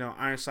name.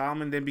 Iron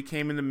Solomon then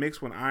became in the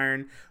mix when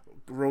Iron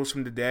rose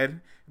from the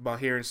dead about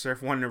hearing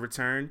Surf wanting to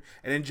return.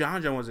 And then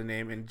John was a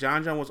name, and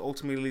John was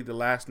ultimately the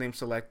last name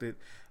selected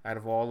out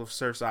of all of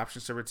Surf's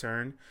options to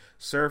return.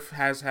 Surf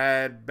has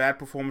had bad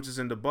performances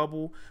in the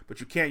bubble, but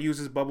you can't use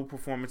his bubble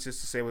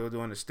performances to say what he'll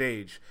do on the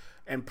stage.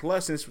 And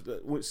plus, since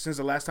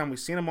the last time we've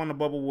seen him on the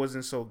bubble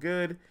wasn't so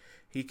good,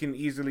 he can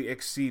easily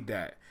exceed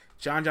that.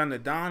 John the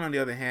Don, on the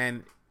other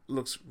hand,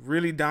 looks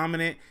really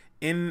dominant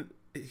in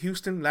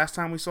Houston. Last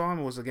time we saw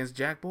him was against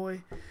Jack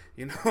Boy.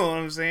 You know what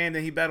I'm saying?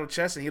 Then he battled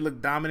Chess and he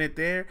looked dominant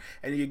there.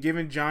 And you're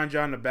giving John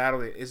the battle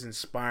that is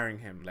inspiring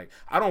him. Like,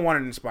 I don't want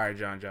an inspired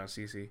John,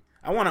 CC.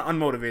 I want an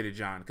unmotivated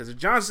John. Because if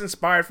John's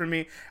inspired for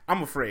me,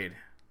 I'm afraid.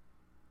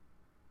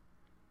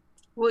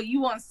 Well,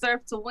 you want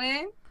Surf to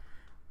win?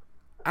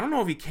 I don't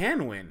know if he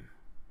can win.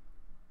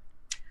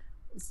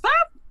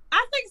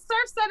 I think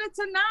Surf said it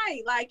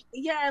tonight. Like,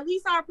 yeah, at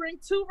least I'll bring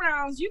 2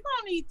 rounds. You're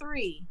going to need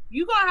 3.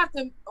 You're going to have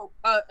to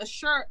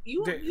assure.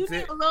 You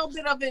need a little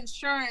bit of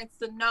insurance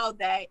to know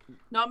that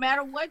no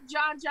matter what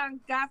John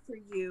got for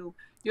you,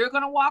 you're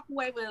going to walk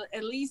away with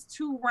at least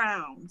 2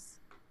 rounds.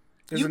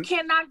 You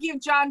cannot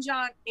give John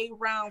a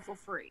round for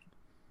free.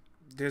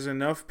 There's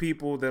enough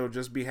people that will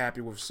just be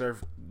happy with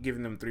Surf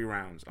giving them 3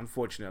 rounds,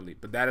 unfortunately.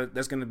 But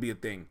that's going to be a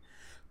thing.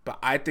 But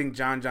I think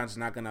John's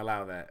not going to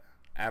allow that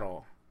at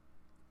all.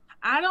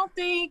 I don't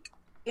think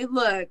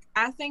Look,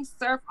 I think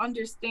Surf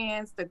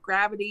understands the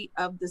gravity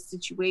of the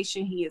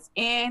situation he is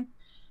in.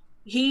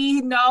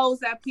 He knows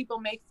that people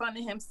make fun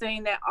of him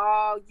saying that,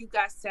 oh, you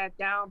got sat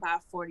down by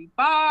 40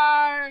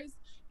 bars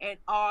and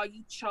oh,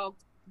 you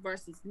choked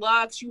versus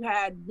Lux. You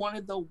had one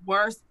of the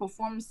worst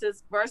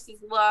performances versus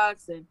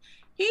Lux. And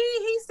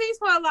he sees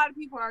what a lot of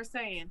people are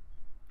saying.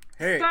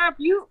 Hey.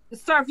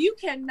 Surf, you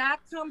cannot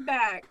come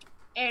back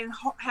and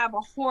have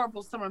a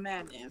horrible Summer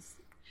Madness.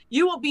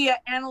 You will be an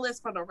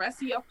analyst for the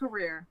rest of your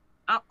career.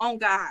 On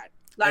God.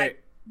 Like, hey.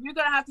 You're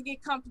going to have to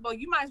get comfortable.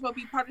 You might as well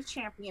be part of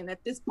champion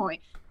at this point.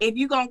 If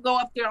you're going to go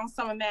up there on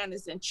Summer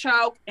Madness and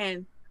choke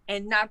and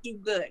not do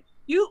good.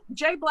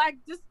 Jay Black,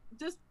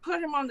 just put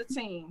him on the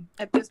team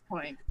at this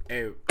point.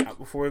 Hey,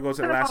 before we go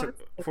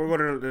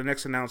to the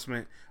next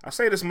announcement, I'll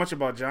say this much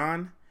about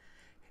John.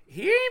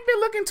 He ain't been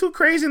looking too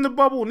crazy in the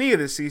bubble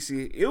neither,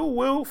 CC. Ill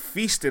Will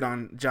feasted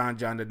on John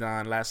the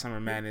Don last Summer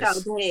Madness.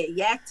 So good.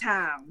 Yak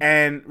Town.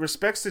 And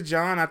respects to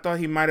John, I thought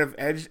he might have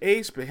edged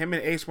Ace, but him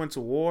and Ace went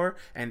to war,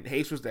 and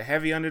Ace was the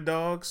heavy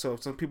underdog. So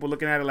some people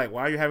looking at it like,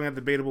 why are you having a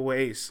debatable with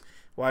Ace?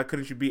 Why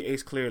couldn't you beat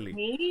Ace clearly?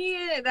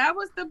 Yeah, that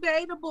was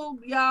debatable,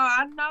 y'all.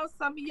 I know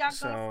some of y'all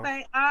gonna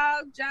say,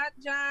 oh, John.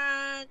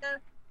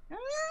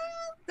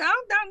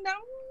 Don't.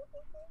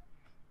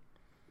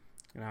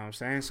 You know what I'm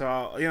saying?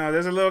 So,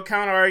 there's a little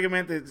counter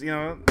argument that,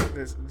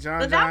 this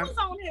John. But that was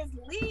on his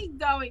league,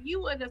 though, and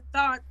you would have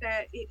thought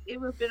that it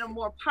would have been a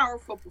more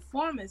powerful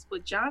performance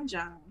with John.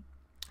 All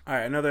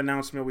right, another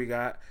announcement we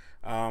got.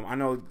 I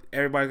know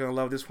everybody's going to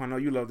love this one. I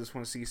know you love this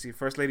one, CC.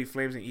 First Lady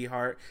Flames and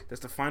E-Heart. That's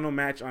the final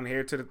match on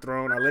Heir to the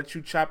Throne. I'll let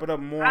you chop it up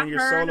more on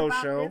your solo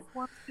show.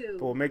 But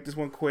we'll make this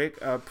one quick.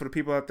 For the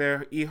people out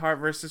there, E-Heart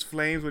versus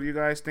Flames, what do you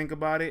guys think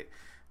about it?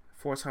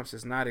 Force Humps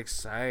is not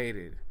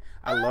excited.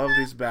 I love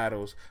these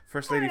battles.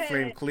 First Lady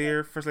Flame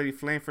clear. First Lady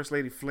Flame. First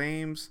Lady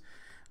Flames.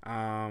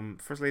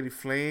 First Lady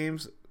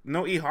Flames.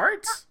 No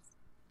E-Hearts?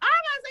 I'm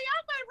gonna say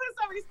y'all might put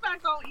some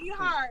respect on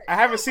E-Heart. I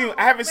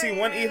haven't seen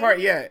one E-Heart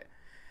yet.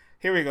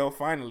 Here we go.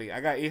 Finally, I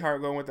got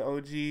E-Heart going with the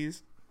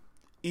OGs.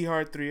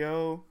 E-Heart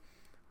 3-0.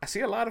 I see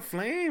a lot of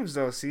Flames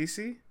though,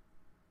 Cece.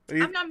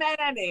 I'm not mad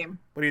at him.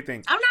 What do you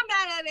think? I'm not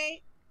mad at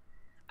it.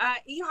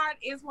 E-Heart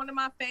is one of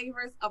my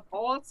favorites of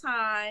all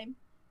time.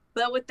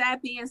 But with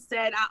that being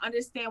said, I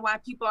understand why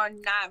people are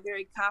not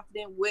very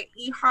confident with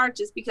E-Heart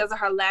just because of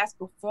her last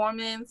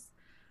performance.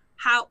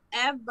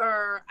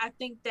 However, I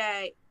think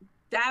that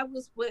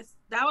was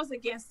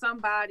against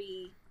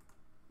somebody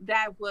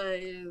that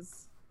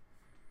was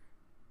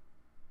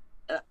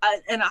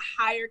in a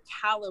higher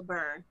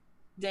caliber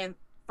than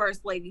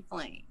First Lady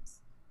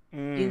Flames.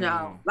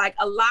 Like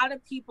a lot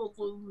of people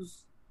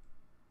lose.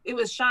 It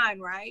was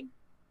Shine, right?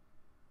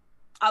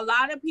 A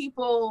lot of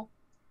people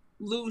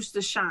lose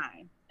to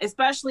Shine.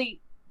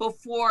 Especially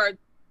before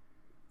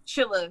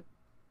Chilla,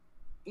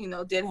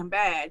 did him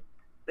bad.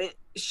 But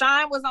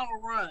Shine was on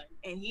a run,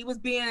 and he was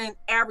beating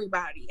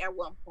everybody at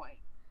one point.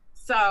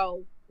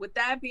 So, with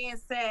that being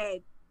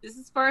said, this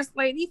is First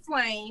Lady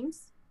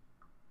Flames,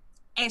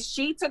 and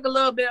she took a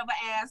little bit of an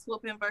ass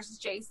whooping versus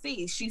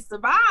JC. She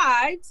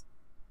survived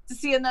to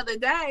see another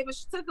day, but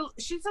she took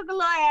a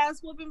little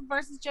ass whooping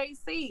versus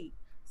JC.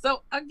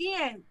 So,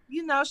 again,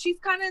 she's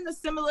kind of in a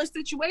similar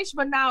situation,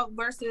 but now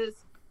versus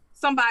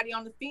somebody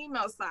on the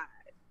female side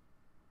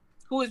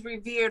who is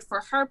revered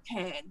for her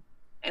pen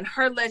and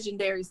her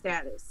legendary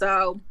status.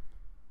 So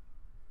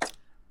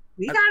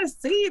we gotta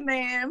see it,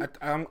 man.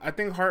 I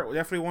think Hart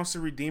definitely wants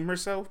to redeem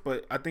herself,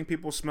 but I think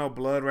people smell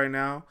blood right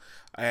now.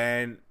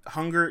 And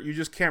hunger, you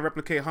just can't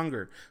replicate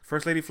hunger.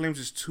 First Lady Flames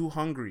is too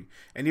hungry.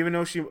 And even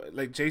though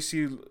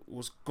JC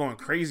was going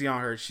crazy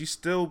on her, she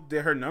still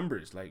did her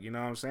numbers. Like, you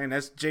know what I'm saying?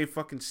 That's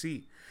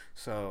J-fucking-C.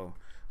 So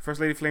First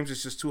Lady Flames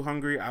is just too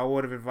hungry. I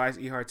would have advised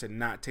E-Heart to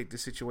not take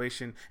this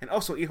situation. And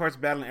also, E-Heart's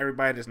battling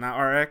everybody that's not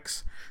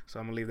RX. So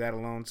I'm going to leave that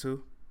alone,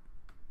 too.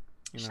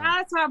 Shout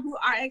out to our boo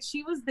RX.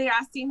 She was there.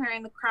 I seen her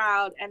in the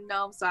crowd at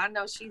Gnome, so I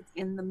know she's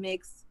in the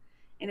mix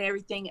and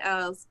everything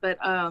else. But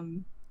all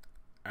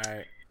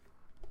right.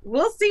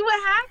 We'll see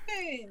what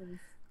happens.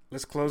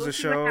 Let's close the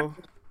show.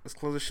 Let's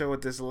close the show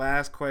with this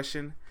last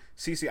question.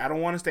 Cece, I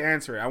don't want us to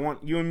answer it. I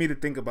want you and me to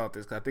think about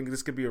this, because I think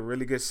this could be a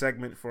really good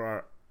segment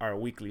for our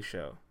weekly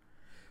show.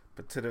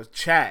 But to the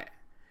chat,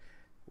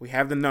 we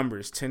have the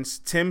numbers.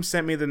 Tim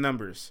sent me the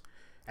numbers.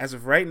 As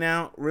of right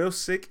now, Real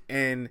Sick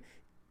and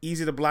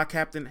Easy the Block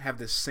Captain have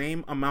the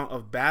same amount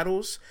of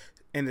battles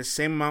and the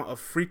same amount of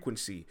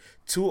frequency.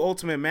 2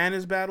 Ultimate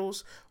Madness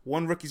battles,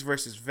 1 Rookies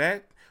versus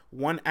Vet,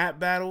 1 app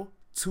battle,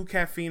 2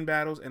 Caffeine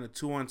battles, and a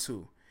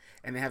 2-on-2.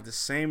 And they have the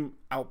same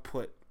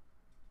output.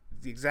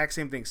 The exact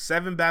same thing.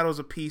 7 battles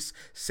apiece,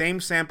 same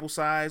sample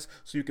size,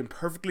 so you can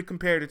perfectly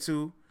compare the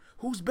two.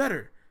 Who's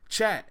better?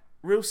 Chat,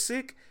 Real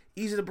Sick,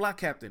 Easy the Block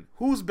Captain.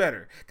 Who's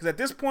better? Because at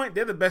this point,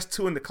 they're the best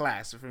 2 in the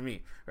class for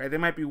me. Right? They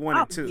might be 1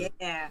 and 2.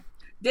 Yeah.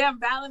 They're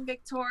Valen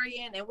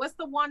Victorian. And what's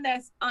the one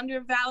that's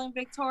under Valen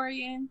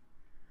Victorian?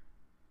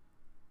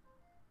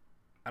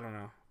 I don't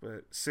know.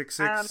 But sick,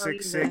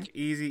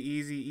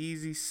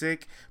 easy,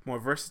 Sick, more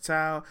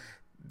versatile.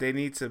 They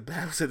need to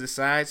battle to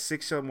decide.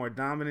 Sick show more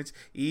dominance.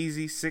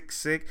 Easy,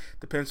 sick.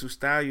 Depends whose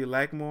style you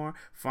like more.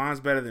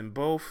 Fonz better than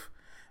both.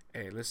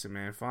 Hey, listen,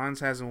 man.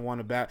 Fonz hasn't won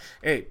a battle.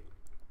 Hey,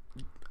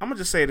 I'm going to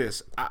just say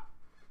this.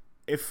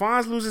 If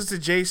Fonz loses to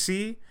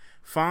JC,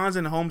 Fonz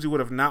and Holmesy would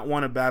have not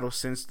won a battle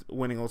since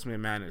winning Ultimate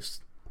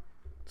Madness.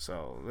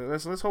 So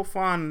let's hope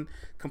Fonz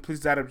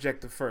completes that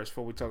objective first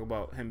before we talk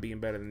about him being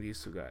better than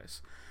these two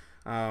guys.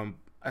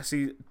 I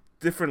see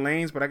different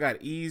lanes, but I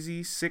got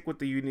Easy, Sick with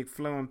the unique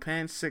flow and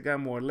pen. Sick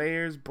got more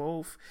layers,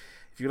 both.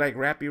 If you like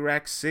Rappy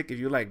Rack, Sick. If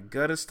you like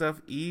gutter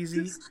stuff,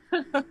 Easy.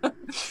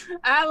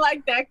 I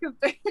like that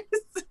comparison.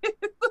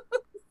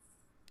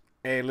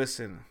 Hey,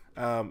 listen.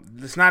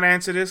 Let's not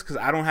answer this because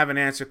I don't have an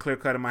answer clear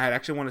cut in my head. I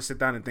actually want to sit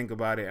down and think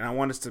about it, and I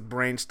want us to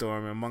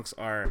brainstorm amongst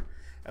our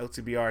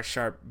LTBR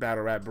sharp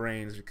battle rap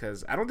brains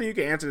because I don't think you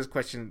can answer this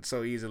question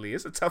so easily.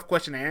 It's a tough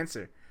question to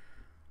answer.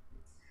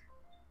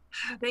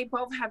 They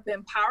both have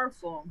been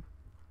powerful.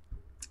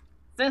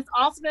 Since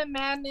Ultimate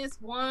Madness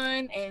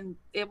won, and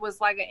it was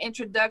like an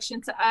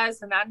introduction to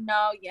us, and I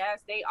know,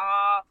 yes, they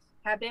all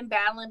have been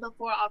battling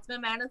before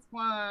Ultimate Madness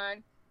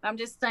won. I'm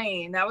just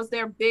saying, that was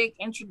their big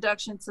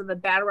introduction to the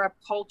battle rap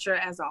culture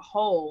as a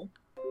whole.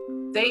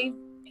 They,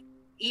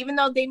 even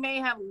though they may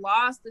have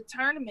lost the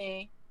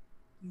tournament,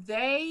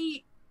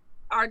 they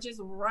are just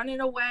running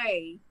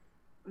away.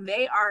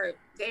 They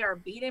are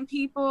beating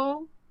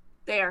people.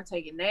 They are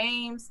taking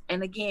names.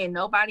 And again,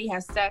 nobody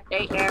has sat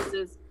their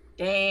asses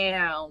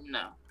down.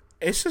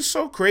 It's just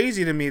so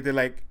crazy to me that,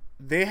 like,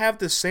 they have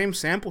the same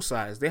sample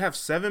size. They have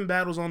 7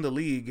 battles on the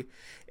league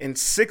and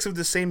 6 of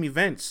the same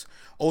events.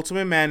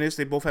 Ultimate Madness,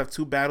 they both have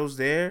 2 battles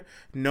there.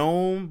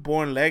 Gnome,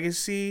 Born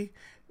Legacy,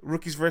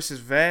 Rookies versus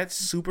Vets,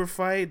 Super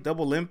Fight,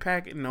 Double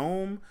Impact,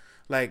 Gnome.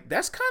 Like,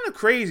 that's kind of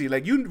crazy.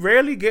 Like, you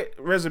rarely get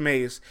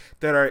resumes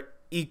that are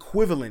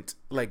equivalent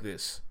like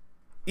this.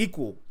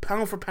 Equal,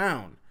 pound for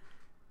pound.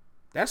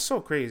 That's so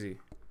crazy.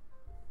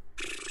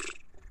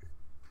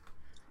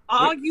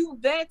 All you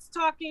vets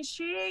talking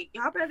shit,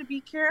 y'all better be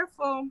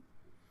careful.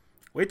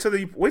 Wait till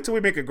we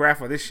make a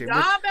graph of this shit.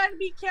 Y'all better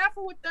be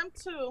careful with them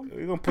too.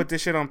 We're gonna put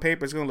this shit on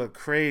paper. It's gonna look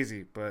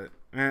crazy. But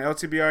man,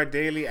 LTBR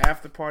Daily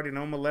After Party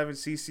Gnome 11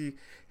 CC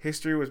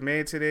history was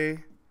made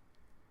today.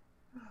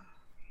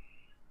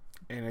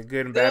 In a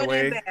good and bad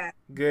way.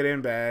 Good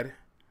and bad.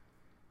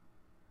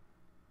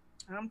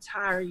 I'm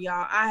tired,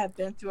 y'all. I have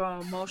been through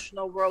an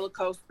emotional roller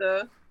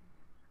coaster.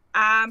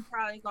 I'm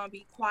probably going to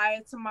be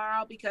quiet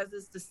tomorrow because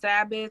it's the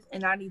Sabbath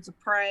and I need to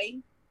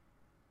pray.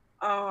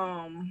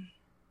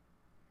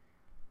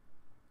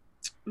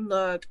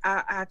 Look,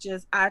 I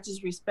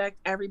just respect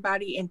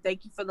everybody and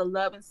thank you for the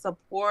love and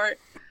support.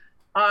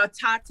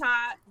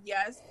 Tata,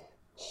 yes,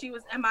 she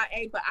was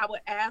MIA, but I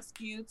would ask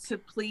you to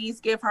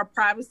please give her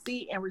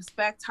privacy and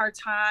respect her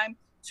time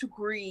to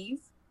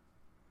grieve.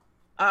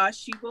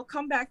 She will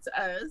come back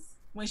to us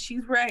when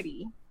she's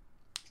ready.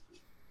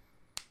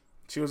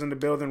 She was in the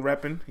building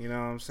repping, you know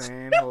what I'm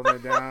saying? Holding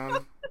it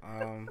down.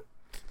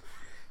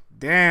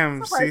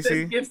 Damn,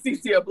 Cece. Give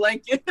Cece a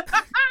blanket.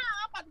 I'm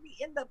about to be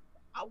in the...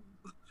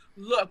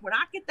 look, when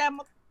I get that...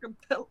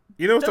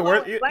 You know what's the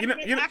worst?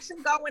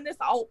 Action going,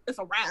 it's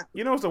a wrap.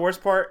 You know what's the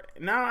worst part?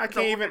 Now I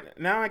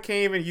can't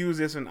even use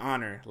this in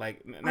honor.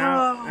 Like,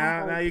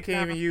 now you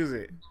can't even use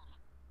it.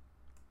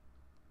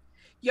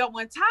 Yo,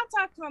 when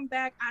Tata come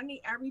back, I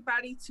need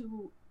everybody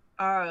to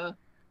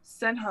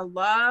send her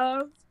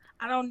love.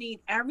 I don't need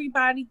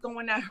everybody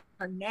going at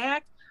her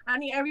neck. I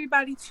need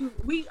everybody to,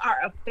 we are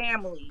a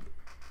family.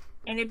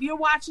 And if you're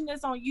watching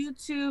this on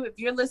YouTube, if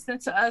you're listening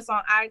to us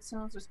on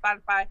iTunes or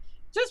Spotify,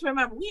 just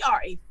remember, we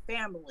are a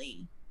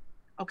family.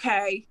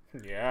 Okay?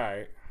 Yeah, all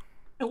right.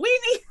 And we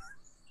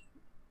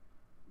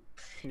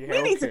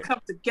need to come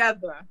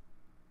together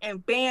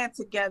and band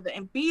together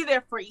and be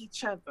there for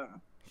each other.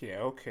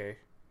 Yeah, okay.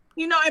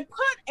 You know, and put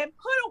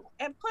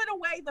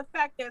away the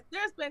fact that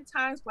there's been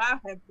times where I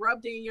have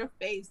rubbed in your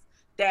face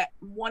that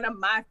one of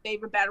my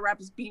favorite battle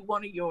rappers beat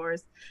one of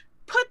yours.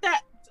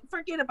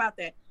 Forget about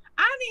that.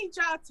 I need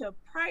y'all to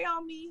pray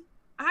on me.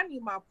 I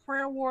need my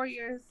prayer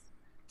warriors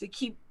to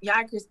keep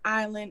Yonkers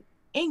Island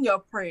in your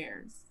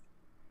prayers.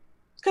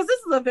 Because this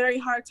is a very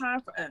hard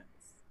time for us.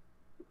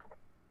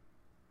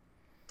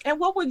 And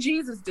what would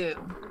Jesus do?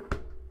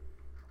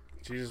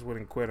 Jesus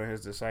wouldn't quit on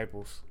his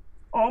disciples.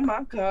 Oh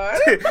my God.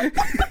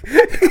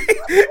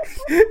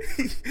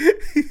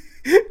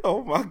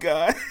 Oh my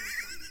God.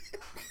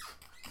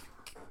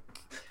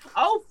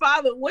 Oh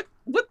Father, what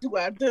do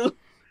I do?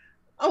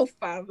 Oh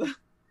Father.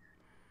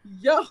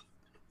 Yo.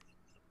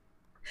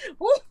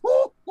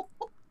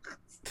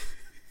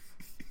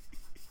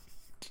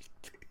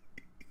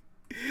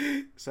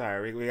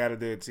 Sorry, we gotta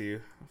do it to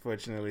you,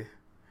 unfortunately.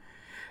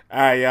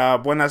 Alright, y'all.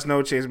 Buenas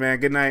noches, man.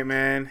 Good night,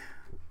 man.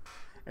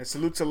 And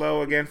salute to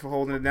Low again for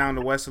holding it down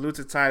the west. Salute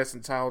to Titus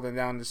and Ty holding it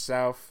down the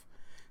south.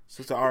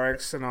 Salute to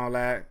RX and all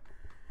that.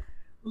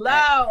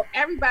 Low,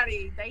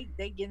 everybody,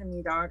 they getting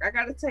me, dog. I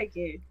gotta take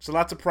it. It's a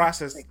lot to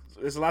process.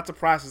 There's a lot to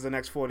process the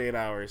next 48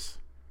 hours.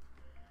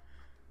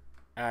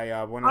 Alright,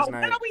 y'all. Buenas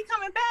night. When are we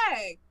coming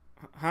back?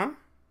 Huh?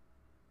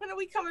 When are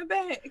we coming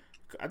back?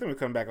 I think we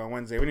come back on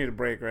Wednesday. We need a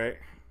break, right?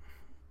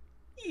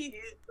 Yeah.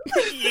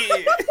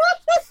 Yeah.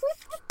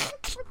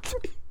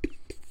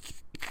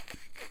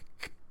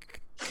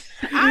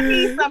 I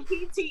need some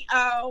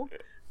PTO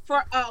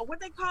for what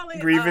they call it,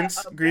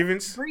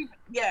 grievance.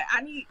 Yeah,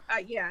 I need.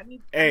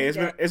 Hey,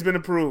 it's been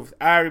approved.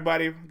 All right,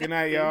 everybody. Good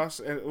night, y'all.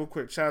 And real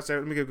quick, shout out to,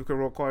 let me give a quick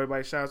roll call.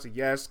 Everybody, shout out to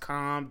Yes,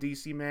 Calm,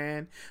 DC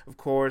Man, of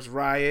course,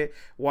 Riot,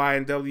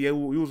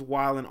 YNW. We was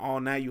wilding all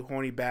night, you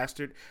horny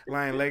bastard.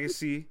 Lion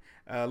Legacy,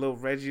 Little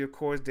Reggie, of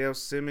course, Dale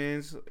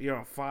Simmons. You're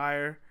on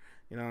fire.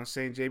 You know what I'm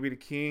saying? JB the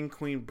King,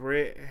 Queen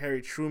Britt,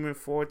 Harry Truman,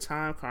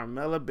 4-time,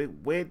 Carmella, Big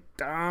Wit,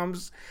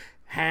 Doms,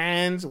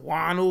 Hands,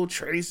 Wanu,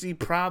 Tracy,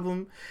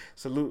 Problem.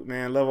 Salute,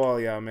 man. Love all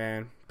y'all,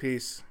 man.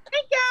 Peace.